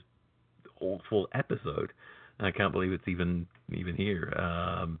just awful episode. And I can't believe it's even here.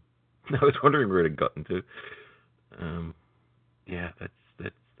 I was wondering where it had gotten to. Yeah, that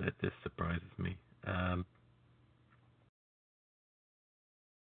just surprises me. Let's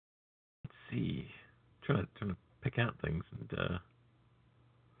see. Trying to pick out things and.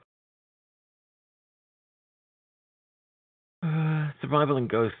 Survival and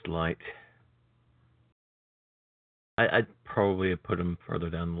Ghostlight. I'd probably have put them further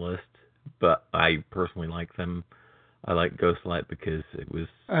down the list, but I personally like them. I like Ghostlight because it was...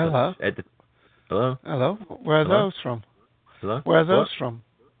 Hello? Hello? Hello? Where are those from? Hello? Where are those from?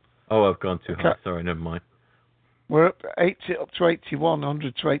 Oh, I've gone too high. Sorry, never mind. We're up to 81,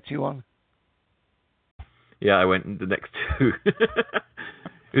 100 to 81. Yeah, I went the next two.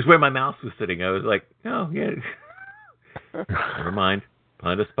 It was where my mouse was sitting. I was like, oh, yeah... Never mind.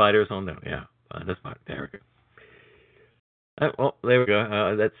 Planet of Spiders on down. Yeah, Planet of Spiders. There we go. Well, there we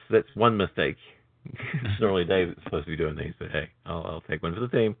go. That's one mistake. Normally Dave is supposed to be doing these, but hey, I'll take one for the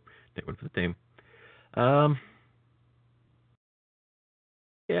team.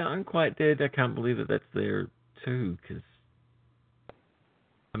 Yeah, Unquiet Dead. I can't believe that's there too. Because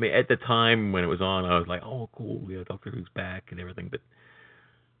I mean, at the time when it was on, I was like, oh, cool, yeah, Doctor Who's back and everything. But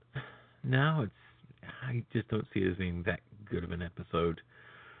now I just don't see it as being that good of an episode.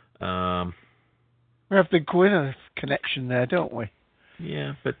 We have the Gwyneth connection there, don't we?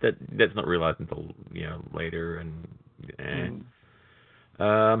 Yeah, but that's not realized until later, and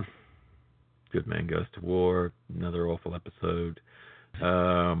Good Man Goes to War, another awful episode.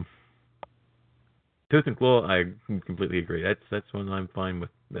 Tooth and Claw, I completely agree. That's one I'm fine with.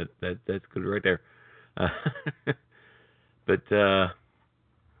 That's good right there. But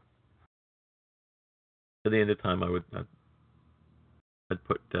at the end of time, I'd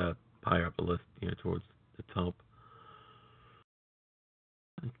put higher up the list, towards the top.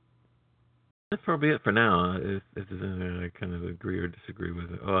 That's probably it for now. If there's anything I kind of agree or disagree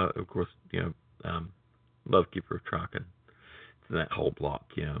with, of course, Love Keeper of Traken. It's that whole block,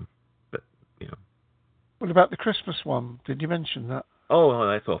 But What about the Christmas one? Did you mention that? Oh,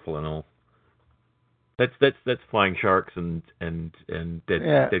 that's awful and all. That's flying sharks and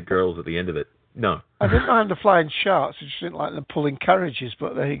dead girls at the end of it. No. I didn't mind the flying sharks. I just didn't like them pulling carriages,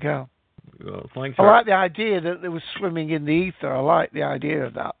 but there you go. Well, flying I sharks. like the idea that they were swimming in the ether. I like the idea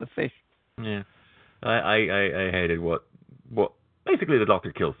of that, the fish. Yeah. I hated what basically the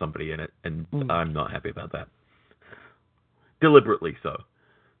Doctor kills somebody in it, and I'm not happy about that. Deliberately so.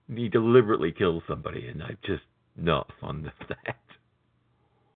 He deliberately kills somebody, and I'm just not fond of that.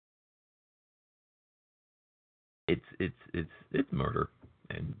 It's murder,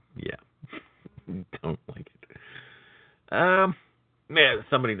 and don't like it.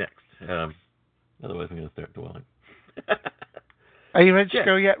 Somebody next. Otherwise, I'm going to start dwelling. Are you ready to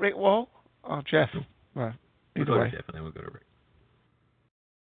go yet, Rick Wall? Oh, Jeff. Right. We'll go to Jeff, and then we'll go to Rick.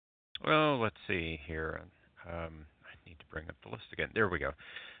 Well, let's see here. I need to bring up the list again. There we go.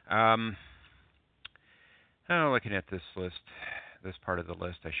 Looking at this list, this part of the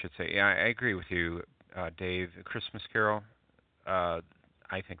list, I should say. Yeah, I agree with you, Dave. Christmas Carol, I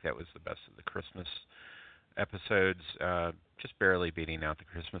think that was the best of the Christmas episodes, just barely beating out the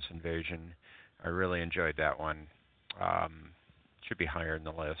Christmas Invasion. I really enjoyed that one. Should be higher in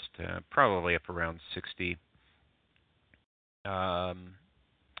the list, probably up around 60. Going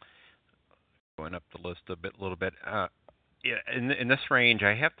up the list a little bit. In this range,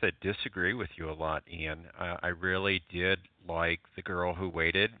 I have to disagree with you a lot, Ian. I really did like The Girl Who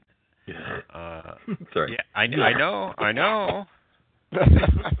Waited. Sorry. Yeah, I know.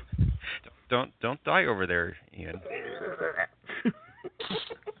 Don't die over there, Ian.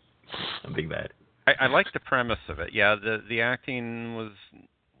 I'm being bad. I like the premise of it. Yeah, the acting was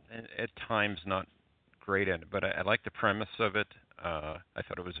at times not great in it, but I like the premise of it. I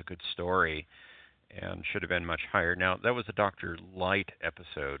thought it was a good story and should have been much higher. Now, that was a Dr. Light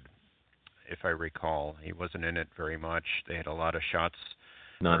episode, if I recall. He wasn't in it very much. They had a lot of shots.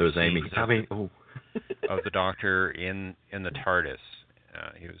 No, there was Amy. Of the Doctor in the TARDIS.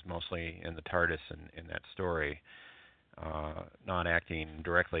 He was mostly in the TARDIS in that story, not acting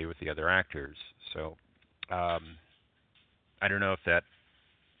directly with the other actors. So I don't know if that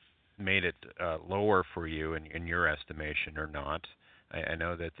made it lower for you in your estimation or not. I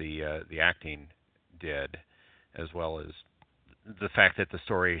know that the acting did, as well as the fact that the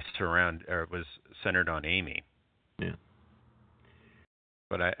story was centered on Amy. Yeah.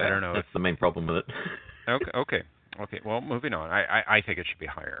 But I don't know. That's the main problem with it. Okay. Well, moving on. I think it should be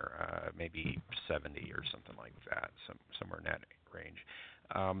higher, maybe 70 or something like that, somewhere in that range.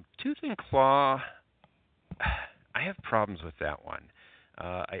 Tooth and Claw, I have problems with that one.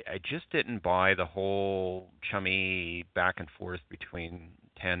 I just didn't buy the whole chummy back and forth between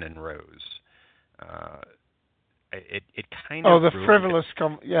Ten and Rose. It kind of the frivolous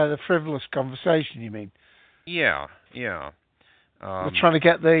the frivolous conversation. You mean? Yeah. They're trying to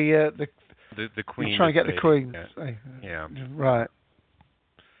get the queen. Trying to get the queen. Yeah. Right.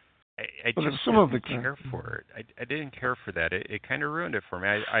 I just didn't care for it. I didn't care for that. It kind of ruined it for me.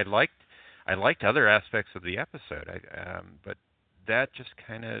 I liked other aspects of the episode. But that just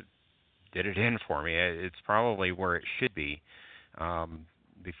kind of did it in for me. It's probably where it should be.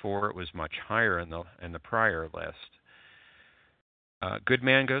 Before it was much higher in the prior list. Good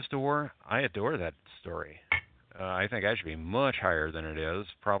Man Goes to War. I adore that story. I think that should be much higher than it is.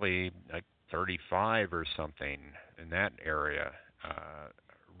 Probably like 35 or something in that area.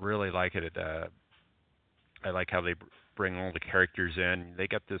 Really like it. I like how they bring all the characters in. They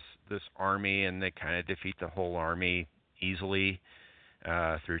got this army, and they kind of defeat the whole army easily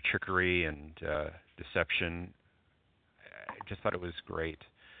through trickery and deception. I just thought it was great.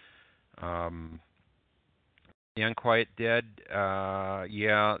 The Unquiet Dead,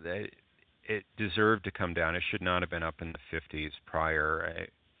 it deserved to come down. It should not have been up in the 50s prior.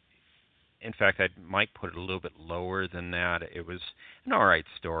 In fact, I might put it a little bit lower than that. It was an all right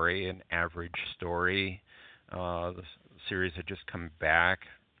story, an average story. The series had just come back,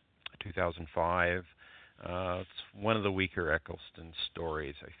 2005. It's one of the weaker Eccleston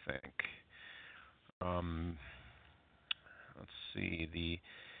stories, I think. Let's see.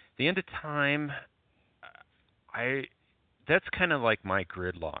 The End of Time, that's kind of like my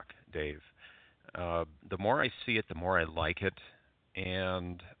gridlock, Dave. The more I see it, the more I like it,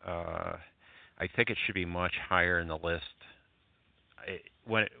 and I think it should be much higher in the list.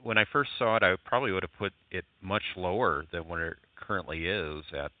 When I first saw it, I probably would have put it much lower than what it currently is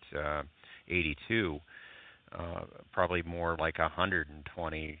at 82. Probably more like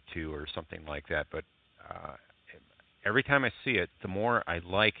 122 or something like that. But every time I see it, the more I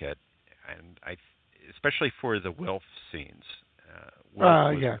like it, and especially for the Wilf scenes.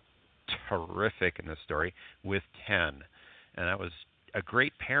 Wilf was terrific in this story with 10, and that was a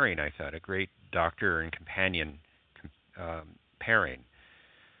great pairing. I thought a great doctor and companion pairing.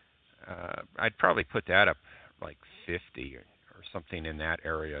 I'd probably put that up like 50 or something in that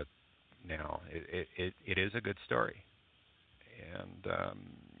area now. It is a good story. And,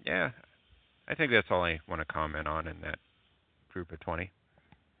 I think that's all I want to comment on in that group of 20.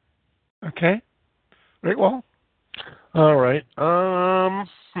 Okay. Rick Wall? All right. I'm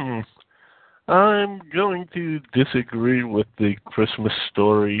going to disagree with the Christmas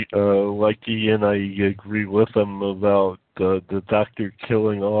story. Like Ian, I agree with him about the doctor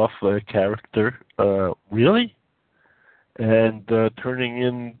killing off a character. Really? And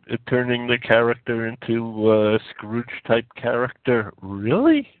turning the character into a Scrooge-type character.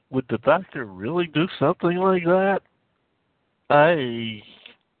 Really? Would the doctor really do something like that? I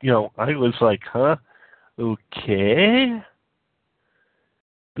was like, huh? Okay.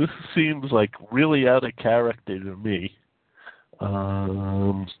 This seems like really out of character to me.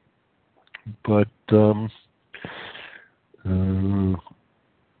 That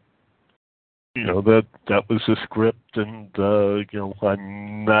was the script, and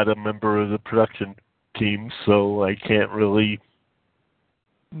I'm not a member of the production team, so I can't really.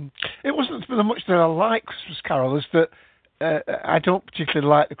 It wasn't so much that I like Christmas Carol as that I don't particularly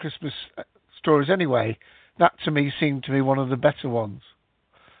like the Christmas stories anyway. That to me seemed to be one of the better ones.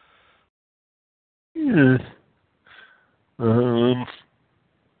 Yeah.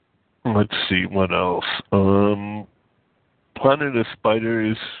 Let's see what else. Planet of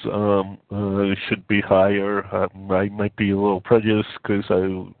Spiders should be higher. I might be a little prejudiced because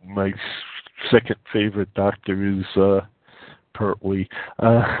my second favorite Doctor is Pertwee.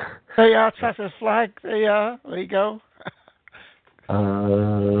 They are Tatter's flag. They are. There you go.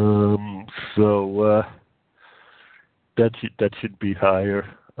 So that should be higher.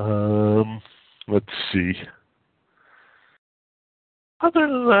 Let's see. Other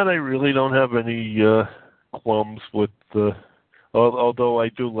than that, I really don't have any qualms with although I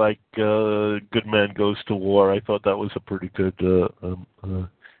do like Good Man Goes to War. I thought that was a pretty good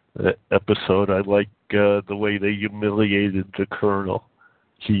episode. I like the way they humiliated the Colonel.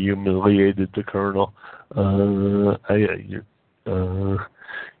 He humiliated the Colonel. I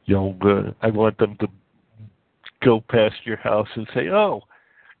want them to go past your house and say, "Oh,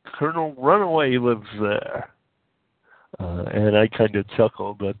 Colonel Runaway lives there," and I kind of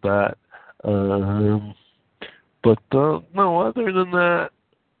chuckled at that. But no, other than that,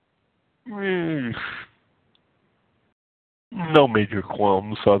 no major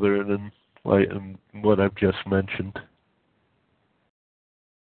qualms other than what I've just mentioned.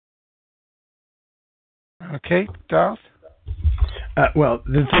 Okay, Darth? Well,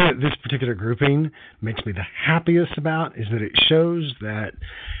 the thing that this particular grouping makes me the happiest about is that it shows that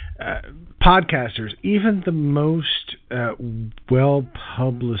podcasters, even the most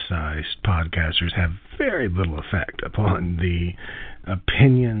well-publicized podcasters, have very little effect upon the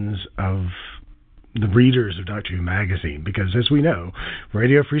opinions of the readers of Doctor Who magazine, because as we know,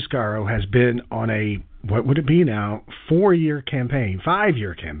 Radio Free Skaro has been on a, what would it be now, 5-year campaign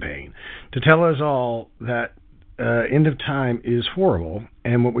to tell us all that End of Time is horrible,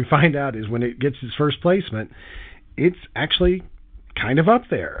 and what we find out is when it gets its first placement, it's actually kind of up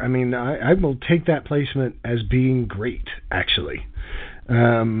there. I mean, I will take that placement as being great, actually.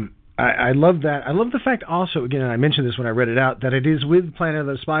 I love that. I love the fact also, again, and I mentioned this when I read it out, that it is with Planet of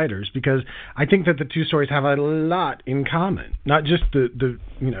the Spiders, because I think that the two stories have a lot in common. Not just that the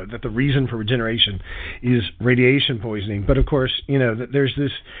reason for regeneration is radiation poisoning, but of course, that there's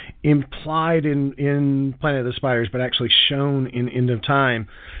this implied in Planet of the Spiders, but actually shown in End of Time,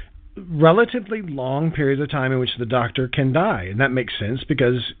 relatively long periods of time in which the Doctor can die, and that makes sense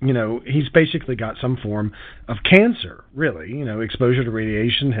because he's basically got some form of cancer. Really, exposure to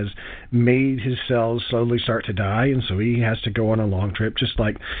radiation has made his cells slowly start to die, and so he has to go on a long trip, just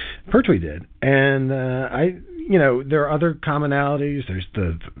like Pertwee did. And there are other commonalities. There's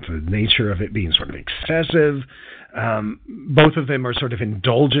the nature of it being sort of excessive. Both of them are sort of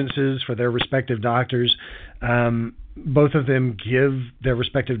indulgences for their respective doctors. Both of them give their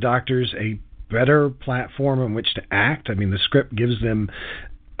respective doctors a better platform on which to act. I mean, the script gives them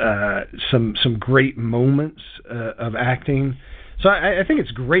some great moments of acting. So I think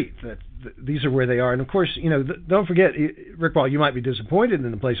it's great that these are where they are. And of course, don't forget, Rick Ball, you might be disappointed in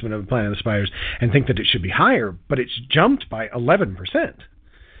the placement of Planet of the Spiders and think that it should be higher, but it's jumped by 11%,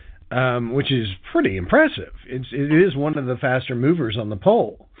 which is pretty impressive. It is one of the faster movers on the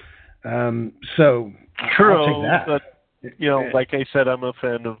poll. So true, I'll take that. But, like I said, I'm a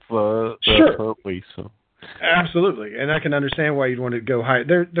fan of sure. Pertwee, so. Absolutely, and I can understand why you'd want to go higher.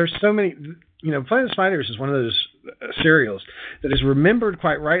 There's so many. Planet of the Spiders is one of those serials that is remembered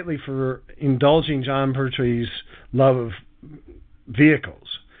quite rightly for indulging John Pertwee's love of vehicles,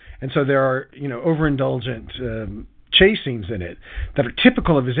 and so there are overindulgent chase scenes in it that are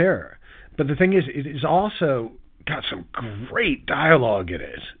typical of his era. But the thing is, it is also got some great dialogue in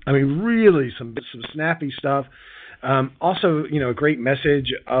it. I mean, really some snappy stuff. Also, a great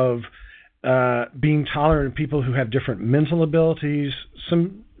message of being tolerant of people who have different mental abilities.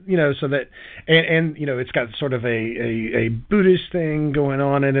 So that, and it's got sort of a Buddhist thing going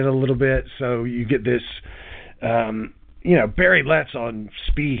on in it a little bit. So you get this, Barry Letts on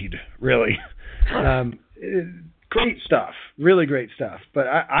speed, really. Great stuff, really great stuff. But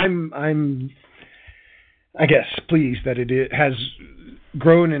I'm I guess pleased that it has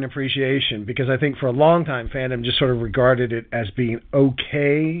grown in appreciation, because I think for a long time fandom just sort of regarded it as being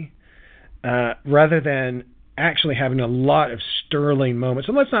okay, rather than actually having a lot of sterling moments.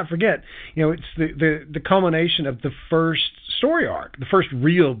 And let's not forget, it's the culmination of the first story arc, the first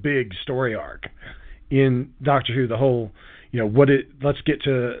real big story arc in Doctor Who. The whole, let's get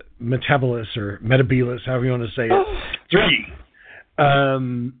to Metebolus or Metebolus, however you want to say it, 3.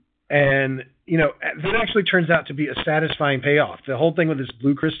 And that actually turns out to be a satisfying payoff. The whole thing with this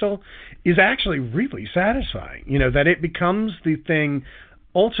blue crystal is actually really satisfying. That it becomes the thing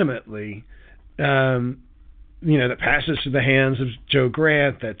ultimately, that passes through the hands of Joe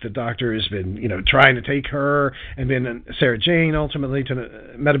Grant, that the Doctor has been, trying to take her, and then Sarah Jane ultimately to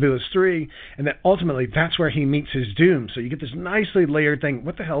Metebolus 3, and that ultimately that's where he meets his doom. So you get this nicely layered thing.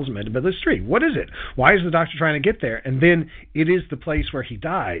 What the hell is Metebolus 3? What is it? Why is the Doctor trying to get there? And then it is the place where he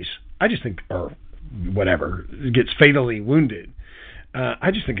dies. I just think, or whatever, gets fatally wounded.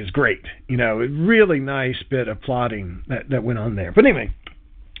 I just think it's great. A really nice bit of plotting that went on there. But anyway,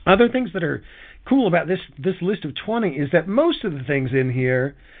 other things that are cool about this list of 20 is that most of the things in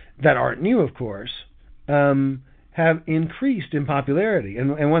here that aren't new, of course, have increased in popularity. And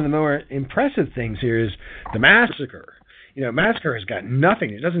one of the more impressive things here is the Massacre. Massacre has got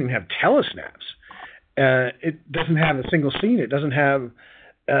nothing. It doesn't even have telesnaps. It doesn't have a single scene. It doesn't have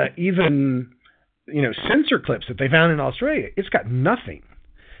even censor clips that they found in Australia. It's got nothing.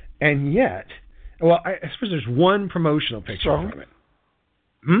 And yet, I suppose there's one promotional picture from it.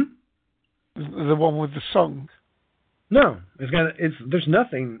 The one with the song? No, there's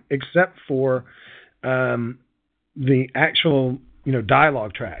nothing except for the actual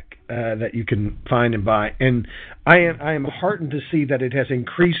dialogue track that you can find and buy. And I am heartened to see that it has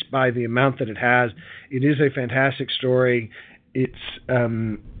increased by the amount that it has. It is a fantastic story. It's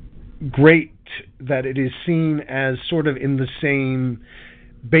great that it is seen as sort of in the same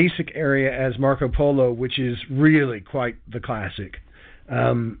basic area as Marco Polo, which is really quite the classic.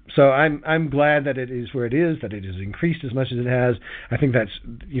 So I'm glad that it is where it is, that it has increased as much as it has. I think that's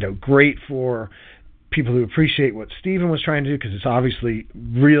great for people who appreciate what Stephen was trying to do, because it's obviously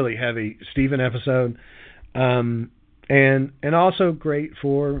really heavy Stephen episode, and also great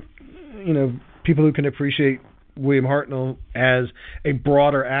for people who can appreciate William Hartnell as a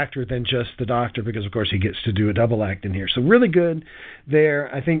broader actor than just the Doctor, because of course he gets to do a double act in here. So really good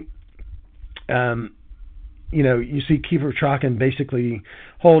there. I think. You see Kiefer Traken basically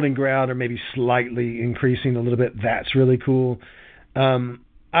holding ground or maybe slightly increasing a little bit. That's really cool. The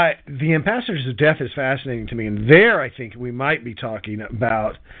Ambassadors of Death is fascinating to me, and there I think we might be talking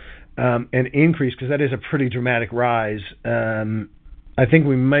about an increase, because that is a pretty dramatic rise. I think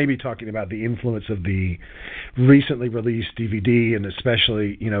we may be talking about the influence of the recently released DVD, and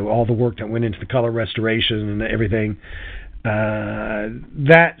especially all the work that went into the color restoration and everything.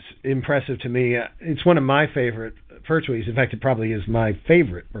 That's impressive to me. It's one of my favorite Pertwees. In fact, it probably is my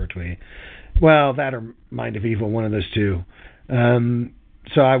favorite Pertwee. Well, that or Mind of Evil, one of those two.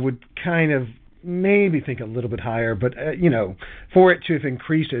 So I would kind of maybe think a little bit higher, but for it to have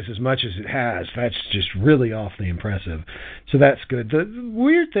increased as much as it has, that's just really awfully impressive. So that's good. The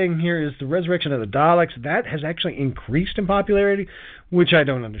weird thing here is the Resurrection of the Daleks. That has actually increased in popularity, which I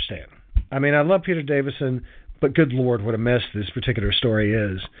don't understand. I mean, I love Peter Davison, but good Lord, what a mess this particular story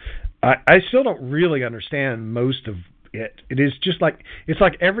is. I still don't really understand most of it. It is just like, it's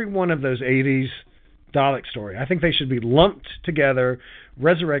like every one of those 80s Dalek story. I think they should be lumped together,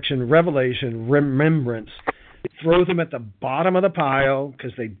 resurrection, revelation, remembrance, throw them at the bottom of the pile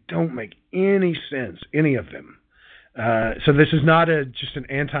because they don't make any sense, any of them. So this is not just an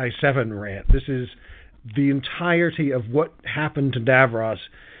anti-Seven rant. This is the entirety of what happened to Davros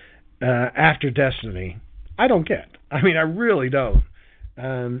after Destiny. I don't get. I mean, I really don't.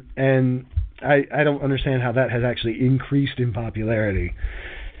 And I don't understand how that has actually increased in popularity.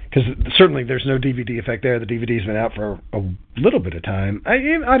 Because certainly there's no DVD effect there. The DVD's been out for a little bit of time.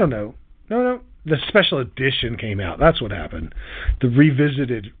 I don't know. No. The special edition came out. That's what happened. The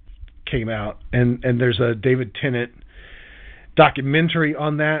Revisited came out. And there's a David Tennant documentary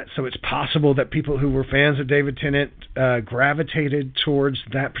on that. So it's possible that people who were fans of David Tennant gravitated towards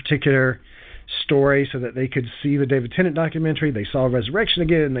that particular story so that they could see the David Tennant documentary. They saw Resurrection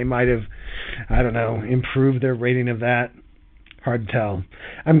again, and they might have, I don't know, improved their rating of that. Hard to tell.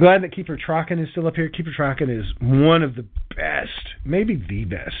 I'm glad that Keeper Traken is still up here. Keeper Traken is one of the best, maybe the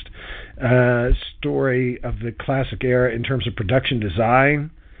best, story of the classic era in terms of production design.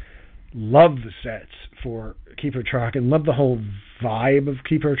 Love the sets for Keeper Traken. Love the whole vibe of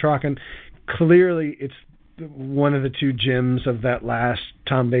Keeper Traken. Clearly, it's one of the two gems of that last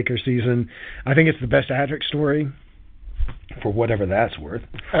Tom Baker season. I think it's the best Adric story, for whatever that's worth.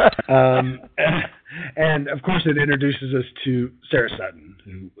 And of course, it introduces us to Sarah Sutton,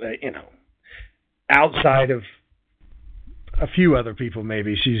 who, outside of a few other people,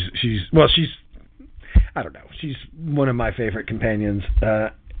 maybe she's I don't know. She's one of my favorite companions.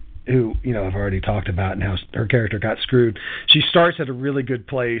 Who I've already talked about and how her character got screwed. She starts at a really good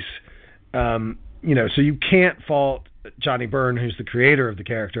place. So you can't fault Johnny Byrne, who's the creator of the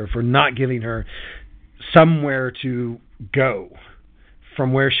character, for not giving her somewhere to go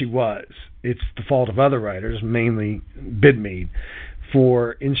from where she was. It's the fault of other writers, mainly Bidmead,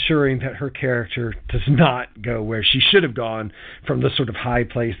 for ensuring that her character does not go where she should have gone from the sort of high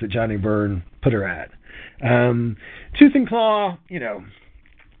place that Johnny Byrne put her at. Tooth and Claw,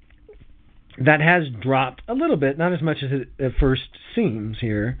 that has dropped a little bit, not as much as it at first seems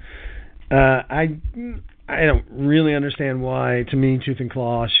here. I don't really understand why. To me, Tooth and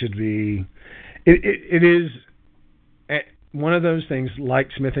Claw should be. It is one of those things like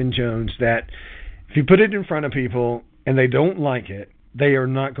Smith and Jones that if you put it in front of people and they don't like it, they are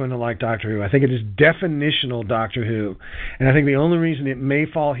not going to like Doctor Who. I think it is definitional Doctor Who, and I think the only reason it may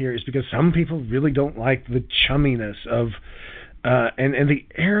fall here is because some people really don't like the chumminess of. And the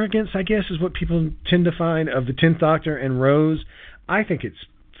arrogance, I guess, is what people tend to find of the 10th Doctor and Rose. I think it's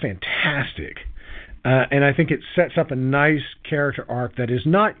fantastic. And I think it sets up a nice character arc that is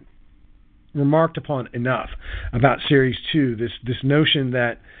not remarked upon enough about Series 2. This notion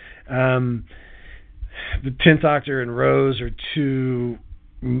that the 10th Doctor and Rose are too,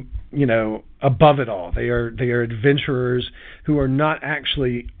 above it all. They are adventurers who are not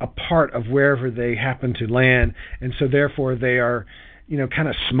actually a part of wherever they happen to land, and so therefore they are, kind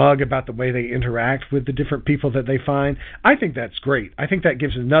of smug about the way they interact with the different people that they find. I think that's great. I think that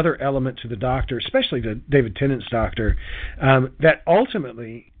gives another element to the Doctor, especially to David Tennant's Doctor, that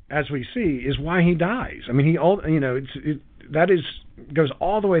ultimately, as we see, is why he dies. I mean, goes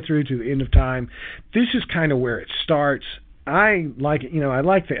all the way through to the end of time. This is kind of where it starts. I like it. I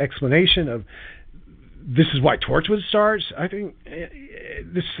like the explanation of this is why Torchwood starts. I think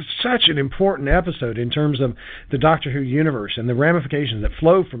this is such an important episode in terms of the Doctor Who universe and the ramifications that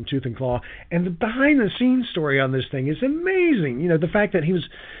flow from Tooth and Claw. And the behind-the-scenes story on this thing is amazing. The fact that he was,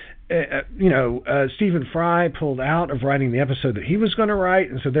 Stephen Fry pulled out of writing the episode that he was going to write,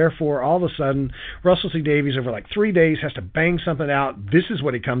 and so therefore, all of a sudden, Russell T Davies, over like 3 days, has to bang something out. This is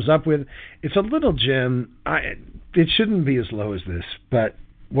what he comes up with. It's a little gem. It shouldn't be as low as this, but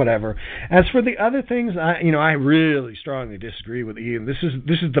whatever. As for the other things, I really strongly disagree with Ian. This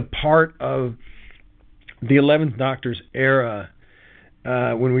is the part of the 11th Doctor's era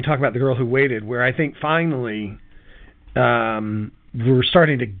when we talk about The Girl Who Waited, where I think finally we're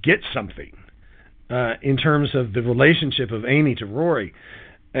starting to get something in terms of the relationship of Amy to Rory.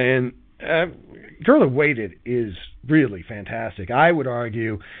 And Girl Who Waited is really fantastic. I would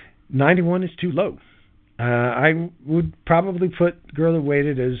argue 91 is too low. I would probably put Girl Who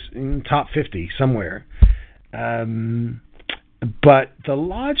Waited as in top 50 somewhere. But the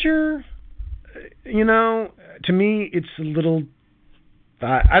Lodger, to me, it's a little...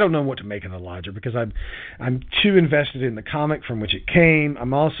 I don't know what to make of the Lodger because I'm too invested in the comic from which it came.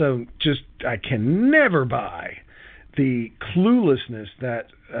 I'm also I can never buy the cluelessness that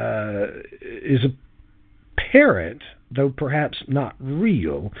is apparent, though perhaps not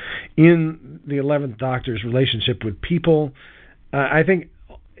real, in the 11th Doctor's relationship with people. I think,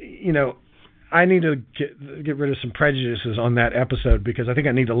 I need to get rid of some prejudices on that episode, because I think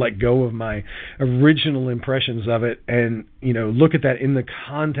I need to let go of my original impressions of it and, look at that in the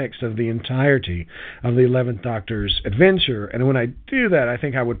context of the entirety of the 11th Doctor's adventure. And when I do that, I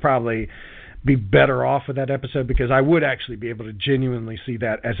think I would probably be better off with that episode, because I would actually be able to genuinely see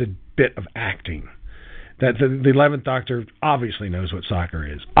that as a bit of acting. That the 11th Doctor obviously knows what soccer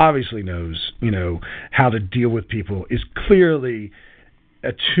is, obviously knows, how to deal with people, is clearly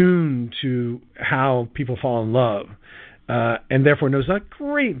attuned to how people fall in love, and therefore knows a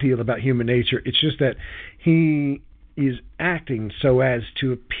great deal about human nature. It's just that he is acting so as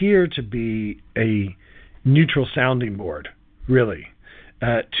to appear to be a neutral sounding board, really,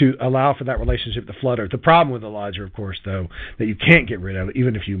 to allow for that relationship to flutter. The problem with the Lodger, of course, though, that you can't get rid of,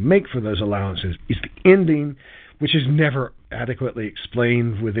 even if you make for those allowances, is the ending, which is never adequately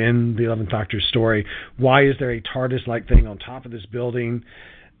explained within the 11th Doctor's story. Why is there a TARDIS-like thing on top of this building?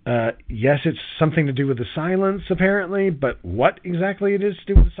 Yes, it's something to do with the silence, apparently, but what exactly it is to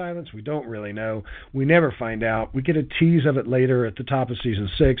do with the silence, we don't really know. We never find out. We get a tease of it later at the top of season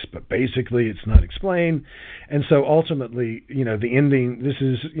 6, but basically it's not explained. And so ultimately, the ending, this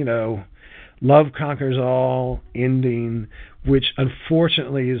is, love conquers all ending, which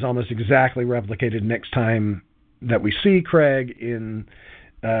unfortunately is almost exactly replicated next time that we see Craig in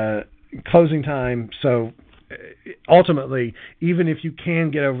closing time. So ultimately, even if you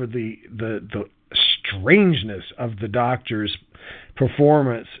can get over the strangeness of the Doctor's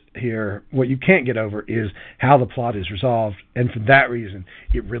performance here, what you can't get over is how the plot is resolved, and for that reason,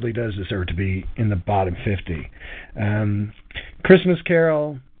 it really does deserve to be in the bottom 50. Christmas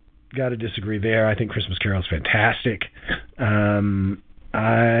Carol, got to disagree there. I think Christmas Carol is fantastic.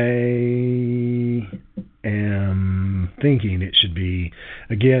 I am thinking it should be,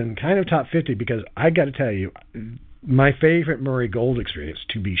 again, kind of top 50, because I got to tell you, my favorite Murray Gold experience,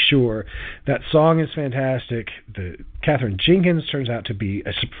 to be sure. That song is fantastic. Catherine Jenkins turns out to be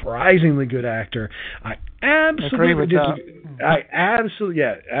a surprisingly good actor. I absolutely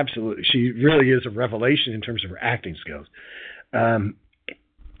absolutely. She really is a revelation in terms of her acting skills.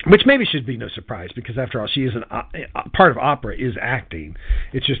 Which maybe should be no surprise, because after all, she is part of opera is acting.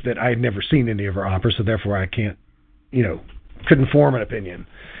 It's just that I had never seen any of her operas, so therefore I can't, couldn't form an opinion.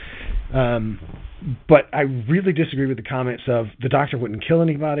 But I really disagree with the comments of the Doctor wouldn't kill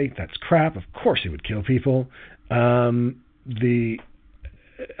anybody. That's crap. Of course he would kill people. I think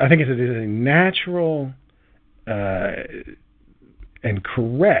it is a natural and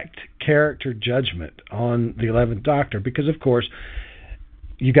correct character judgment on the 11th Doctor, because of course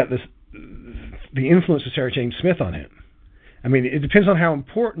you got the influence of Sarah Jane Smith on him. I mean, it depends on how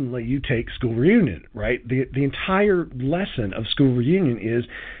importantly you take School Reunion, right? The entire lesson of School Reunion is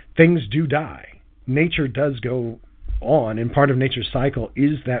things do die. Nature does go on, and part of nature's cycle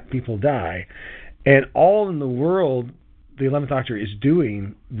is that people die. And all in the world the 11th Doctor is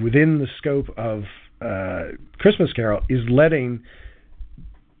doing within the scope of Christmas Carol is letting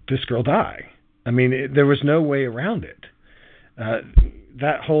this girl die. I mean, there was no way around it.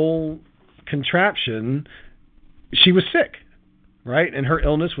 That whole contraption, she was sick, right? And her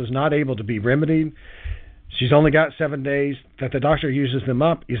illness was not able to be remedied. She's only got 7 days. That the Doctor uses them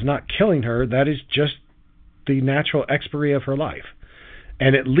up is not killing her. That is just the natural expiry of her life.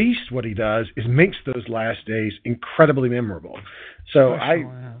 And at least what he does is makes those last days incredibly memorable. So I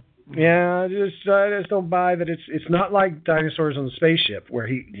just don't buy that. It's not like Dinosaurs on the Spaceship, where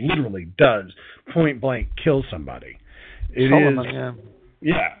he literally does point blank kill somebody. It Solomon, is.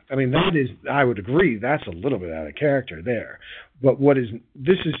 Yeah, I mean, that is, I would agree, that's a little bit out of character there. But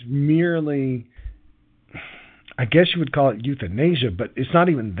this is merely, I guess you would call it euthanasia, but it's not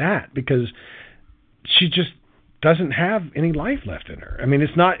even that, because she just doesn't have any life left in her. I mean,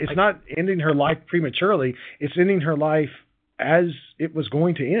 it's not ending her life prematurely, it's ending her life as it was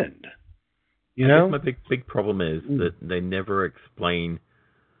going to end. I guess my big problem is that they never explain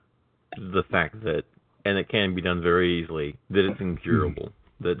the fact that, and it can be done very easily, that it's incurable,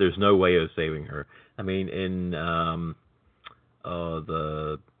 that there's no way of saving her. I mean, in the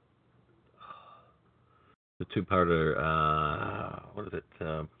two-parter, what is it,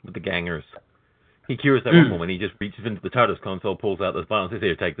 with the gangers, he cures that one woman. He just reaches into the TARDIS console, pulls out the file, and says,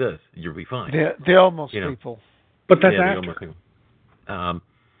 "Here, take this. You'll be fine." The almost people. But that's after.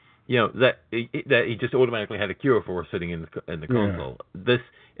 That he just automatically had a cure for her sitting in the console. This,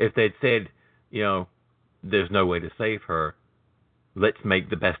 if they'd said, there's no way to save her, let's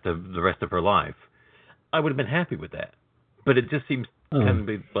make the best of the rest of her life, I would have been happy with that. But it just seems kind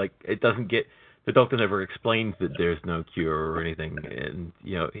of like it doesn't get the doctor never explains that there's no cure or anything, and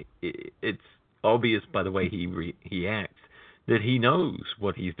it's obvious by the way he acts that he knows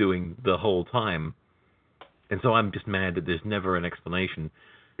what he's doing the whole time, and so I'm just mad that there's never an explanation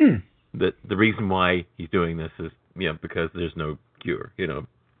that the reason why he's doing this is because there's no cure.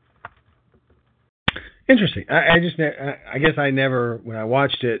 Interesting. I guess I never, when I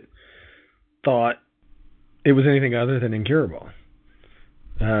watched it, thought it was anything other than incurable.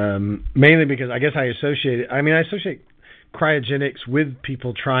 Mainly because I guess I associate cryogenics with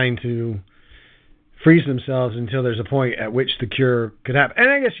people trying to freeze themselves until there's a point at which the cure could happen. And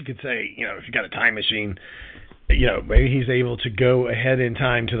I guess you could say, if you got a time machine, maybe he's able to go ahead in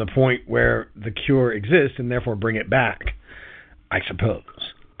time to the point where the cure exists and therefore bring it back, I suppose.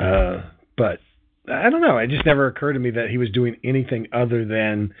 But I don't know. It just never occurred to me that he was doing anything other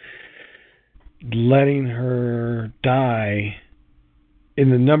than letting her die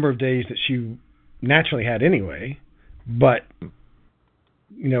in the number of days that she naturally had anyway, but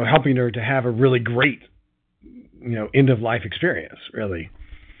helping her to have a really great end of life experience, really.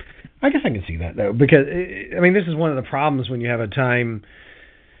 I guess I can see that though, because this is one of the problems when you have a time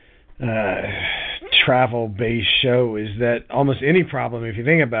travel based show, is that almost any problem, if you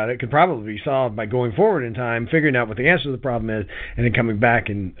think about it, could probably be solved by going forward in time, figuring out what the answer to the problem is, and then coming back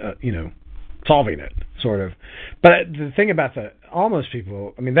and solving it, sort of. But the thing about the almost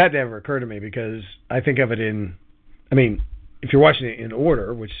people, that never occurred to me, because I think of it in, if you're watching it in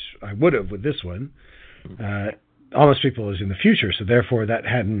order, which I would have with this one, almost people is in the future, so therefore that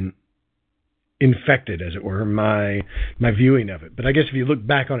hadn't infected, as it were, my viewing of it. But I guess if you look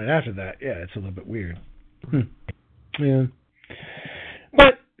back on it after that, it's a little bit weird. Yeah.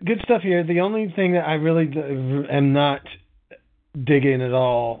 But good stuff here. The only thing that I really am not digging at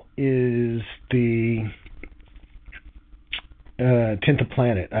all is the 10th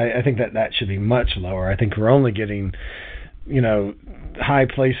planet. I think that should be much lower. I think we're only getting, high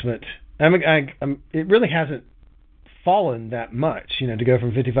placement. It really hasn't fallen that much, to go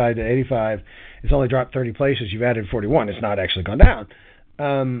from 55 to 85. It's only dropped 30 places. You've added 41. It's not actually gone down.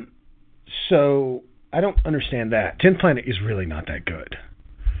 So I don't understand that. 10th Planet is really not that good.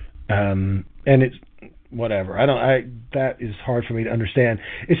 And it's whatever. That is hard for me to understand,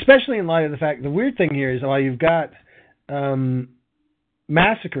 especially in light of the fact, the weird thing here is while you've got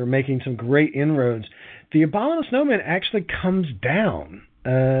Massacre making some great inroads, the Abominable Snowman actually comes down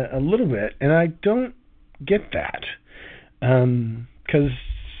a little bit, and I don't get that. Because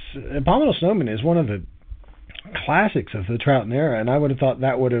Abominable Snowman is one of the classics of the Troughton era, and I would have thought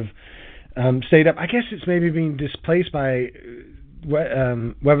that would have stayed up. I guess it's maybe being displaced by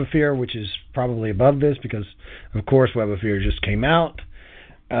Web of Fear, which is probably above this, because, of course, Web of Fear just came out.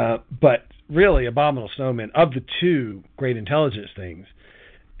 But really, Abominable Snowman, of the two great intelligence things,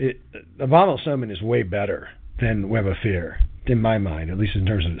 Abominable Snowman is way better than Web of Fear, in my mind, at least in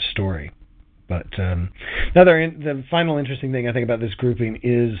terms of the story. But the final interesting thing I think about this grouping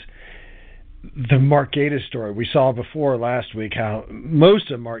is the Mark Gatiss story. We saw before last week how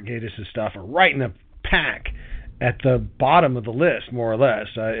most of Mark Gatiss' stuff are right in the pack at the bottom of the list, more or less.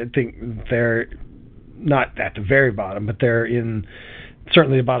 I think they're not at the very bottom, but they're in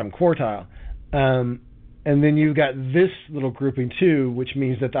certainly the bottom quartile. And then you've got this little grouping too, which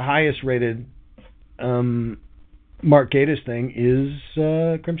means that the highest rated Mark Gatiss thing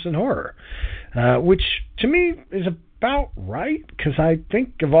is Crimson Horror, which to me is about right, because I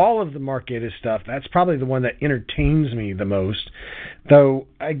think of all of the Mark Gatiss stuff, that's probably the one that entertains me the most. Though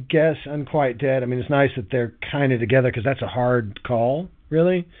I guess Unquiet Dead, it's nice that they're kind of together, because that's a hard call,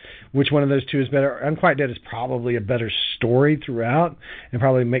 really. Which one of those two is better? Unquiet Dead is probably a better story throughout and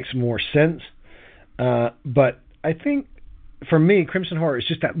probably makes more sense. But I think, for me, Crimson Horror is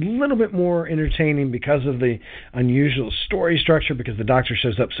just that little bit more entertaining because of the unusual story structure, because the Doctor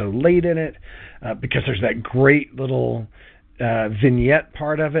shows up so late in it, because there's that great little vignette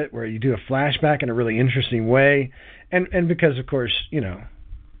part of it where you do a flashback in a really interesting way, and because, of course, you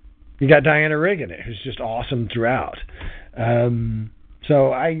got Diana Rigg in it, who's just awesome throughout.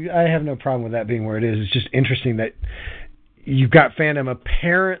 So I have no problem with that being where it is. It's just interesting that you've got fandom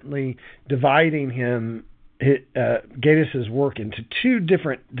apparently dividing Gatiss' work into two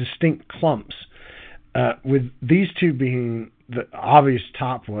different distinct clumps, with these two being the obvious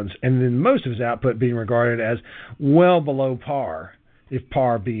top ones, and then most of his output being regarded as well below par, if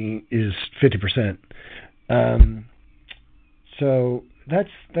par is 50%. So that's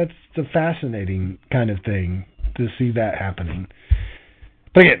the fascinating kind of thing to see that happening.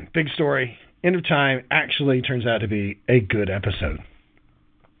 But again, big story. End of Time actually turns out to be a good episode.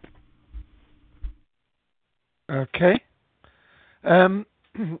 Okay.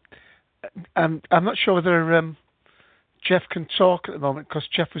 I'm not sure whether Jeff can talk at the moment because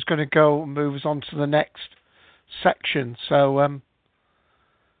Jeff was going to go and move us on to the next section. So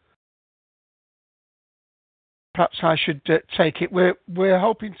perhaps I should take it. We're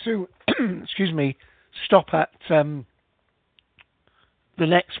hoping to, excuse me, stop at the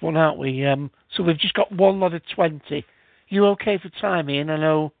next one, aren't we? So we've just got one lot of 20. You okay for time, Ian? I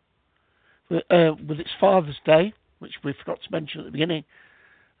know with it's Father's Day, which we forgot to mention at the beginning.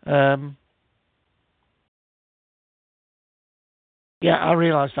 Yeah, I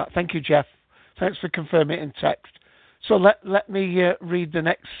realise that. Thank you, Jeff. Thanks for confirming it in text. So let me read the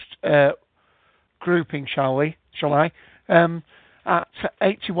next grouping, shall I? At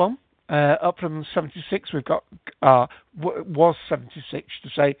 81, up from 76, we've got, was 76 to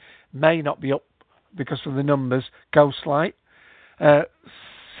say, may not be up because of the numbers, Ghostlight.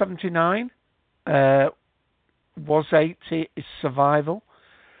 79 was 80, is Survival.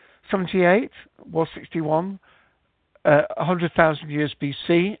 78 was 61, 100,000 years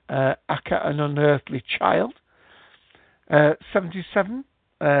BC, Akka, an Unearthly Child. 77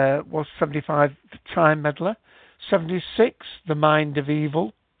 was 75, The Time Meddler. 76, The Mind of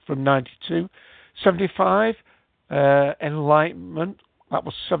Evil, from 92. 75, Enlightenment, that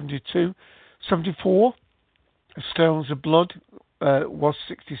was 72. 74, Stones of Blood, was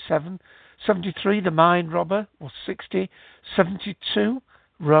 67. 73, The Mind Robber, was 60. 72,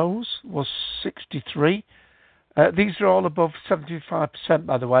 Rose, was 63. These are all above 75%,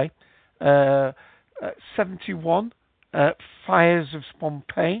 by the way. 71, Fires of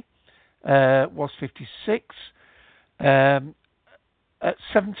Pompeii, was 56. At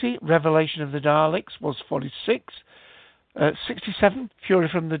 70, Revelation of the Daleks, was 46. 67, Fury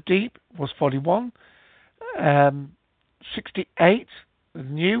from the Deep, was 41. 68,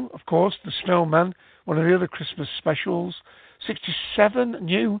 new, of course, The Snowman, one of the other Christmas specials. 67,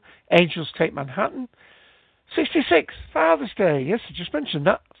 new, Angels Take Manhattan. 66, Father's Day. Yes, I just mentioned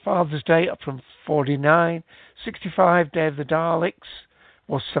that. Father's Day up from 49. 65, Day of the Daleks,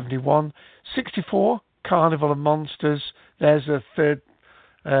 was 71. 64, Carnival of Monsters. There's a third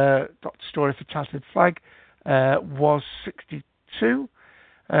Doctor Story for Tattered Flag. Was 62.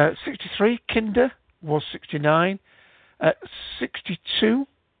 63, Kinder, was 69. 62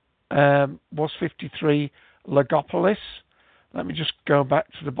 was 53, Logopolis. Let me just go back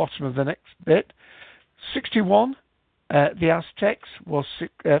to the bottom of the next bit. 61, The Aztecs, was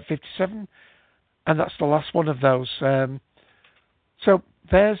 57, and that's the last one of those. So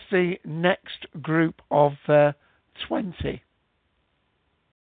there's the next group of 20.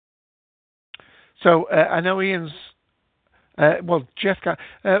 So I know Ian's... Jeff...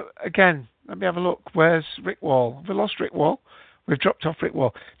 again, let me have a look. Where's Rick Wall? We lost Rick Wall. We've dropped off Rick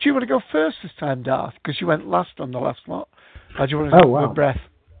Wall. Do you want to go first this time, Darth? Because you went last on the last lot. Or do you want to go with breath?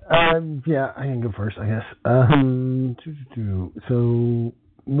 Yeah, I can go first, I guess. So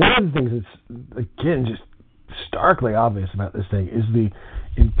one of the things that's, again, just starkly obvious about this thing is the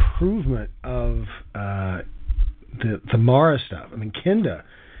improvement of the Mara stuff. I mean, Kenda,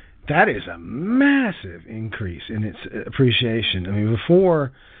 that is a massive increase in its appreciation. I mean,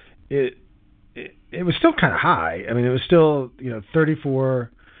 before it was still kind of high. I mean, it was still 34%,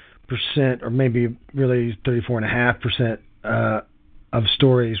 or maybe really 34.5% of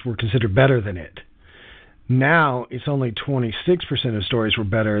stories were considered better than it. Now it's only 26% of stories were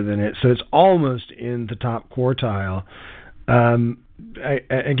better than it, so it's almost in the top quartile. I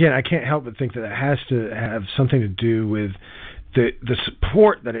can't help but think that it has to have something to do with the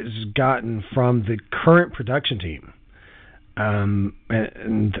support that it has gotten from the current production team,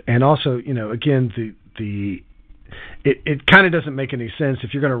 and also again it kind of doesn't make any sense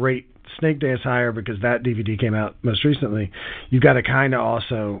if you're going to rate Snake Dance higher because that DVD came out most recently. You've got to kind of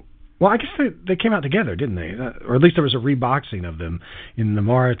also, well, I guess they came out together, didn't they? Or at least there was a reboxing of them in the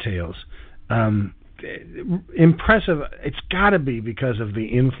Mara Tales. Impressive. It's got to be because of the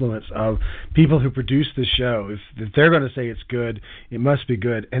influence of people who produce the show. If they're going to say it's good, it must be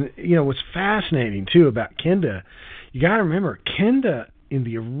good. And what's fascinating too about Kenda, you got to remember Kenda in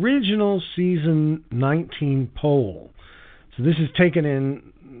the original season 19 poll. So this is taken in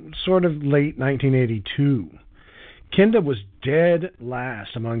sort of late 1982. Kenda was dead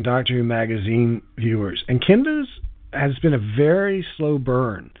last among Doctor Who magazine viewers, and Kenda's has been a very slow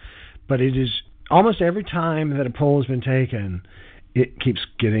burn, but it is almost every time that a poll has been taken, it keeps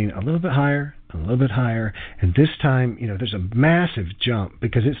getting a little bit higher, and this time, there's a massive jump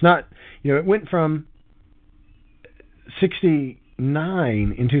because it's not, it went from 69%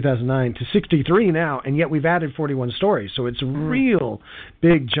 49 in 2009 to 63 now, and yet we've added 41 stories. So it's a real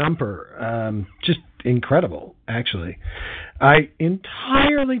big jumper. Just incredible, actually. I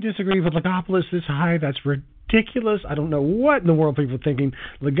entirely disagree with Logopolis this high. That's ridiculous. I don't know what in the world people are thinking.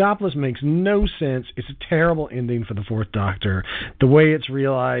 Logopolis makes no sense. It's a terrible ending for the Fourth Doctor. The way it's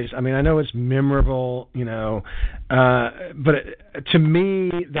realized, I mean, I know it's memorable, but to me,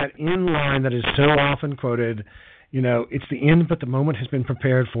 that in line that is so often quoted, it's the end, but the moment has been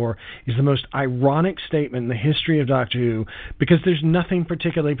prepared for, is the most ironic statement in the history of Doctor Who, because there's nothing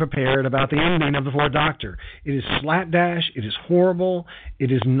particularly prepared about the ending of the Fourth Doctor. It is slapdash. It is horrible.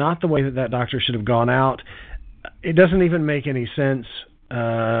 It is not the way that Doctor should have gone out. It doesn't even make any sense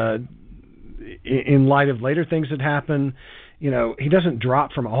in light of later things that happen. He doesn't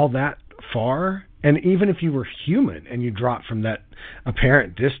drop from all that far. And even if you were human and you dropped from that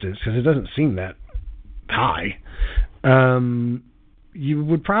apparent distance, because it doesn't seem that high, you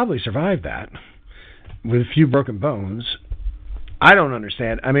would probably survive that with a few broken bones. I don't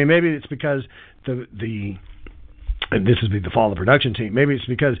understand. I mean, maybe it's because and this would be the fall of the production team. Maybe it's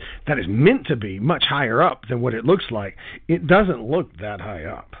because that is meant to be much higher up than what it looks like. It doesn't look that high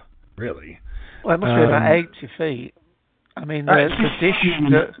up, really. Well, it must be about 80 feet. I mean, the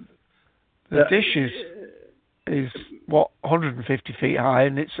dish is 150 feet high,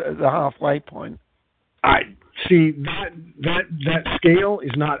 and it's at the halfway point. I see that scale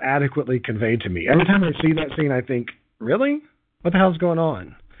is not adequately conveyed to me. Every time I see that scene, I think, really? What the hell's going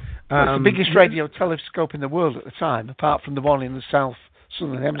on? It's the biggest radio telescope in the world at the time, apart from the one in the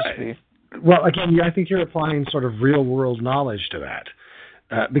southern hemisphere. Well, again, I think you're applying sort of real-world knowledge to that,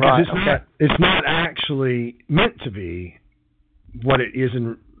 because it's not actually meant to be what it is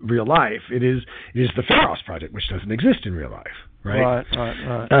in real life. It is the Pharos Project, which doesn't exist in real life. Right.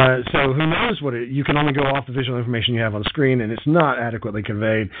 So who knows what you can only go off the visual information you have on the screen, and it's not adequately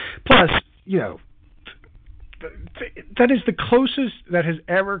conveyed. Plus, that is the closest that has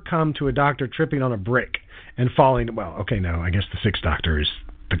ever come to a Doctor tripping on a brick and falling. Well, okay, no, I guess the Sixth Doctor is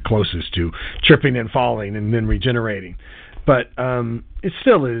the closest to tripping and falling and then regenerating. But it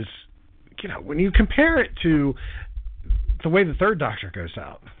still is, when you compare it to the way the Third Doctor goes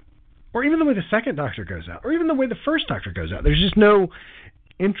out, or even the way the Second Doctor goes out, or even the way the First Doctor goes out, there's just no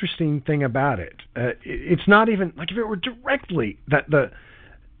interesting thing about it. It's not even like if it were directly that the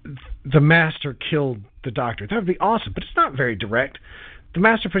Master killed the Doctor. That would be awesome, but it's not very direct. The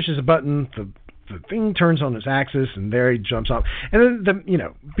Master pushes a button, the thing turns on its axis, and there he jumps off. And then,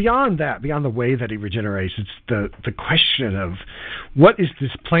 beyond that, beyond the way that he regenerates, it's the question of what is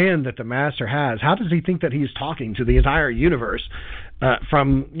this plan that the Master has? How does he think that he is talking to the entire universe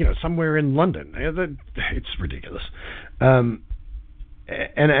from, somewhere in London? It's ridiculous. And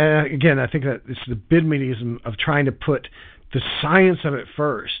again, I think that it's the bid-mediism of trying to put the science of it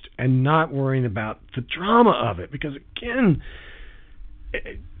first and not worrying about the drama of it, because again,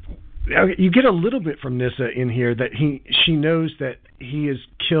 you get a little bit from Nyssa in here that she knows that he has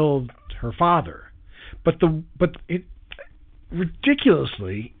killed her father, but it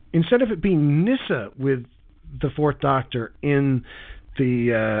ridiculously, instead of it being Nyssa with the Fourth Doctor in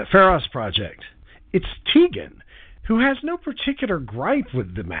the Pharos Project, it's Tegan, who has no particular gripe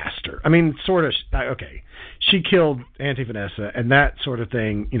with the Master. I mean, sort of, okay, she killed Auntie Vanessa and that sort of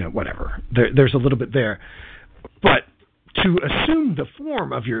thing, whatever. There's a little bit there. But to assume the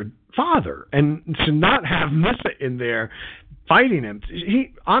form of your father and to not have Nyssa in there fighting him,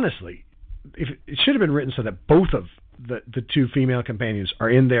 honestly, it should have been written so that both of the two female companions are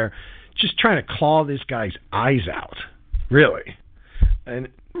in there just trying to claw this guy's eyes out, really. And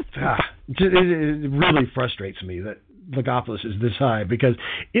it really frustrates me that Logopolis is this high, because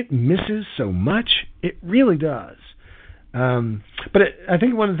it misses so much. It really does. But I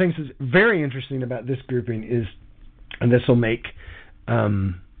think one of the things that's very interesting about this grouping is, and this will make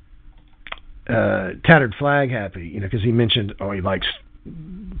Tattered Flag happy, because he mentioned, he likes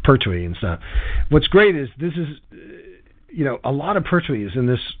Pertwee and stuff. What's great is this is, a lot of Pertwee is in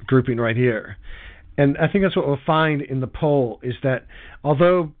this grouping right here. And I think that's what we'll find in the poll, is that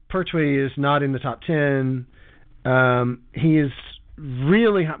although Pertwee is not in the top 10, he is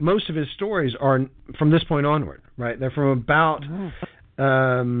really, most of his stories are from this point onward, right? They're from about,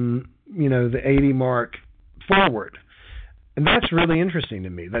 the 80 mark forward. And that's really interesting to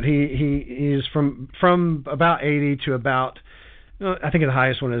me, that he is from about 80 to about, I think the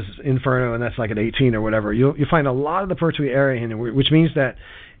highest one is Inferno, and that's like at 18 or whatever. You'll find a lot of the Pertwee area in there, which means that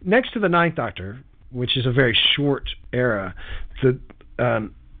next to the Ninth Doctor, which is a very short era, the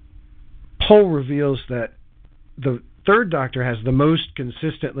poll reveals that the Third Doctor has the most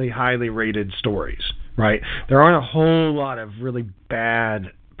consistently highly rated stories, right? There aren't a whole lot of really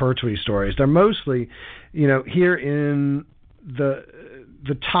bad Pertwee stories. They're mostly, here in the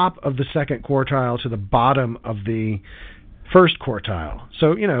top of the second quartile to the bottom of the first quartile.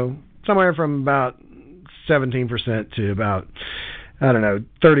 So, somewhere from about 17% to about,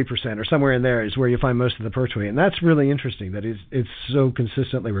 30% or somewhere in there is where you find most of the Pertwee. And that's really interesting that it's so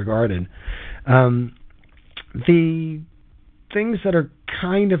consistently regarded. The things that are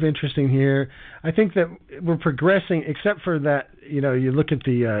kind of interesting here, I think that we're progressing, except for that, you look at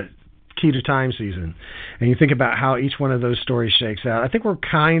the Key to Time season, and you think about how each one of those stories shakes out. I think we're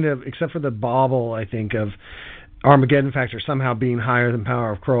kind of, except for the bauble, I think, of Armageddon Factor somehow being higher than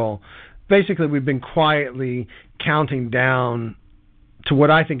Power of Kroll, basically we've been quietly counting down to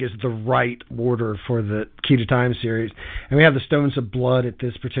what I think is the right order for the Key to Time series. And we have the Stones of Blood at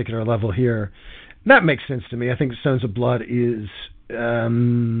this particular level here. That makes sense to me. I think Stones of Blood is I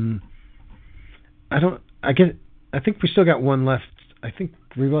think we still got one left. I think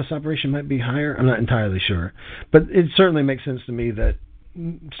Reverse Operation might be higher. I'm not entirely sure. But it certainly makes sense to me that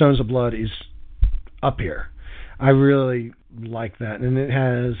Stones of Blood is up here. I really like that, and it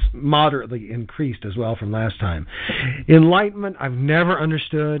has moderately increased as well from last time. Enlightenment, I've never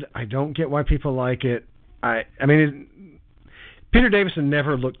understood. I don't get why people like it. Peter Davison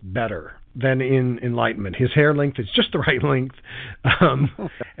never looked better than in Enlightenment. His hair length is just the right length, and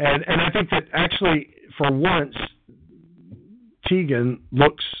I think that actually, for once, Tegan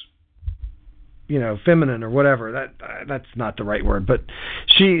looks, feminine or whatever. That's not the right word, but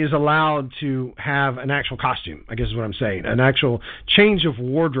she is allowed to have an actual costume, I guess is what I'm saying, an actual change of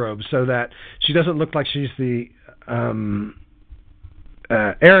wardrobe, so that she doesn't look like she's the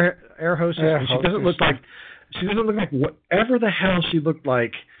air hostess. And she doesn't look like whatever the hell she looked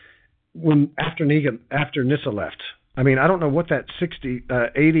like after Nyssa left. I don't know what that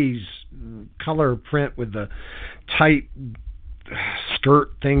 80s color print with the tight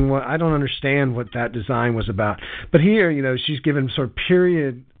skirt thing was. I don't understand what that design was about. But here, she's given sort of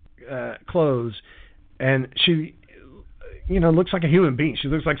period clothes, and she, looks like a human being. She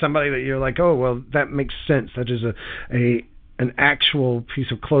looks like somebody that you're like, oh, well, that makes sense. That is an actual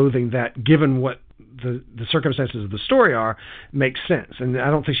piece of clothing that, given what the circumstances of the story are, makes sense. And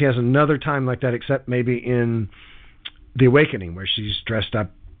I don't think she has another time like that except maybe in The Awakening, where she's dressed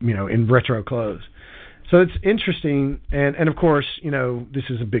up, in retro clothes. So it's interesting, and of course, this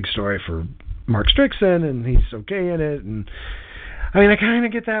is a big story for Mark Strickson, and he's okay in it, and I kind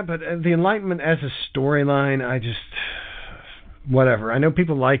of get that, but the Enlightenment as a storyline, whatever. I know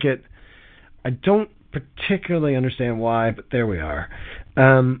people like it. I don't particularly understand why, but there we are.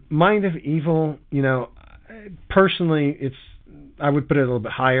 Mind of Evil, personally, I would put it a little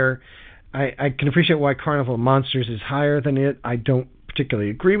bit higher. I can appreciate why Carnival of Monsters is higher than it. I don't particularly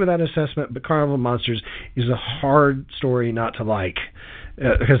agree with that assessment, but Carnival of Monsters is a hard story not to like,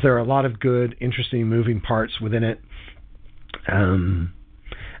 because there are a lot of good, interesting, moving parts within it.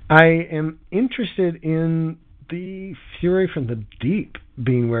 I am interested in the Fury from the Deep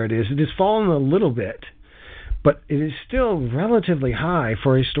being where it is. It has fallen a little bit, but it is still relatively high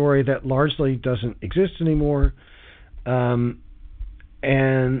for a story that largely doesn't exist anymore. And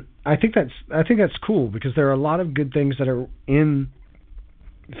I think that's cool, because there are a lot of good things that are in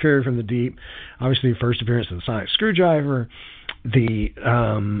Fury from the Deep. Obviously, the first appearance of the Sonic Screwdriver, the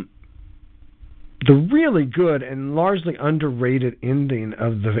really good and largely underrated ending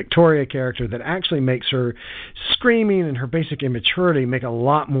of the Victoria character that actually makes her screaming and her basic immaturity make a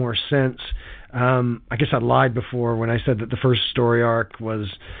lot more sense. I guess I lied before when I said that the first story arc was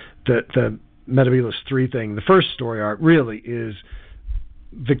the Metebelis 3 thing. The first story arc really is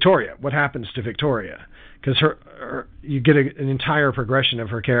Victoria. What happens to Victoria? Because you get an entire progression of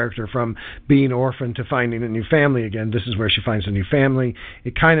her character from being orphaned to finding a new family again. This is where she finds a new family.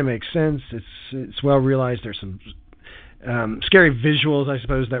 It kind of makes sense. It's well realized. There's some scary visuals, I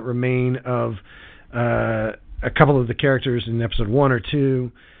suppose, that remain of a couple of the characters in episode 1 or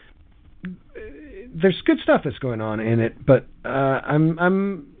 2. There's good stuff that's going on in it, but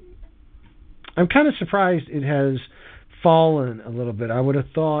I'm kind of surprised it has fallen a little bit. I would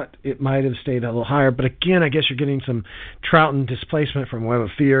have thought it might have stayed a little higher, but again, I guess you're getting some Troughton displacement from Web of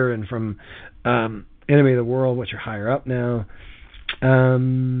Fear and from Enemy of the World, which are higher up now.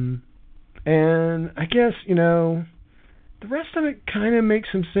 And I guess, the rest of it kind of makes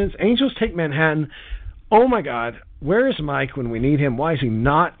some sense. Angels Take Manhattan. Oh my God, where is Mike when we need him? Why is he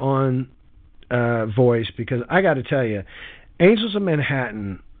not on voice? Because I got to tell you, Angels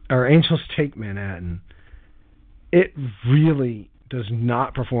Take Manhattan, it really does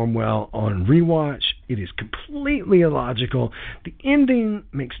not perform well on rewatch. It is completely illogical. The ending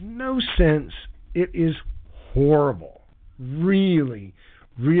makes no sense. It is horrible. Really,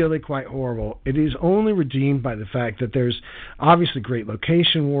 really quite horrible. It is only redeemed by the fact that there's obviously great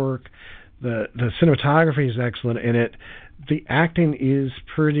location work. The cinematography is excellent in it. The acting is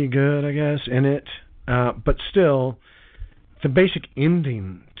pretty good, I guess, in it. But still, the basic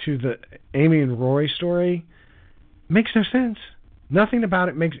ending to the Amy and Roy story makes no sense. Nothing about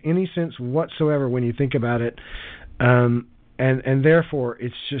it makes any sense whatsoever when you think about it. And therefore,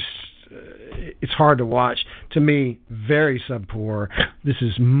 it's just... it's hard to watch. To me, very subpar. This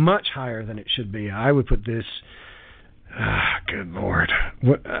is much higher than it should be. I would put this, good Lord,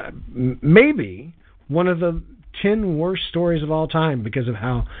 maybe one of the 10 worst stories of all time because of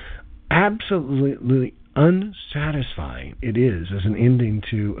how absolutely unsatisfying it is as an ending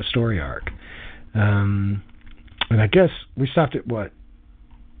to a story arc. And I guess we stopped at what?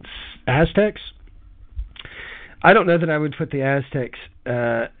 Aztecs? I don't know that I would put the Aztecs...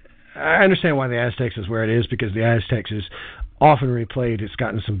 I understand why the Aztecs is where it is, because the Aztecs is often replayed. It's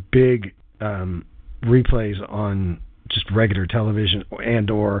gotten some big replays on just regular television and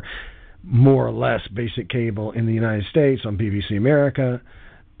or more or less basic cable in the United States on BBC America.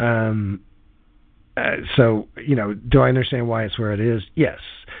 So, do I understand why it's where it is? Yes.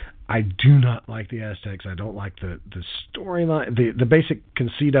 I do not like the Aztecs. I don't like the storyline. The basic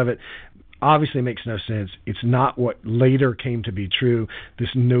conceit of it obviously makes no sense. It's not what later came to be true.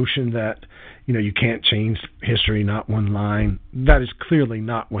 This notion that, you can't change history, not one line. That is clearly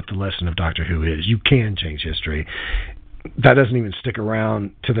not what the lesson of Doctor Who is. You can change history. That doesn't even stick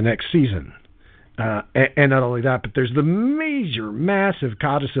around to the next season. And not only that, but there's the major, massive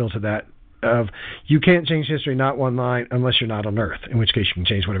codicil to that of you can't change history, not one line, unless you're not on Earth, in which case you can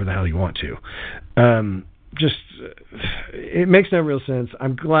change whatever the hell you want to. It makes no real sense.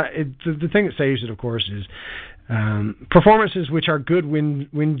 I'm glad. The thing that saves it, of course, is performances which are good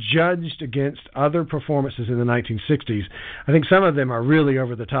when judged against other performances in the 1960s. I think some of them are really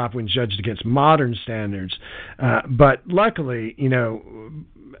over the top when judged against modern standards. But luckily,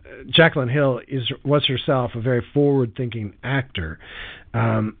 Jacqueline Hill was herself a very forward-thinking actor.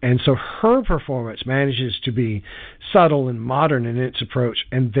 And so her performance manages to be subtle and modern in its approach,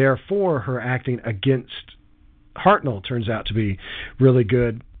 and therefore her acting against Hartnell turns out to be really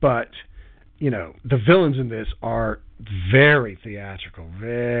good. But, the villains in this are very theatrical,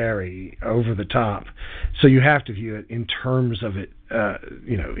 very over the top. So you have to view it in terms of it,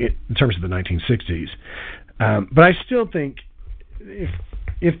 in terms of the 1960s. But I still think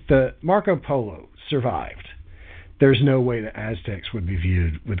if the Marco Polo survived, there's no way the Aztecs would be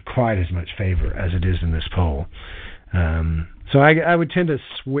viewed with quite as much favor as it is in this poll. So I would tend to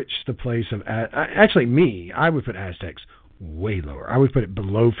switch the place of... I would put Aztecs way lower. I would put it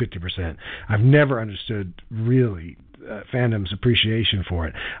below 50%. I've never understood, really, fandom's appreciation for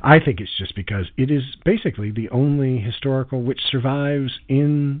it. I think it's just because it is basically the only historical which survives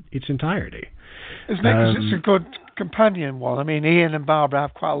in its entirety. Isn't it? 'Cause it's a good companion one. I mean, Ian and Barbara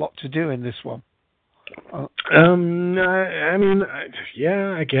have quite a lot to do in this one. I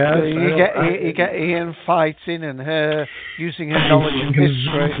guess. You get Ian fighting and her using her knowledge of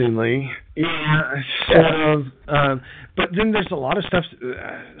history. But then there's a lot of stuff,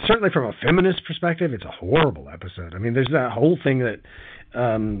 certainly from a feminist perspective, it's a horrible episode. I mean, there's that whole thing that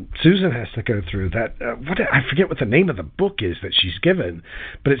Susan has to go through. That I forget what the name of the book is that she's given,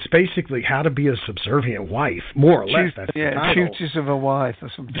 but it's basically how to be a subservient wife, more or less. That's the title. Duties of a wife or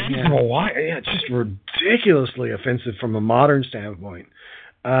something. Duties of a wife. Yeah, it's just ridiculously offensive from a modern standpoint.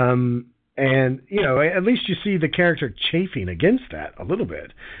 And at least you see the character chafing against that a little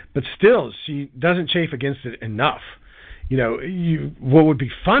bit, but still, she doesn't chafe against it enough. What would be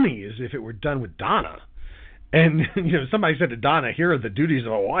funny is if it were done with Donna. And, somebody said to Donna, here are the duties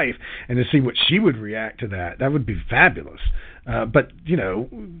of a wife, and to see what she would react to that. That would be fabulous. But,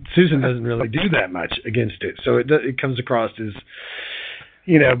 Susan doesn't really do that much against it. So it comes across as,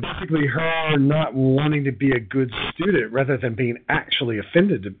 basically her not wanting to be a good student rather than being actually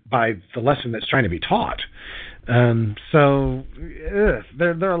offended by the lesson that's trying to be taught. So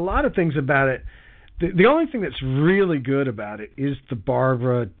there are a lot of things about it. The only thing that's really good about it is the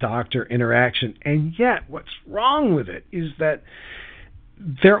Barbara-Doctor interaction, and yet what's wrong with it is that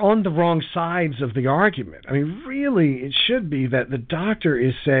they're on the wrong sides of the argument. I mean, really, it should be that the Doctor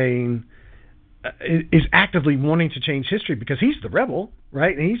is saying, is actively wanting to change history because he's the rebel,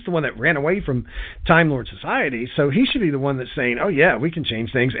 right? And he's the one that ran away from Time Lord Society, so he should be the one that's saying, oh yeah, we can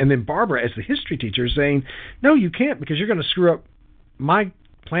change things. And then Barbara, as the history teacher, is saying, no, you can't because you're going to screw up my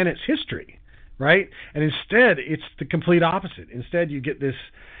planet's history. Right? And instead, it's the complete opposite. Instead, you get this,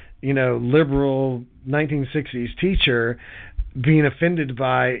 liberal 1960s teacher being offended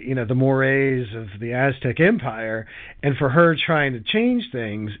by, the mores of the Aztec Empire, and for her trying to change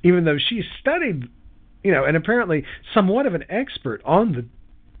things, even though she studied, and apparently somewhat of an expert on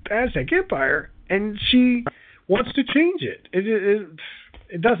the Aztec Empire, and she wants to change it.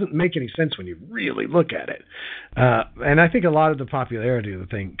 It doesn't make any sense when you really look at it. And I think a lot of the popularity of the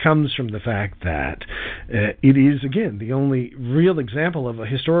thing comes from the fact that it is, again, the only real example of a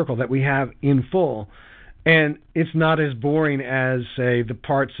historical that we have in full. And it's not as boring as, say, the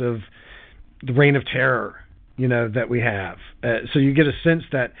parts of the Reign of Terror, that we have. So you get a sense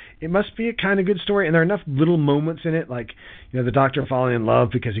that it must be a kind of good story, and there are enough little moments in it, like, the doctor falling in love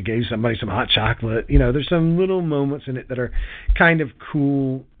because he gave somebody some hot chocolate. There's some little moments in it that are kind of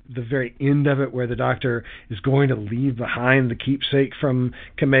cool. The very end of it, where the doctor is going to leave behind the keepsake from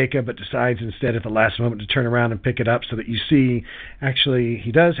Kameka, but decides instead at the last moment to turn around and pick it up, so that you see actually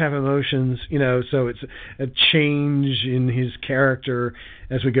he does have emotions, so it's a change in his character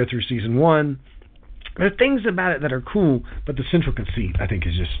as we go through season 1. There are things about it that are cool, but the central conceit, I think,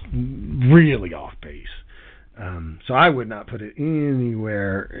 is just really off base. So I would not put it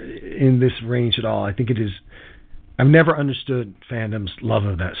anywhere in this range at all. I think it is... I've never understood fandom's love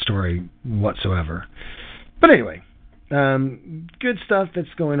of that story whatsoever. But anyway, good stuff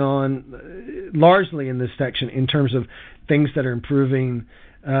that's going on, largely in this section, in terms of things that are improving,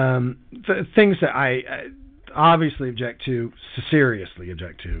 things that I obviously object to, seriously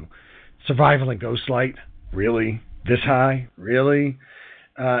object to. Survival in Ghostlight, really? This high? Really?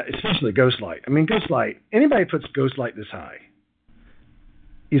 Especially Ghostlight. I mean, Ghostlight, anybody who puts Ghostlight this high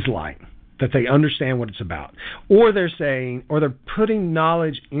is lying. That they understand what it's about. Or they're saying, or they're putting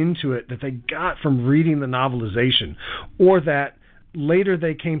knowledge into it that they got from reading the novelization, or that later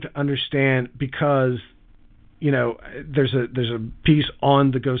they came to understand because, there's a piece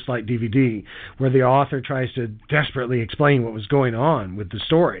on the Ghostlight DVD where the author tries to desperately explain what was going on with the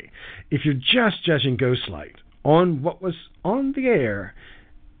story. If you're just judging Ghostlight on what was on the air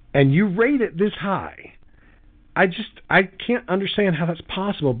and you rate it this high, I can't understand how that's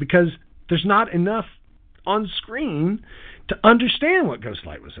possible, because there's not enough on screen to understand what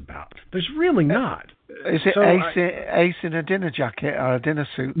Ghostlight was about. There's really not. Is it Ace in a dinner jacket or a dinner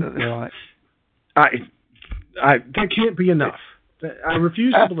suit that they like? That can't be enough. I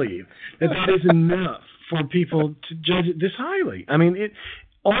refuse to believe that is enough for people to judge it this highly. I mean,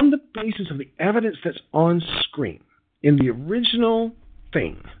 on the basis of the evidence that's on screen in the original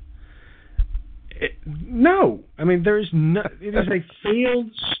thing. No. I mean, there is no. It is a failed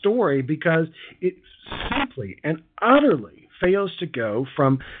story because it simply and utterly fails to go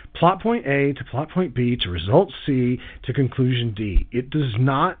from plot point A to plot point B to result C to conclusion D. It does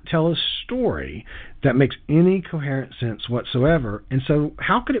not tell a story that makes any coherent sense whatsoever. And so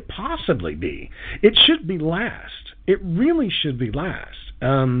how could it possibly be? It should be last. It really should be last.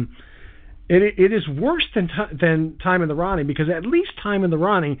 It is worse than Time in the Rani, because at least Time in the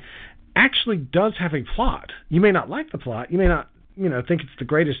Rani actually does have a plot. You may not like the plot. You may not, think it's the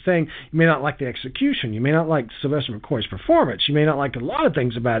greatest thing. You may not like the execution. You may not like Sylvester McCoy's performance. You may not like a lot of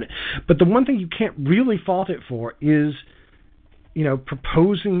things about it. But the one thing you can't really fault it for is,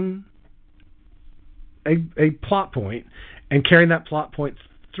 proposing a plot point and carrying that plot point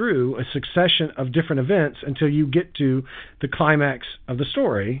through a succession of different events until you get to the climax of the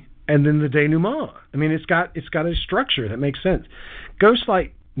story and then the denouement. I mean, it's got a structure that makes sense.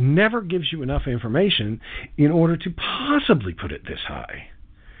 Ghostlight never gives you enough information in order to possibly put it this high.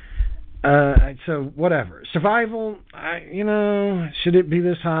 So whatever. Survival, should it be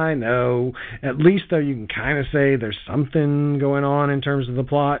this high? No. At least, though, you can kind of say there's something going on in terms of the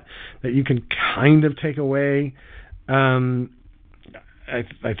plot that you can kind of take away. I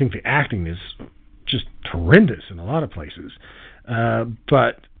think the acting is just horrendous in a lot of places.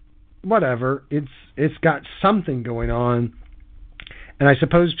 But whatever. It's got something going on. And I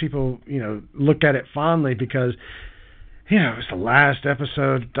suppose people, look at it fondly because, it was the last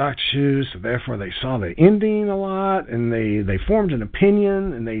episode of Doctor Who, so therefore they saw the ending a lot, and they formed an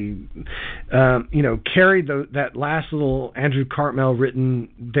opinion, and they, carried that last little Andrew Cartmel written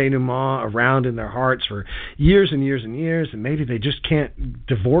denouement around in their hearts for years and years and years, and maybe they just can't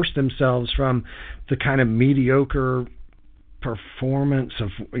divorce themselves from the kind of mediocre performance of,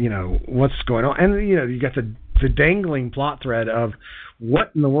 what's going on. And, you got the dangling plot thread of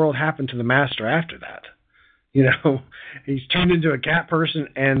what in the world happened to the Master after that. He's turned into a cat person,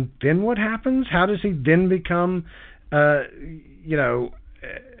 and then what happens? How does he then become, the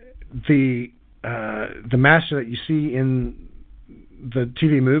Master that you see in the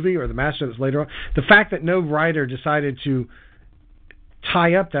TV movie, or the Master that's later on? The fact that no writer decided to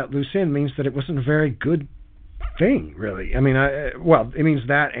tie up that loose end means that it wasn't a very good thing, really. I mean, it means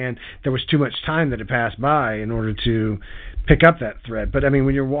that, and there was too much time that had passed by in order to pick up that thread. But I mean,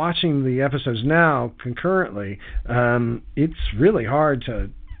 when you're watching the episodes now concurrently, it's really hard to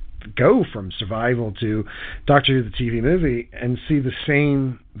go from Survival to Doctor Who the TV movie and see the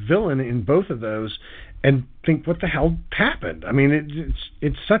same villain in both of those and think, what the hell happened? I mean,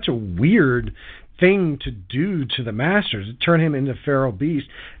 it's such a weird thing to do to the Master, to turn him into feral beast.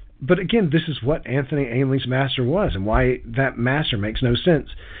 But again, this is what Anthony Ainley's Master was, and why that Master makes no sense.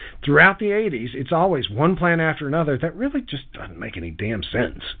 Throughout the 80s, it's always one plan after another that really just doesn't make any damn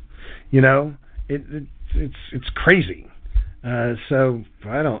sense. You know, it's crazy. So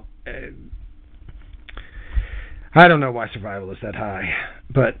I don't know why Survival is that high,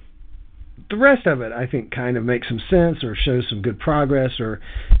 but the rest of it, I think, kind of makes some sense, or shows some good progress, or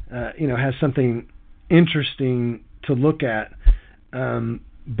has something interesting to look at.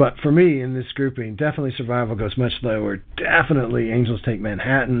 But for me, in this grouping, definitely Survival goes much lower. Definitely Angels Take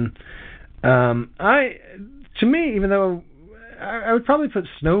Manhattan. To me, even though I would probably put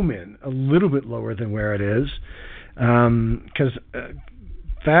Snowmen a little bit lower than where it is, because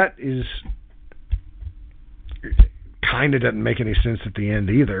that is kind of doesn't make any sense at the end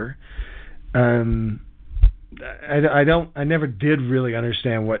either. I never did really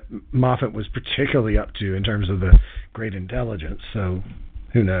understand what Moffat was particularly up to in terms of the great intelligence, so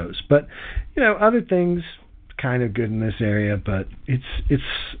who knows. But other things kind of good in this area, but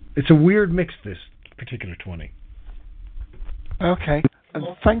it's a weird mix, this particular 20. Okay.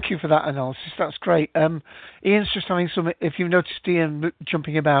 Thank you for that analysis. That's great. Ian's just having some. If you've noticed Ian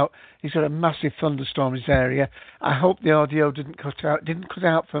jumping about, he's got a massive thunderstorm in his area. I hope the audio didn't cut out. Didn't cut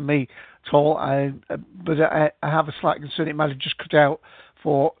out for me at all. But I have a slight concern it might have just cut out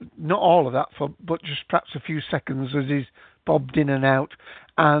for not all of that, but just perhaps a few seconds as he's bobbed in and out.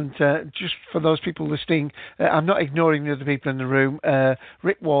 And just for those people listening, I'm not ignoring the other people in the room.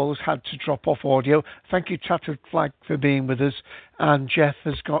 Rick Walls had to drop off audio. Thank you, Tattered Flag, for being with us. And Jeff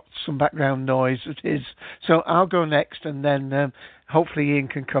has got some background noise at his. So I'll go next, and then hopefully Ian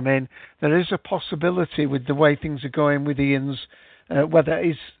can come in. There is a possibility with the way things are going with Ian's, whether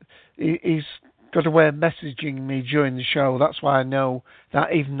he's got a way of messaging me during the show. That's why I know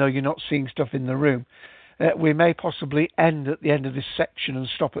that even though you're not seeing stuff in the room, we may possibly end at the end of this section and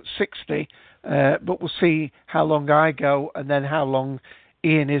stop at 60, but we'll see how long I go and then how long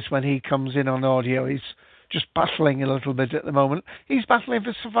Ian is when he comes in on audio. He's just battling a little bit at the moment. He's battling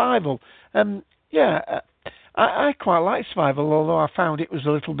for Survival. I quite like Survival, although I found it was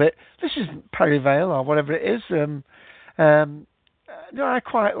a little bit, this isn't Perivale or whatever it is. No, I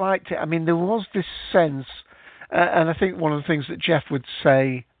quite liked it. I mean, there was this sense, and I think one of the things that Jeff would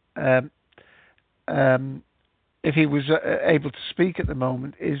say, if he was able to speak at the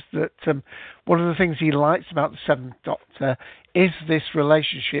moment, is that one of the things he likes about the Seventh Doctor is this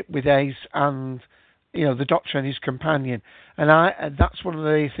relationship with Ace and the Doctor and his companion, and that's one of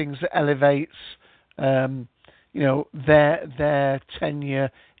the things that elevates their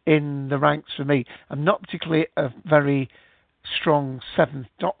tenure in the ranks for me. I'm not particularly a very strong Seventh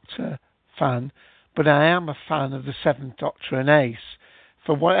Doctor fan, but I am a fan of the Seventh Doctor and Ace.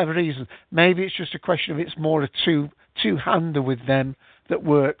 For whatever reason, maybe it's just a question of it's more a two-hander with them that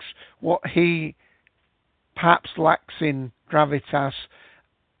works. What he perhaps lacks in gravitas,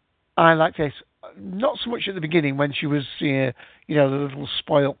 I like Ace. Not so much at the beginning when she was, the little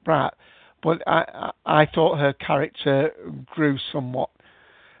spoilt brat, but I thought her character grew somewhat.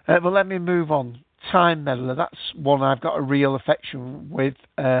 But let me move on. Time Meddler, that's one I've got a real affection with.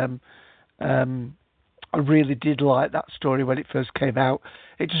 I really did like that story when it first came out.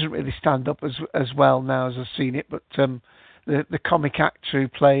 It doesn't really stand up as well now as I've seen it, but the comic actor who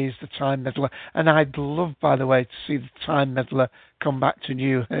plays the Time Meddler, and I'd love, by the way, to see the Time Meddler come back to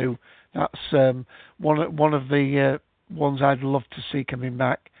New Who. That's one of the ones I'd love to see coming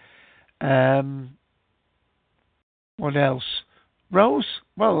back. What else? Rose?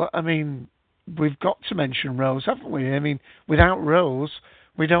 Well, I mean, we've got to mention Rose, haven't we? I mean, without Rose,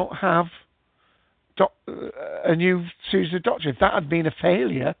 we don't have a new series of Doctor. If that had been a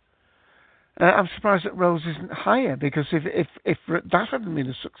failure, I'm surprised that Rose isn't higher, because if that hadn't been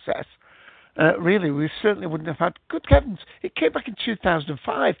a success, really, we certainly wouldn't have had. Good heavens, it came back in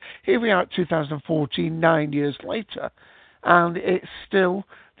 2005. Here we are at 2014, 9 years later, and it's still,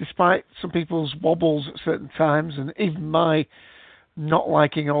 despite some people's wobbles at certain times, and even my not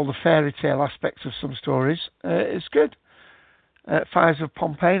liking all the fairy tale aspects of some stories, it's good. Fires of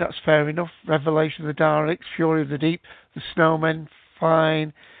Pompeii, that's fair enough. Revelation of the Daleks, Fury of the Deep, The Snowmen,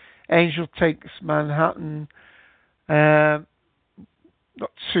 fine. Angel Takes Manhattan. Not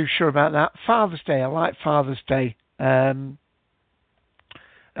too sure about that. Father's Day. I like Father's Day. I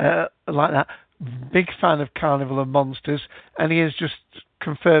like that. Big fan of Carnival of Monsters, and he has just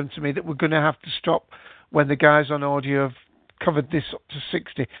confirmed to me that we're going to have to stop when the guys on audio have covered this up to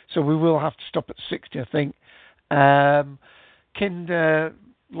 60. So we will have to stop at 60, I think. Kinder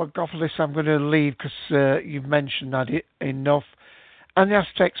Logopolis, I'm going to leave because you've mentioned that enough. And the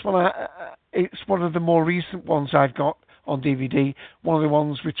Aztecs, well, it's one of the more recent ones I've got on DVD. One of the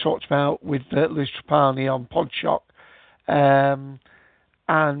ones we talked about with Liz Trapani on Podshock.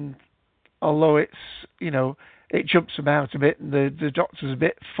 And although it's, it jumps about a bit, and the Doctor's a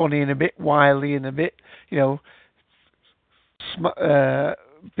bit funny and a bit wily and a bit,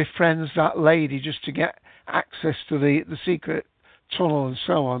 befriends that lady just to get access to the secret tunnel and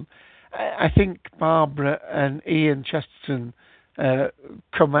so on. I think Barbara and Ian Chesterton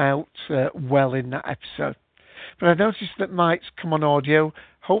come out well in that episode. But I noticed that Mike's come on audio.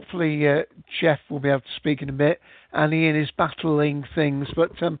 Hopefully Jeff will be able to speak in a bit, and Ian is battling things.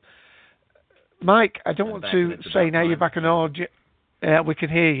 But Mike, I don't want to say now you're back on audio. We can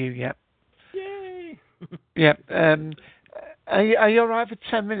hear you, yeah. Yay! Yeah. Are you all right for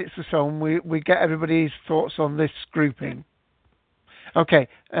 10 minutes or so, and we get everybody's thoughts on this grouping? Okay.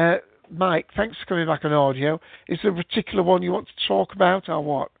 Mike, thanks for coming back on audio. Is there a particular one you want to talk about, or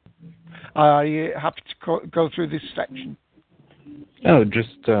what? Are you happy to go through this section? Oh, just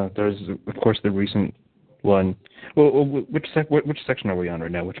there's of course the recent one. Well, which section are we on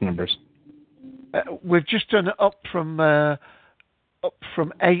right now? Which numbers? We've just done it up from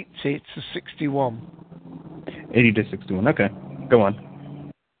 80 to 61. 80 to 61. Okay, go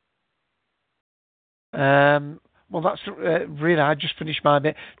on. Well, that's really. I just finished my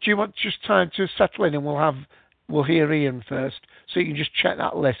bit. Do you want just time to settle in, and we'll hear Ian first, so you can just check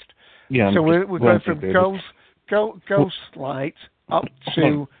that list. Yeah. So we're going from Ghost Light up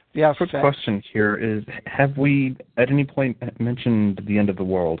to the Aztecs. Quick question here is: have we at any point mentioned the end of the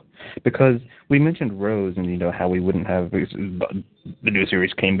world? Because we mentioned Rose and how we wouldn't have the new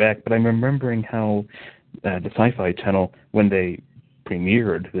series came back, but I'm remembering how the Sci-Fi Channel, when they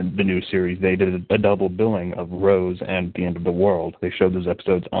premiered the new series, they did a double billing of Rose and the end of the world. They showed those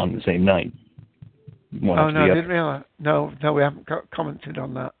episodes on the same night. I didn't realize. No, we haven't commented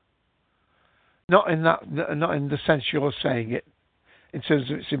on that. Not in the sense you're saying it, in terms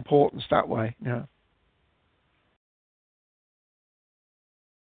of its importance that way. No.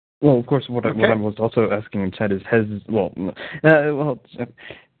 Well, of course, what I was also asking in chat is,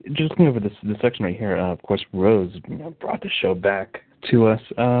 just looking over this section right here, of course, Rose brought the show back to us.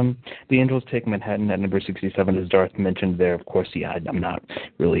 The Angels Take Manhattan at number 67, as Darth mentioned there. Of course, yeah, I'm not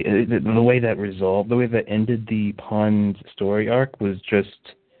really... The way that resolved, the way that ended the Pond's story arc was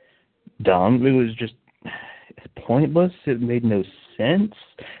just dumb. It was just pointless. It made no sense.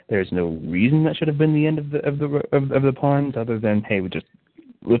 There's no reason that should have been the end of the Pond, other than, hey, we just...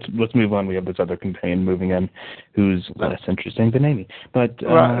 Let's move on. We have this other companion moving in who's less interesting than Amy. But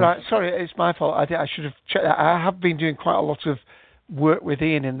right. Sorry, it's my fault. I should have checked that. I have been doing quite a lot of work with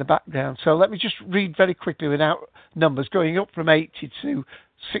Ian in the background. So let me just read very quickly without numbers, going up from 80 to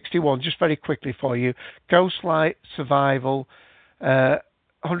 61, just very quickly for you. Ghostlight, Survival,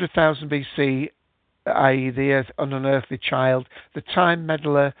 100,000 BC, i.e. the Unearthly Child, The Time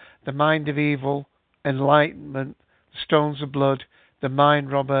Meddler, The Mind of Evil, Enlightenment, Stones of Blood, The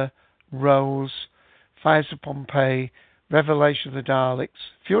Mind Robber, Rose, Fires of Pompeii, Revelation of the Daleks,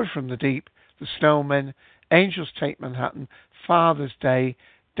 Fury from the Deep, The Snowmen, Angels Take Manhattan, Father's Day,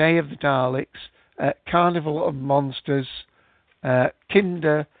 Day of the Daleks, Carnival of Monsters,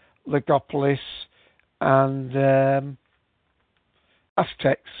 Kinder Logopolis, and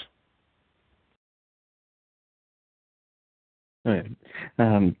Aztecs. Right.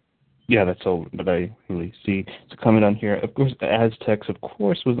 Yeah, that's all that I really see. So comment on here. Of course, Aztecs, of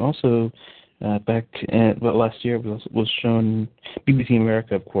course, was also back last year was shown. BBC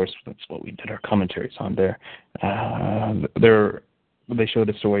America, of course, that's what we did our commentaries on there. They showed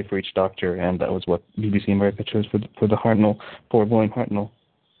a story for each Doctor, and that was what BBC America chose for the Hartnell, for William Hartnell.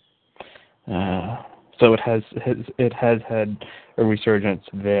 So it has had a resurgence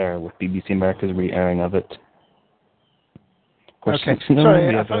there with BBC America's re-airing of it. Okay.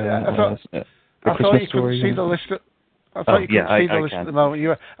 Sorry, I thought you couldn't see the list. I thought you couldn't see the list at the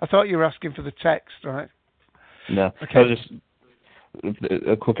moment. I thought you were asking for the text, right? No. Okay. I was just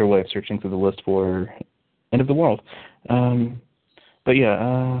a quicker way of searching through the list for End of the World. But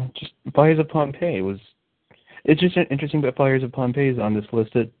yeah, just Fires of Pompeii was... It's just interesting that Fires of Pompeii is on this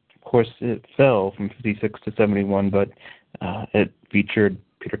list. Of course, it fell from 56 to 71, but it featured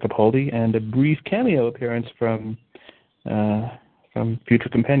Peter Capaldi and a brief cameo appearance from future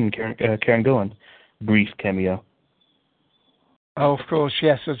companion Karen Gillan. Brief cameo. Oh, of course,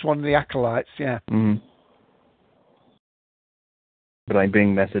 yes, as one of the acolytes, yeah. Mm-hmm. But I'm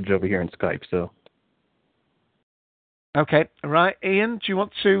being messaged over here in Skype, so. Okay, right, Ian, do you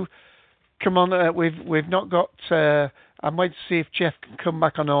want to come on? We've not got. I'm waiting to see if Jeff can come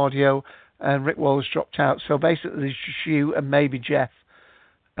back on audio, and Rick Wallace dropped out. So basically, it's just you and maybe Jeff,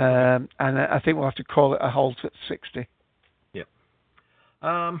 and I think we'll have to call it a halt at 60. Yep.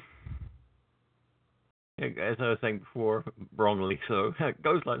 As I was saying before, wrongly so,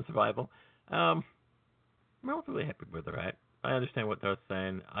 Ghostlight Survival. I'm relatively happy where they're at. I understand what they're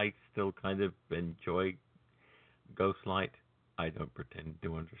saying. I still kind of enjoy Ghostlight. I don't pretend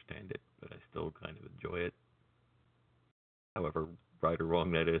to understand it, but I still kind of enjoy it. However right or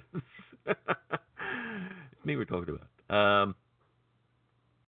wrong that is. It's me we're talking about.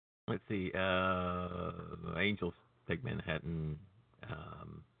 Let's see. Angels Take Manhattan.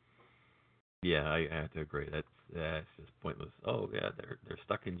 Yeah, I have to agree. That's just pointless. Oh yeah, they're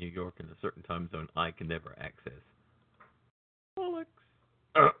stuck in New York in a certain time zone I can never access. Alex.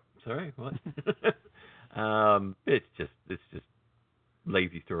 Sorry, what? It's just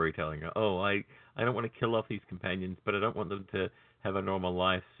lazy storytelling. Oh, I don't want to kill off these companions, but I don't want them to have a normal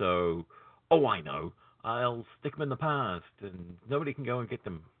life. So, I know. I'll stick them in the past, and nobody can go and get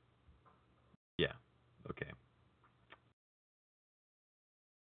them. Yeah. Okay.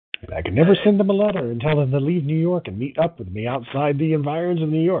 I can never send them a letter and tell them to leave New York and meet up with me outside the environs of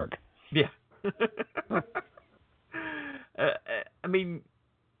New York. Yeah. I mean,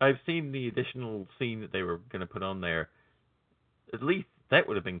 I've seen the additional scene that they were going to put on there. At least that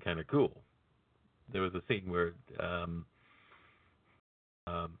would have been kind of cool. There was a scene where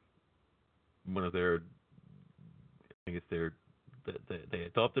one of their, I think it's their, they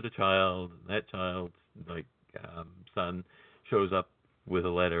adopted a child, and that child's son shows up with a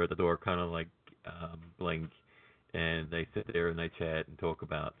letter at the door, kind of like Blink, and they sit there and they chat and talk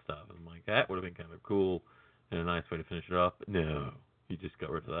about stuff. And I'm like, that would have been kind of cool and a nice way to finish it off. But no, he just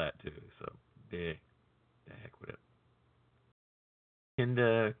got rid of that too. So, yeah, the heck with it.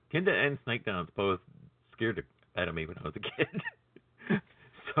 Kinda and Snake Dance both scared out of me when I was a kid.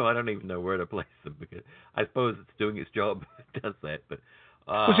 So I don't even know where to place them, because I suppose it's doing its job. It does that, but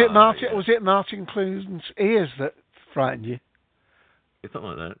was it Martin? Yeah. Was it Martin Clunes' ears that frightened you? It's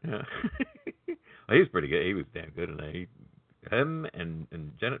something like that. Yeah. Well, he was pretty good. He was damn good, and him and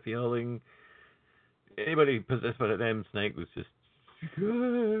Janet Fielding. Anybody possessed by them, Snake was just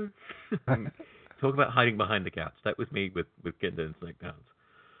talk about hiding behind the couch. That was me with Kinda and Snake Dance.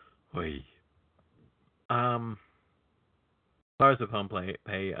 Oi. Powers of Home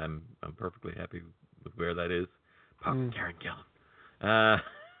Pay, I'm perfectly happy with where that is. Karen Gillan.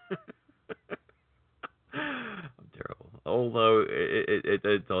 I'm terrible. Although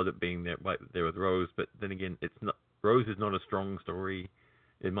it's odd it being there with Rose, but then again, it's not. Rose is not a strong story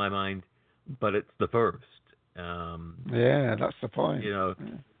in my mind, but it's the first. Yeah, that's the point.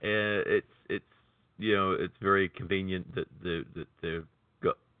 It's it's very convenient that they've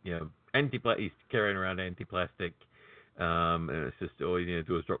got he's carrying around anti-plastic. And it's just all you need to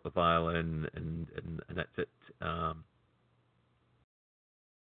do is drop the file in, and that's it.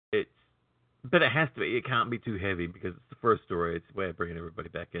 But it has to be. It can't be too heavy because it's the first story. It's a way of bringing everybody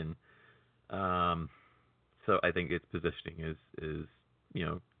back in. So I think its positioning is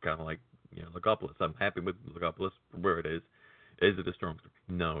kind of like Logopolis. I'm happy with Logopolis for where it is. Is it a strong story?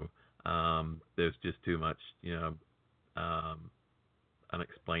 No. There's just too much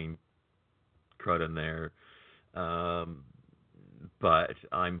unexplained crud in there. But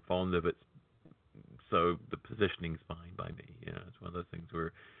I'm fond of it, so the positioning's fine by me. It's one of those things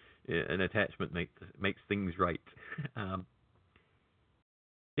where an attachment makes things right.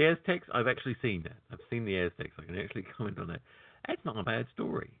 The Aztecs, I've actually seen that. I've seen the Aztecs. I can actually comment on that. That's not a bad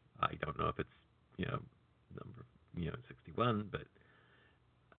story. I don't know if it's number 61, but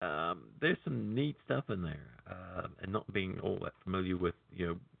there's some neat stuff in there. And not being all that familiar with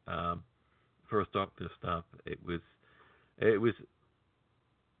First Doctor stuff, it was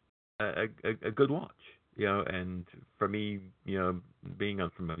a good watch, and for me, being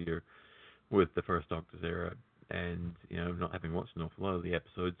unfamiliar with the First Doctor's era, and not having watched an awful lot of the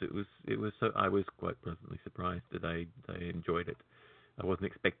episodes, it was so I was quite pleasantly surprised that I enjoyed it. I wasn't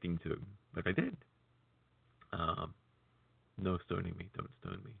expecting to, but I did. No stoning me, don't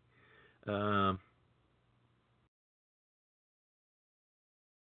stone me.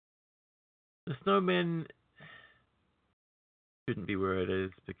 The Snowman shouldn't be where it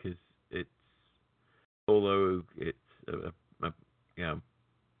is, because although it's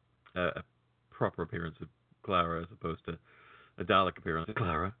a proper appearance of Clara as opposed to a Dalek appearance of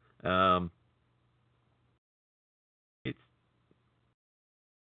Clara. It's,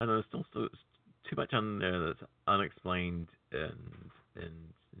 I don't know, still too much on there that's unexplained and it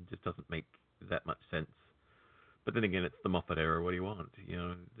just doesn't make that much sense. But then again, it's the Moffat era. What do you want?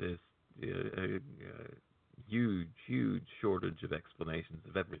 There's a huge shortage of explanations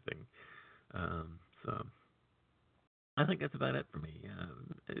of everything. So I think that's about it for me.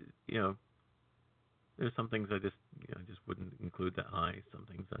 There's some things I just wouldn't include that high. Some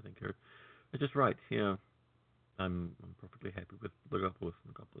things I think are just right. I'm perfectly happy with Logopoulos.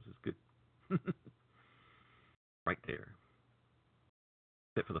 Logopoulos is good. Right there.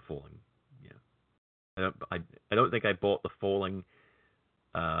 Except for the falling. Yeah. I don't think I bought the falling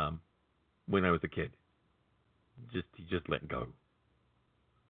when I was a kid. He just let go.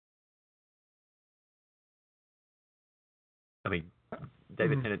 I mean,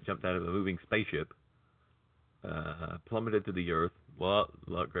 David Tennant jumped out of a moving spaceship, plummeted to the earth, a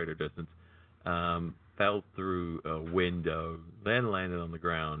lot greater distance, fell through a window, then landed on the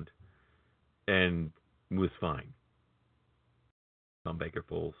ground, and was fine. Tom Baker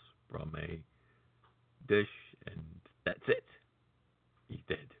falls from a dish, and that's it. He's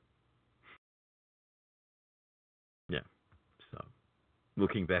dead. Yeah. So,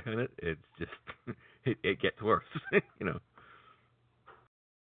 looking back on it, it's just it gets worse.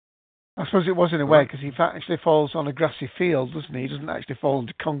 I suppose it was in a way because he actually falls on a grassy field, doesn't he? He doesn't actually fall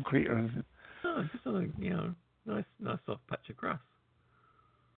into concrete or anything. No, just on a nice soft patch of grass.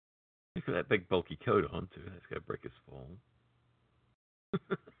 He's got that big bulky coat on too. That's gonna break his fall.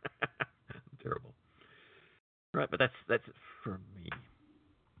 Terrible. Right, but that's it for me.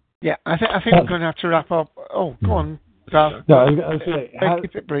 Yeah, I think we're going to have to wrap up. Oh, go on, Dal. No, I was going to say,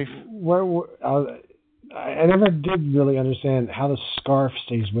 keep it brief. I never did really understand how the scarf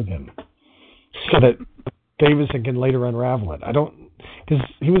stays with him, so that Davison can later unravel it. I don't, because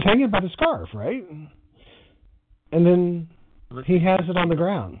he was hanging by the scarf, right? And then he has it on the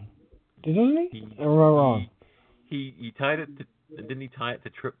ground, doesn't he? Or am I wrong? He tied it. Didn't he tie it to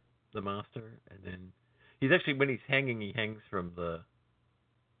trip the master? And then he's actually, when he's hanging, he hangs from the.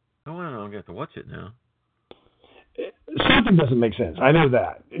 Oh, I don't know. I'm gonna have to watch it now. Something doesn't make sense. I know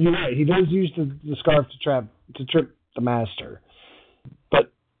that. You're right. He does use the scarf to trip the master,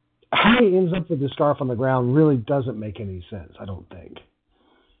 but how he ends up with the scarf on the ground really doesn't make any sense. I don't think.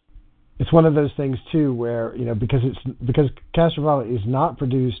 It's one of those things too, where because Castrovalli is not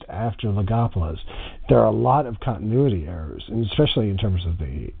produced after Logopoulos, there are a lot of continuity errors, and especially in terms of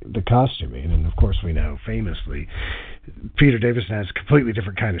the costuming. And of course, we know famously, Peter Davison has a completely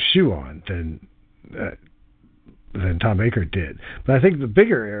different kind of shoe on than Tom Baker did. But I think the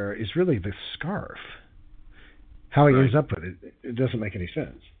bigger error is really the scarf. How he ends up with it, it doesn't make any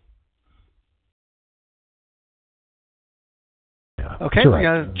sense. Yeah, okay, we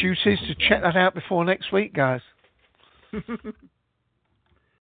got duties to check that out before next week, guys.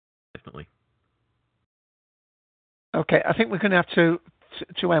 Definitely. Okay, I think we're going to have to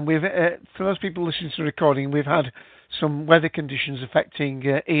end. We've for those people listening to the recording, we've had some weather conditions affecting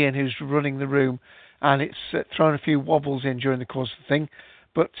Ian, who's running the room, and it's thrown a few wobbles in during the course of the thing.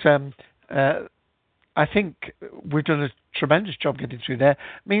 But I think we've done a tremendous job getting through there.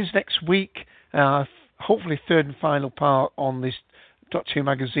 It means next week, hopefully third and final part on this Doctor Who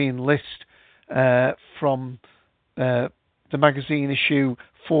magazine list from the magazine issue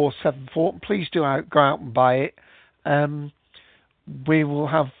 474. Please do go out and buy it. We will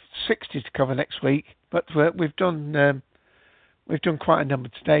have 60 to cover next week, but we've done quite a number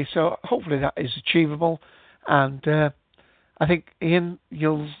today, so hopefully that is achievable. And I think, Ian,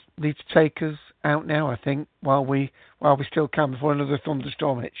 you'll need to take us out now, I think, while we still can before another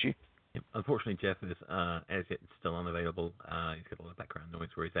thunderstorm hits you. Yep. Unfortunately, Jeff is as yet still unavailable. He's got a lot of background noise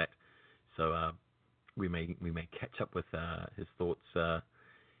where he's at, so we may catch up with his thoughts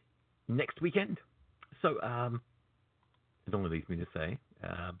next weekend. So it only leaves me to say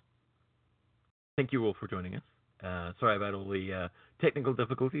thank you all for joining us. Sorry about all the technical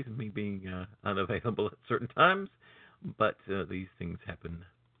difficulties and me being unavailable at certain times, but these things happen.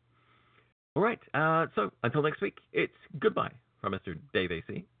 All right, so until next week, it's goodbye from Mr. Dave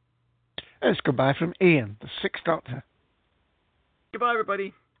AC. It's goodbye from Ian, the Sixth Doctor. Goodbye,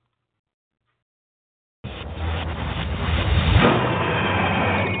 everybody.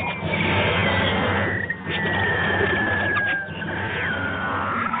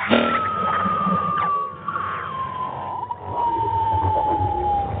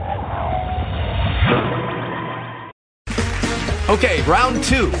 Okay, round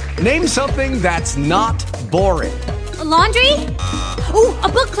two. Name something that's not boring. A laundry? Ooh, a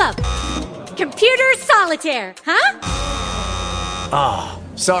book club. Computer solitaire, huh? Oh,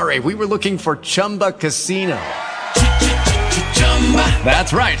 sorry, we were looking for Chumba Casino.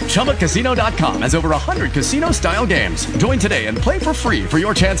 That's right, ChumbaCasino.com has over 100 casino-style games. Join today and play for free for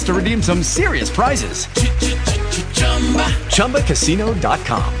your chance to redeem some serious prizes.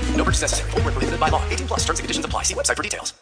 ChumbaCasino.com. No purchase necessary. Void where prohibited by law. 18+ terms and conditions apply. See website for details.